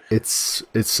mine. It's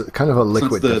kind of a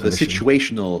liquid definition. The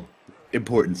situational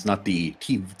importance, not the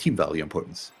team value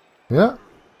importance. Yeah.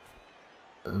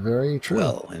 Very true.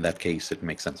 Well, in that case, it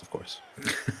makes sense, of course.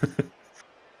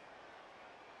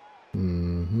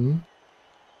 Mm-hmm.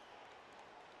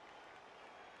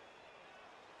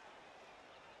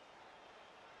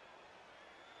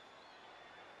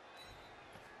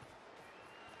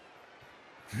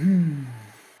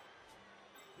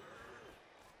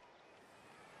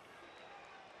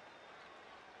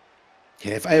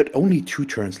 Yeah, if I had only 2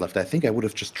 turns left, I think I would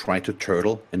have just tried to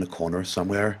turtle in a corner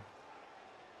somewhere.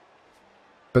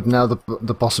 But now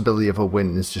the possibility of a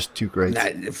win is just too great.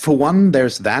 For one,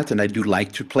 there's that, and I do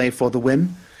like to play for the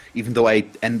win, even though I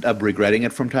end up regretting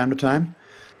it from time to time.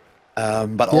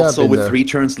 But Yeah, also, been with there. 3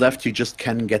 turns left, you just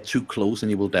can get too close,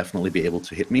 and you will definitely be able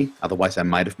to hit me. Otherwise, I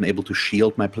might have been able to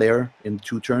shield my player in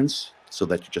 2 turns, so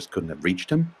that you just couldn't have reached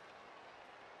him.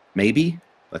 Maybe.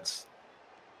 That's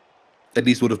at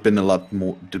least would have been a lot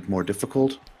more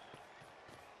difficult.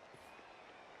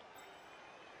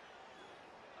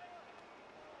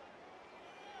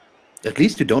 At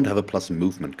least you don't have a plus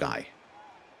movement guy.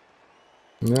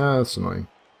 Yeah, that's annoying.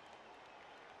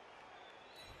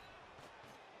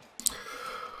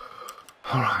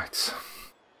 Alright.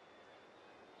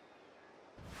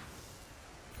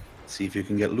 See if you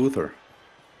can get Luther.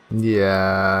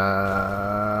 Yeah,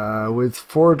 with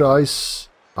 4 dice,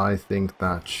 I think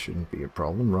that shouldn't be a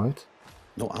problem, right?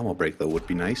 No armor break, though, would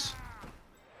be nice.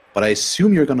 But I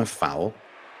assume you're gonna foul.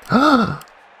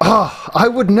 I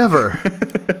would never.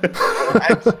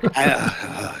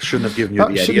 I shouldn't have given you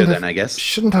the idea then, I guess.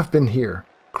 Shouldn't have been here.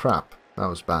 Crap, that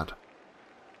was bad.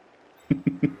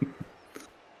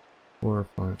 4,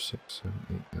 5, 6,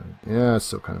 7, 8, 9. Yeah, it's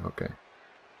still kind of okay.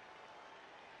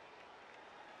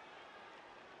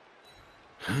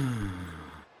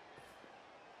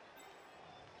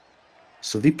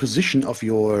 So the position of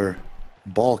your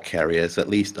ball carrier is at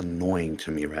least annoying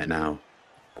to me right now.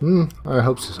 I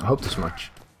hope this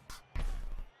much.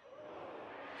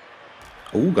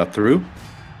 Oh, got through.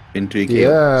 Into Ikea.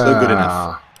 Yeah. So good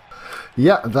enough.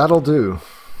 Yeah, that'll do.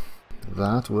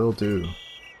 That will do.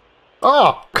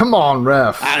 Oh, come on,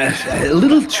 ref. A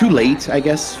little too late, I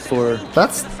guess, for...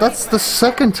 That's the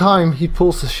second time he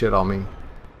pulls this shit on me.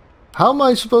 How am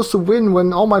I supposed to win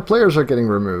when all my players are getting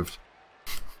removed?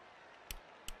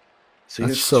 So you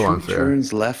have That's so 2 unfair.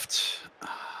 turns left.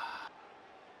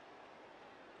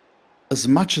 As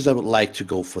much as I would like to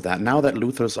go for that, now that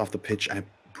Luther's off the pitch, I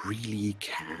really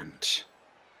can't.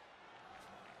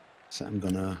 So I'm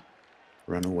gonna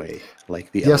run away,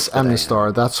 like the Yes, elf that I am.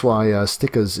 Amnestar. That's why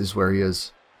Stickers is where he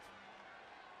is.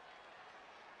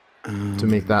 To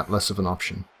make that less of an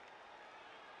option.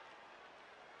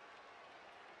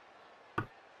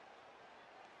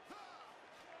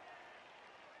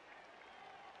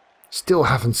 Still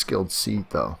haven't skilled Seed,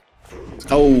 though.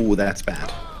 Oh, that's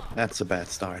bad. That's a bad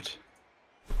start.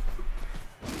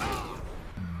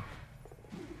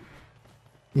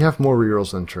 You have more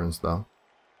rerolls than turns, though.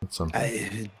 That's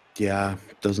something. Yeah,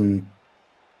 doesn't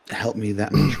help me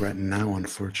that much right now,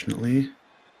 unfortunately.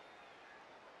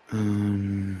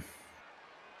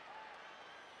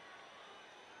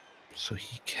 So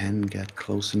he can get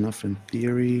close enough in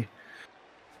theory.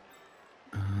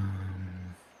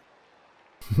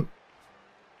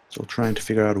 Still trying to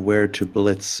figure out where to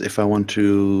blitz. If I want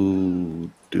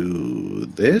to do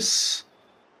this,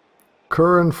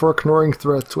 Curran for Knorring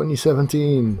Threat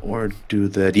 2017. or do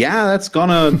that. Yeah, that's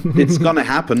gonna it's gonna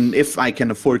happen if I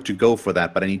can afford to go for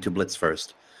that, but I need to blitz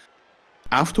first.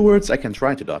 Afterwards, I can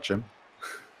try to dodge him.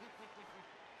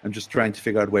 I'm just trying to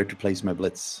figure out where to place my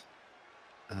blitz.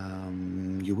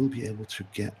 You will be able to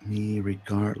get me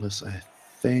regardless. I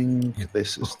think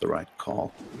this is the right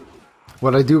call.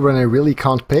 What I do when I really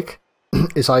can't pick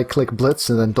is I click Blitz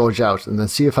and then dodge out, and then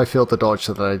see if I failed the dodge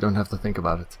so that I don't have to think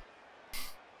about it.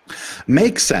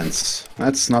 Makes sense.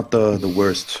 That's not the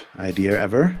worst idea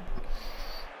ever.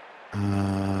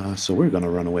 So we're gonna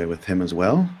run away with him as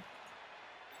well.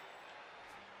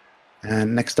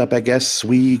 And next up, I guess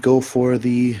we go for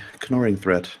the Knorring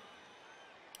threat.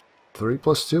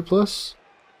 3+2+?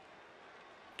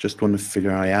 Just want to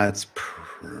figure out, yeah, it's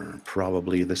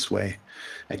probably this way.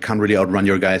 I can't really outrun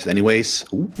your guys anyways.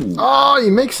 Ooh, Oh, he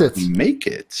makes it! make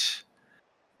it.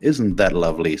 Isn't that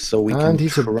lovely? So we And can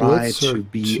he's a try blitzer to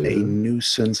be a too.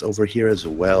 nuisance over here as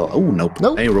well. Oh, nope.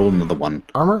 Nope. I rolled another one.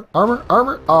 Armor, armor,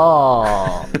 armor!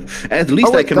 Oh! At least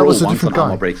Oh, wait, I can that roll was a once on different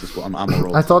armor guy. breaks as well. On armor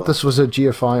rolls I as thought well. this was a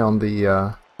GFI on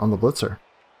the Blitzer.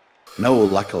 No,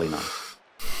 luckily not.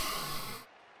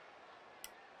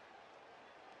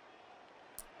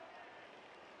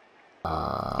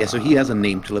 Yeah, so he has a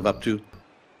name to live up to,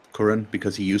 Curran,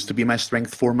 because he used to be my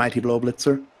strength 4 Mighty Blow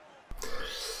Blitzer.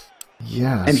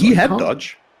 Yeah. And so he I had can't-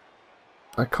 dodge.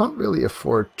 I can't really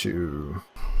afford to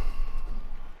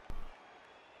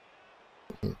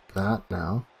hit that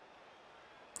now.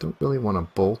 Don't really want to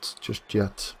bolt just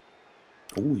yet.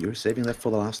 Oh, you're saving that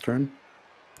for the last turn?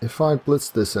 If I blitz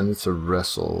this and it's a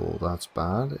wrestle, that's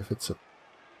bad. If it's a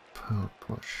power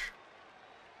push.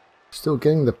 Still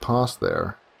getting the pass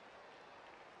there.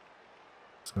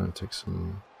 It's going to take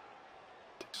some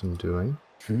doing.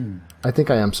 I think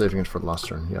I am saving it for the last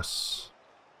turn, yes.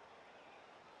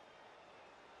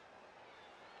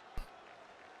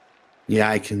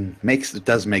 Yeah, it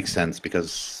does make sense,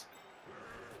 because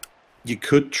you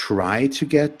could try to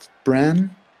get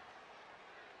Bran,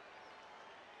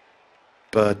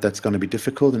 but that's going to be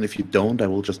difficult, and if you don't, I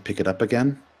will just pick it up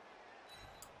again.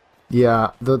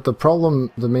 Yeah, the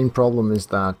main problem is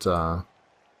that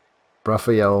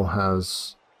Raphael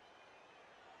has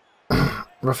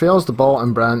Raphael's the ball,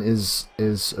 and Bran is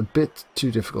a bit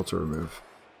too difficult to remove.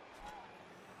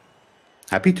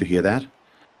 Happy to hear that.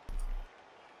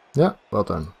 Yeah, well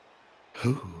done.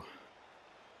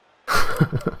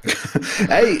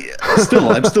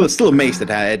 I'm still amazed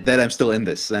that I'm still in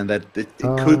this, and that it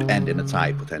could end in a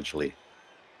tie potentially.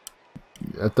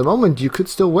 At the moment, you could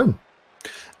still win.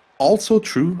 Also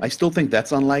true. I still think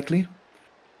that's unlikely.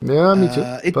 Yeah, me too.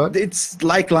 It's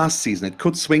like last season. It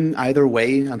could swing either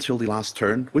way until the last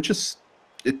turn, which is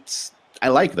I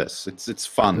like this. It's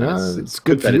fun. Yeah, it's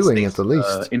good viewing at the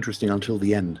least. Interesting until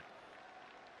the end.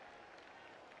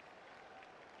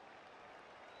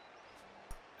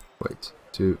 Wait,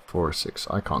 2, 4, 6.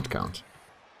 I can't count.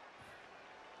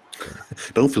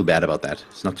 Don't feel bad about that.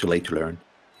 It's not too late to learn.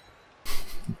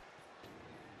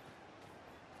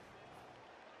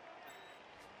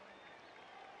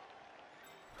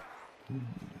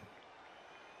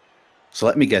 So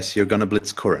let me guess, you're gonna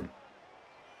blitz Corrin.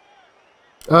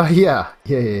 Yeah.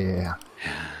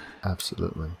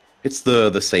 Absolutely. It's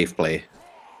the safe play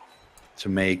to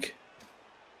make.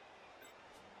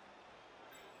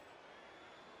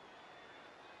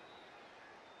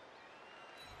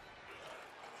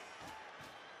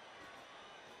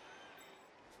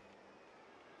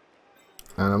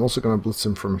 And I'm also going to blitz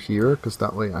him from here, because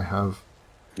that way I have...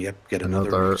 Yep, get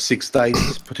another 6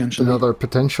 dice, potentially. Another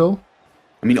potential.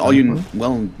 I mean, all you...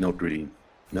 Well, not really.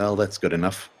 No, that's good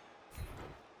enough.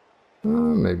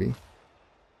 Maybe.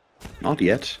 Not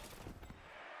yet.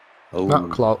 Oh. No,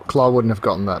 Claw wouldn't have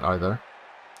gotten that either.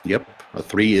 Yep, a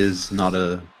 3 is not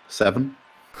a 7.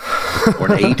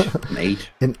 Or an 8. An 8.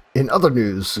 In other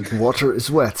news, water is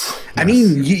wet. Yes. I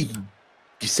mean, you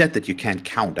said that you can't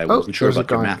count. I wasn't sure about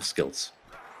your math skills.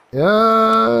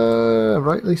 Yeah,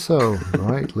 rightly so.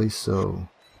 Rightly so.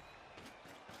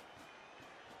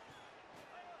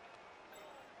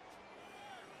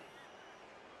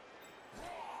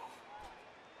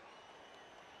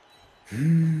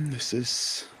 This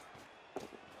is...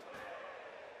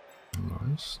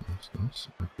 Nice.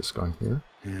 Like this guy here.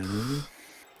 Yeah.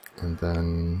 And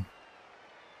then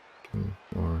 2,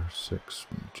 4, 6,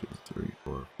 1, 2, 3,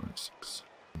 4, 5, 6.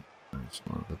 Nice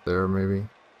one over there, maybe.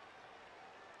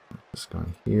 This guy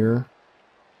here.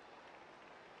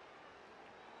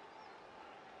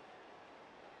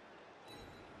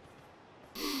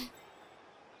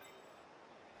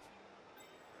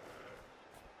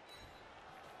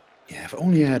 Yeah, if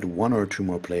only I had 1 or 2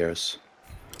 more players.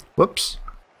 Whoops.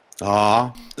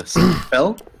 Ah, the sun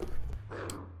fell.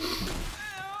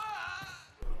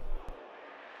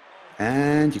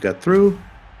 And you got through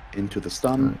into the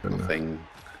stun. Nothing.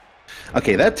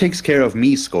 Okay, that takes care of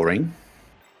me scoring.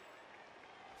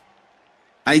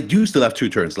 I do still have 2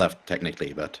 turns left,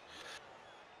 technically, but...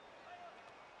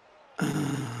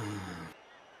 I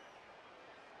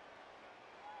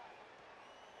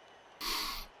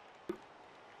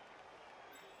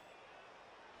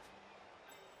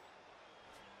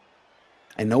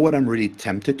know what I'm really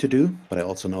tempted to do, but I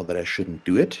also know that I shouldn't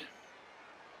do it.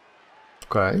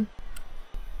 Okay.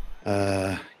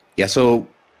 Yeah, so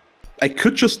I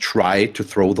could just try to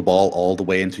throw the ball all the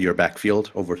way into your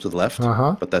backfield over to the left,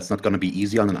 but that's not going to be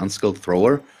easy on an unskilled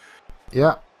thrower.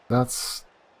 Yeah, that's...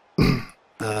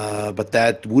 but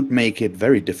that would make it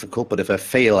very difficult, but if I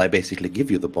fail, I basically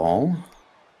give you the ball.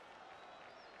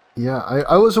 Yeah,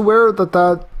 I was aware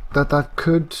that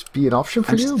could be an option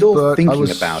for you. I'm still thinking I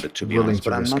was about it, to be honest,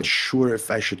 but I'm not sure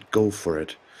if I should go for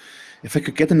it. If I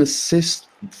could get an assist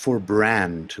for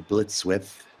Bran to blitz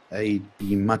with, I'd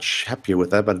be much happier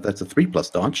with that, but that's a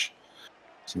 3+ dodge.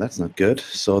 So that's not good.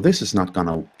 So this is not going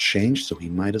to change, so he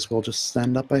might as well just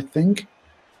stand up, I think.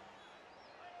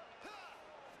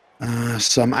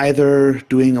 So I'm either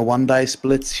doing a 1-dice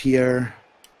blitz here,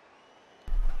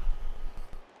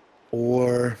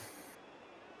 or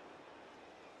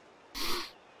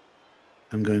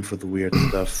I'm going for the weird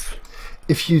stuff.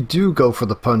 If you do go for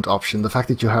the punt option, the fact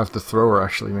that you have the thrower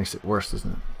actually makes it worse,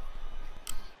 doesn't it?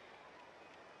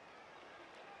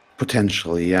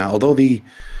 Potentially, yeah. Although the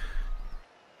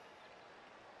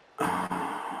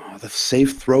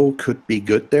safe throw could be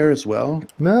good there as well.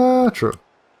 No, true.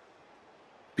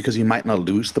 Because you might not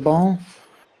lose the ball.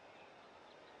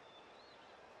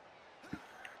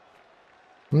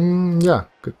 Yeah,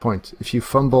 good point. If you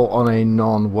fumble on a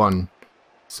non-1,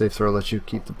 save throw lets you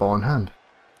keep the ball in hand.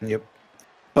 Yep.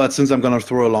 But since I'm going to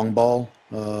throw a long ball,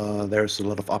 there's a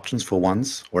lot of options for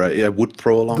ones, or I would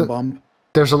throw a long bomb.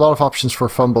 There's a lot of options for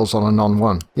fumbles on a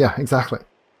non-1. Yeah, exactly.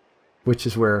 Which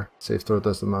is where save throw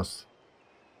does the most.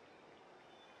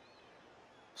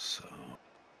 So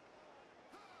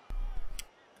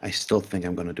I still think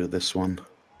I'm going to do this one.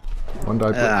 One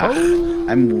die blitz.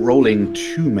 I'm rolling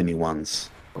too many ones.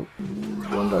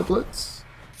 One die blitz.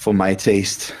 For my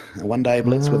taste. One die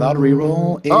blitz without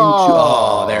reroll.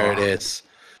 Oh, there it is.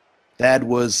 That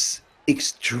was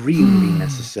extremely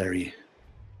necessary.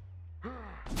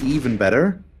 Even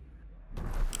better.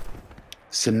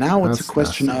 So now it's a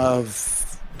question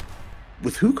of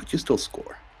with who could you still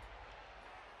score?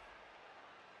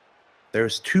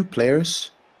 There's two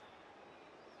players.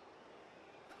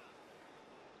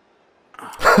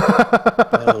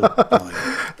 Oh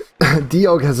boy.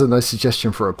 Diog has a nice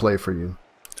suggestion for a play for you.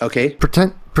 Okay.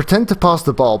 Pretend to pass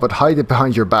the ball, but hide it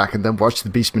behind your back, and then watch the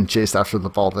beastman chase after the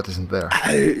ball that isn't there.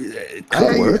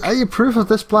 I approve of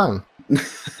this plan.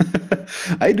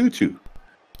 I do too.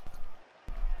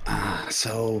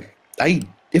 So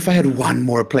if I had one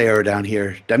more player down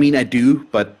here, I mean I do,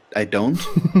 but I don't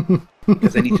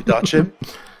because I need to dodge him.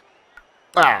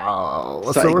 Wow,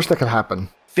 what's the worst that could happen?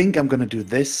 I think I'm gonna do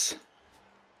this.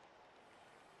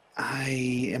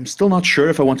 I am still not sure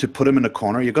if I want to put him in a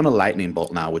corner. You're gonna lightning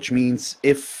bolt now, which means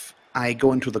if I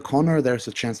go into the corner, there's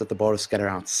a chance that the ball is scattered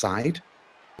outside.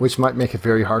 Which might make it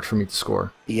very hard for me to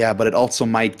score. Yeah, but it also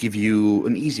might give you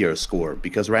an easier score,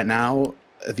 because right now,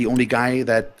 the only guy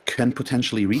that can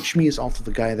potentially reach me is also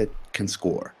the guy that can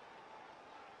score.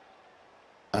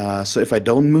 So if I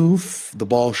don't move, the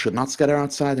ball should not scatter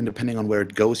outside, and depending on where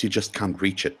it goes, you just can't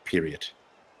reach it, period.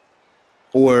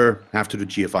 Or have to do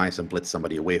GFIs and blitz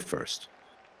somebody away first.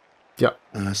 Yeah.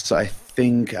 So I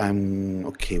think I'm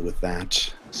okay with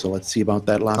that. So let's see about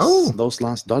that those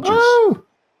last dodges. Oh!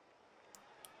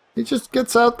 He just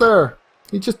gets out there.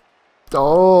 He just...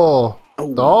 Oh! There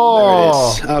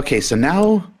it is. Okay, so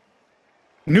now...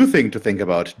 New thing to think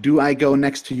about. Do I go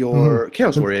next to your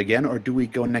Chaos Warrior again, or do we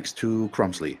go next to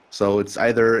Crumsley? So it's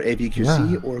either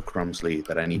AVQC or Crumsley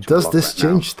that I need to Does block this right now.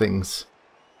 change things?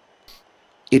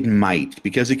 It might,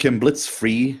 because you can blitz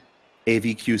free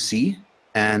AVQC,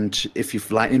 and if you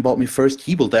lightning bolt me first,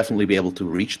 he will definitely be able to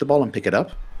reach the ball and pick it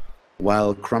up,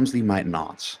 while Crumsley might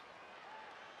not.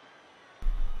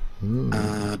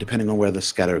 Depending on where the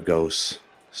scatter goes.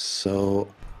 So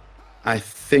I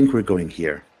think we're going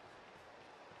here.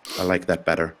 I like that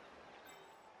better.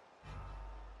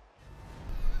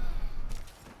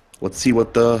 Let's see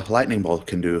what the lightning bolt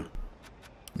can do.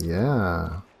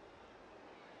 Yeah.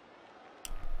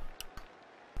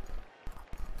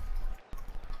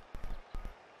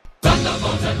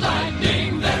 Thunderbolt and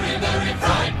lightning, very, very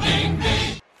frightening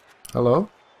me. Hello?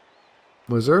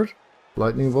 Wizard?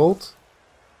 Lightning bolt?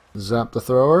 Zap the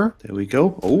thrower? There we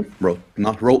go. Oh,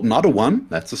 rolled not a one.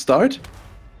 That's a start.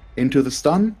 Into the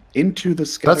stun, into the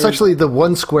scatter. That's actually the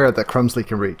one square that Crumsley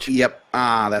can reach. Yep.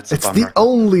 That's a It's bummer. the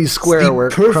only square where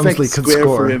Crumsley can square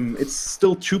score. for him. It's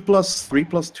still 2 plus 3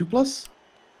 plus 2 plus?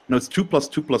 No, it's 2 plus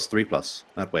 2 plus 3 plus.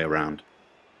 That way around.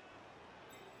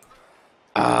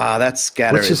 That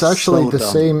scatter Which is actually so the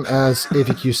dumb. same as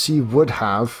AVQC would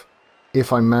have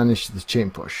if I managed the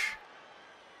chain push.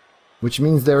 Which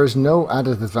means there is no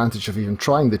added advantage of even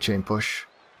trying the chain push.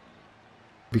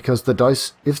 Because the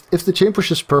dice, if the chain push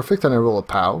is perfect and I roll a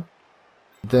POW,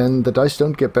 then the dice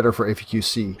don't get better for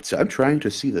AVQC. So I'm trying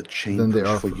to see the chain Than they push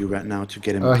are for for- you right now to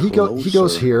get him He closer.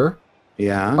 goes here.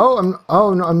 Yeah. Oh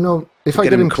no. If I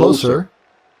get him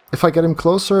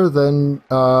closer, then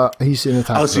he's in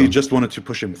attack Oh, so zone. you just wanted to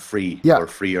push him free Yeah, or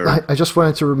freer. I just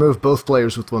wanted to remove both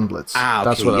players with one blitz. Okay.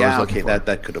 That's what I was looking for.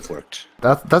 That could have worked.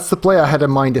 That's the play I had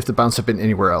in mind if the bounce had been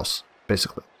anywhere else,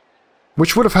 basically.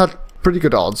 Which would have had pretty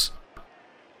good odds.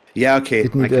 Yeah, okay. I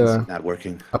Didn't, can see that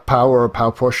working. A POW or a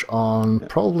POW push on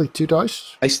probably 2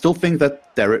 dice. I still think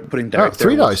that putting Derek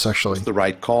 3 there dice, actually. was the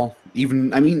right call.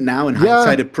 Even, I mean, now in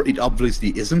hindsight, it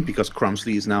obviously isn't, because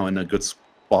Crumsley is now in a good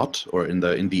spot, or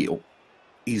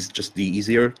he's just the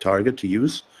easier target to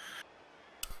use.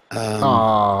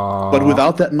 But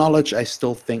without that knowledge, I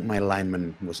still think my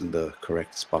lineman was in the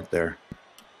correct spot there.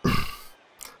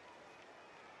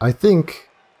 I think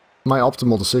my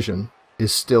optimal decision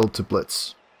is still to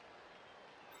blitz.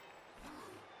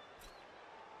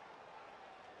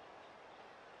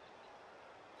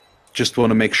 Just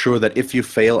want to make sure that if you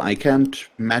fail, I can't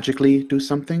magically do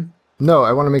something. No,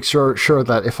 I want to make sure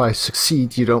that if I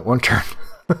succeed, you don't 1-turn.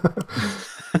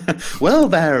 Well,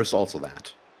 there's also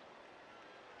that.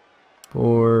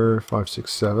 4, 5,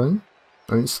 6, 7.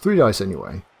 I mean, it's 3 dice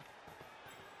anyway.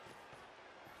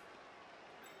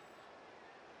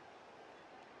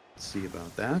 Let's see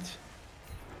about that.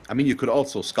 I mean, you could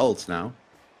also skulls now.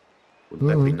 Wouldn't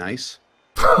that be nice?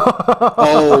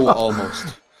 Oh,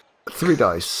 almost. 3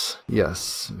 dice.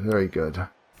 Yes, very good.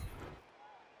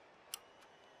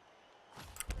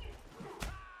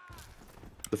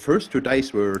 The first 2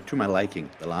 dice were to my liking.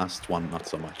 The last one, not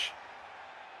so much.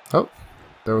 Oh,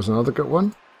 there was another good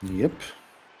one. Yep.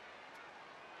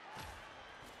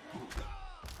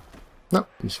 No,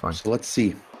 he's fine. So let's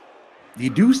see. You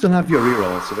do still have your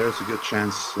reroll, so there's a good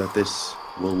chance that this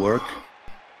will work.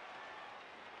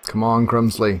 Come on,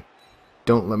 Grumsley.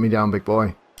 Don't let me down, big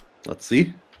boy. Let's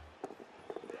see.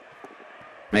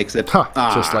 Makes it. Ha,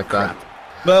 just like crap.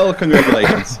 that. Well,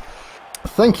 congratulations.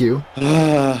 Thank you.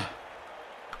 Not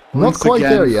Once quite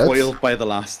again, there yet. foiled by the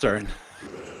last turn.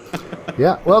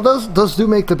 Yeah, well, those do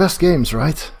make the best games,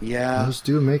 right? Yeah. Those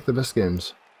do make the best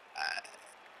games.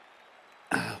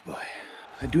 Oh boy.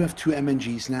 I do have 2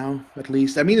 MNGs now, at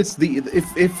least. I mean, it's the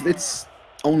if it's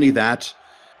only that.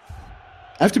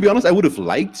 I have to be honest, I would have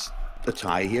liked a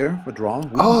tie here, a draw.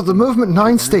 Oh, the movement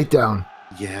 9 stayed down.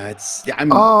 Yeah, it's I'm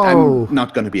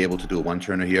not going to be able to do a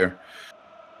 1-turner here.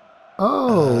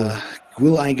 Oh.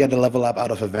 Will I get a level up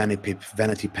out of a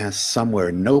vanity pass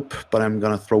somewhere? Nope, but I'm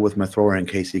going to throw with my thrower in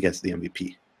case he gets the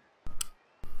MVP.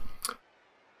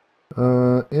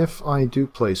 If I do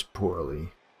place poorly.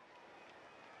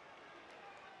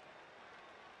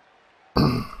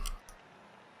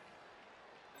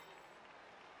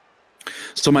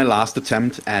 So my last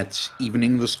attempt at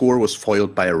evening the score was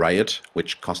foiled by a riot,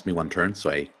 which cost me 1 turn, so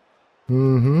I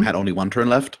had only 1 turn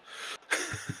left.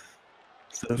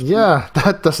 Yeah,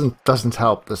 that doesn't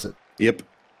help, does it? Yep.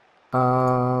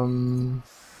 So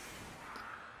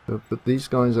put these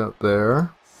guys out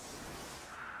there.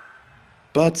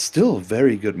 But still,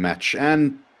 very good match.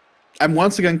 And I'm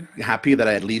once again happy that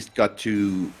I at least got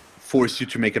to force you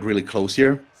to make it really close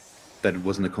here. That it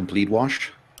wasn't a complete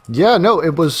wash. Yeah, no,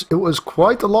 it was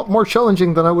quite a lot more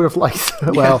challenging than I would have liked.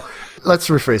 Well, let's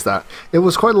rephrase that. It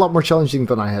was quite a lot more challenging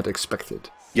than I had expected.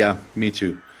 Yeah, me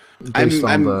too. Based on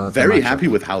I'm very happy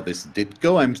with how this did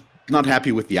go. I'm not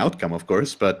happy with the outcome, of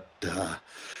course, but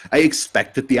I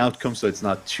expected the outcome, so it's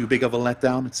not too big of a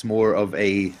letdown. It's more of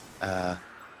a...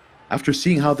 after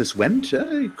seeing how this went,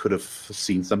 I could have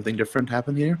seen something different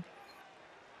happen here.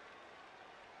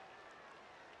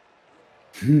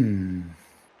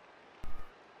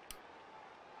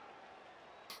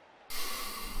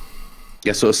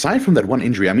 Yeah, so aside from that 1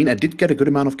 injury, I mean, I did get a good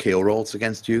amount of KO rolls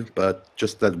against you, but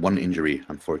just that 1 injury,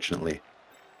 unfortunately.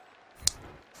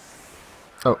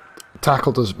 Oh,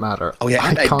 tackle doesn't matter. Oh yeah,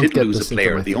 and I can't did get lose this a into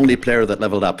player, my the thing. only player that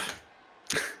leveled up.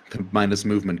 The minus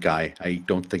movement guy. I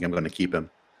don't think I'm going to keep him.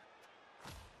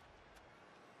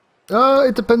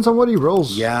 It depends on what he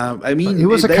rolls. Yeah, I mean... He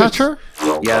was a catcher?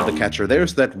 Yeah, the catcher.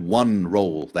 There's that 1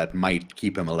 roll that might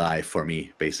keep him alive for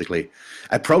me, basically.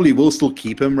 I probably will still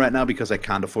keep him right now because I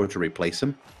can't afford to replace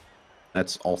him.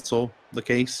 That's also the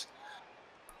case.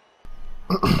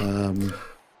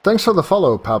 Thanks for the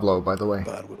follow, Pablo, by the way.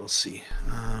 But we'll see.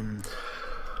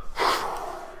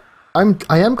 I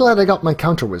am glad I got my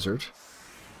counter wizard.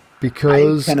 I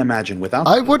Because can imagine without...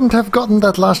 I wouldn't have gotten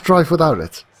that last drive without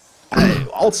it. I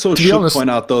also be should honest- point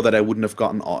out, though, that I wouldn't have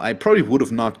gotten... I probably would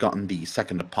have not gotten the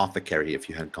second apothecary if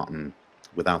you had gotten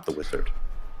without the wizard.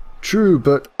 True,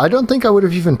 but I don't think I would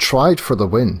have even tried for the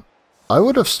win. I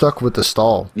would have stuck with the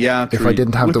stall. Yeah, if true. I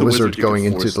didn't have With the wizard you can going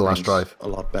into force the last things drive. a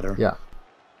lot better. Yeah.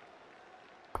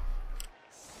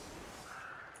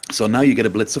 So now you get a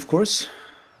blitz, of course.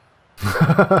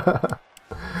 To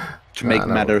make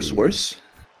matters worse.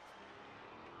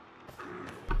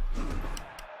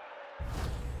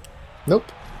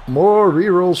 Nope. More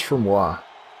rerolls from moi.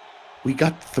 We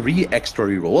got 3 extra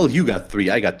reroll. Well, you got 3.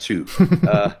 I got 2.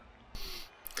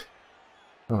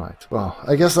 Alright, well,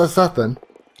 I guess that's that then.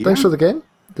 Yeah. Thanks for the game.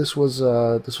 This was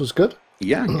good.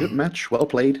 Yeah, good match. Well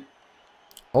played.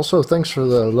 Also, thanks for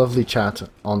the lovely chat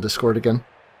on Discord again.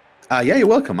 Yeah, you're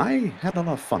welcome. I had a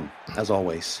lot of fun, as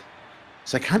always.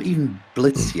 So I can't even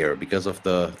blitz here because of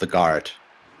the guard.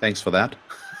 Thanks for that.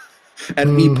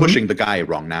 And me pushing the guy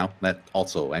wrong now. That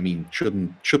also, I mean,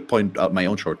 should point out my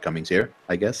own shortcomings here,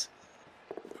 I guess.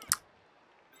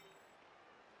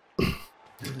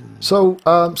 So,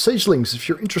 Sagelings, if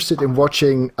you're interested in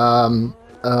watching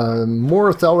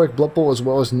more Thalric Blood Bowl as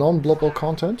well as non-Blood Bowl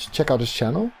content, check out his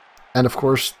channel. And of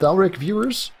course, Thalric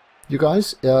viewers, you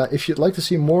guys, if you'd like to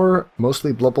see more,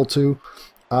 mostly Blood Bowl 2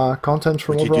 content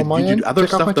from over on my end, other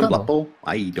check out my stuff than channel. Blood Bowl?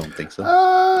 I don't think so.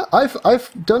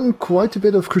 I've done quite a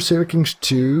bit of Crusader Kings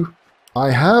 2.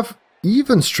 I have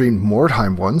even streamed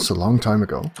Mordheim once, a long time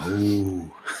ago.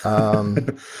 Ooh.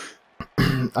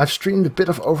 I've streamed a bit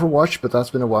of Overwatch, but that's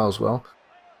been a while as well.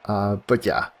 But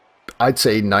yeah, I'd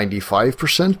say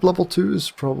 95% Blood Bowl 2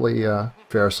 is probably a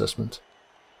fair assessment.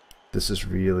 This is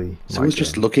really So I was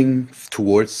just looking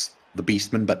towards the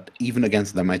Beastmen, but even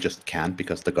against them I just can't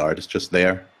because the guard is just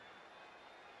there.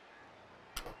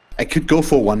 I could go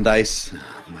for one dice.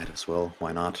 Might as well.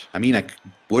 Why not? I mean,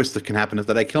 worst that can happen is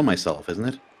that I kill myself, isn't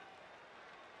it?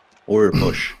 Or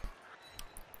push.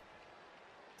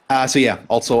 So yeah,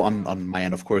 also on my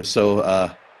end, of course. So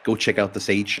go check out the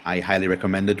Sage. I highly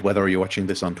recommend it, whether you're watching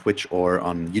this on Twitch or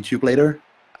on YouTube later.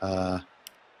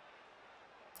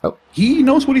 He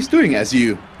knows what he's doing, as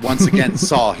you once again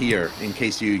saw here. In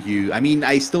case I mean,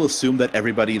 I still assume that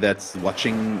everybody that's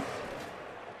watching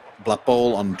Blood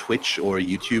Bowl on Twitch or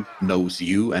YouTube knows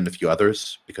you and a few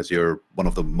others, because you're one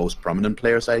of the most prominent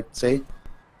players, I'd say,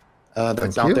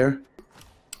 that's out there.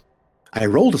 I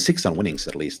rolled a 6 on winnings,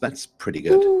 at least. That's pretty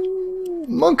good. Ooh,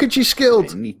 Monkagy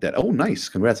skilled! I need that. Oh, nice.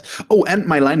 Congrats. Oh, and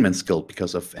my lineman skilled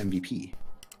because of MVP.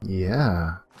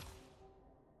 Yeah.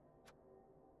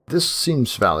 This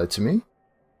seems valid to me.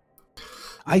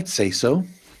 I'd say so.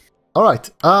 Alright,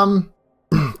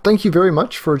 thank you very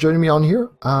much for joining me on here.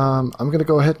 I'm going to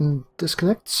go ahead and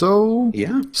disconnect, so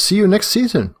Yeah. see you next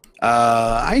season.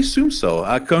 I assume so.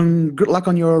 Good luck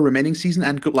on your remaining season,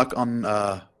 and good luck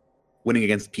on winning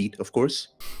against Pete, of course.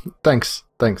 Thanks.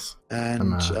 And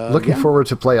I'm looking forward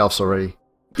to playoffs already.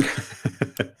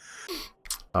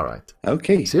 Alright.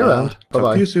 Okay. See you around. Bye-bye.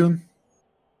 Talk to you soon.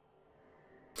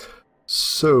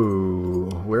 So,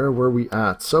 where were we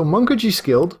at? So, Monkagy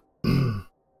skilled.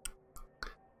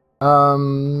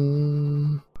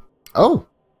 Oh,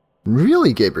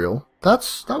 really, Gabriel?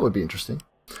 That would be interesting.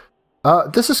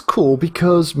 This is cool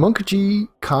because Monkagy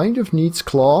kind of needs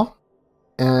Claw,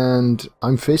 and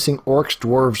I'm facing Orcs,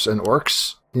 Dwarves, and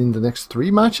Orcs in the next 3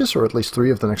 matches, or at least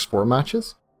 3 of the next 4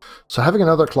 matches. So having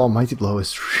another Claw Mighty Blow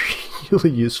is really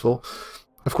useful.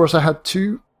 Of course, I had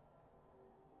 2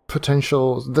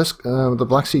 potential. The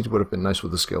Black Seed would have been nice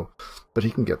with the skill, but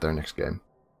he can get there next game.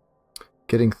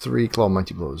 Getting 3 Claw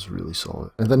Mighty Blow is really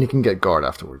solid, and then you can get Guard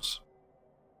afterwards.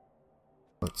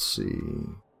 Let's see.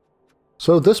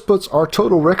 So this puts our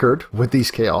total record with these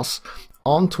Chaos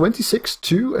on 26,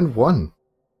 2, and 1.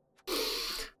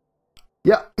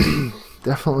 Yeah,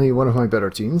 definitely one of my better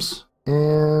teams.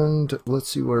 And let's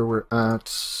see where we're at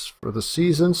for the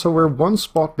season. So we're 1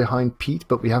 spot behind Pete,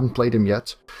 but we haven't played him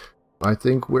yet. I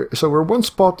think we're 1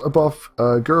 spot above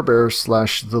Gerber /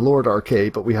 the Lord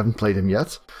RK, but we haven't played him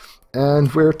yet.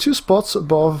 And we're 2 spots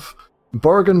above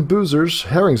Bargain Boozer's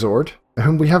Herringzord,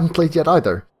 whom we haven't played yet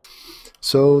either.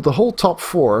 So the whole top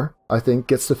 4, I think,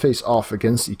 gets to face off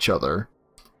against each other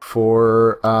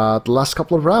for the last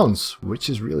couple of rounds, which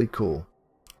is really cool.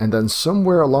 And then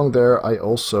somewhere along there, I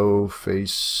also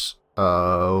face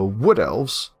Wood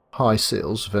Elves, High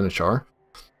Sales, Venechar.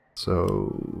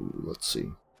 So let's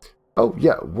see. Oh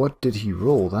yeah, what did he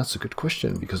roll? That's a good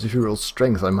question, because if he rolled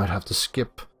Strength, I might have to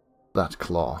skip that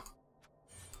Claw.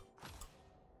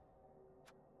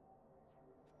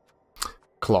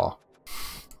 Claw.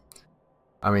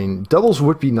 I mean, doubles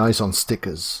would be nice on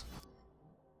stickers.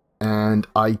 And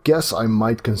I guess I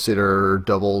might consider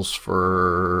doubles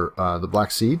for the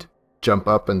Black Seed. Jump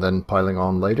up and then piling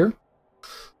on later.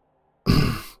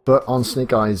 But on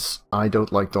Snake Eyes, I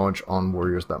don't like dodge on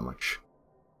warriors that much.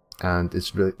 And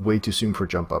it's really way too soon for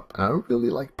jump up. And I don't really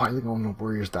like piling on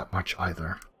warriors that much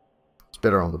either. It's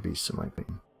better on the beasts in my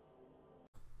opinion.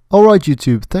 Alright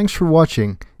YouTube, thanks for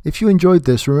watching. If you enjoyed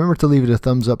this, remember to leave it a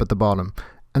thumbs up at the bottom.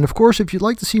 And of course, if you'd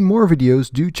like to see more videos,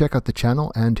 do check out the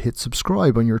channel and hit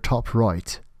subscribe on your top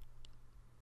right.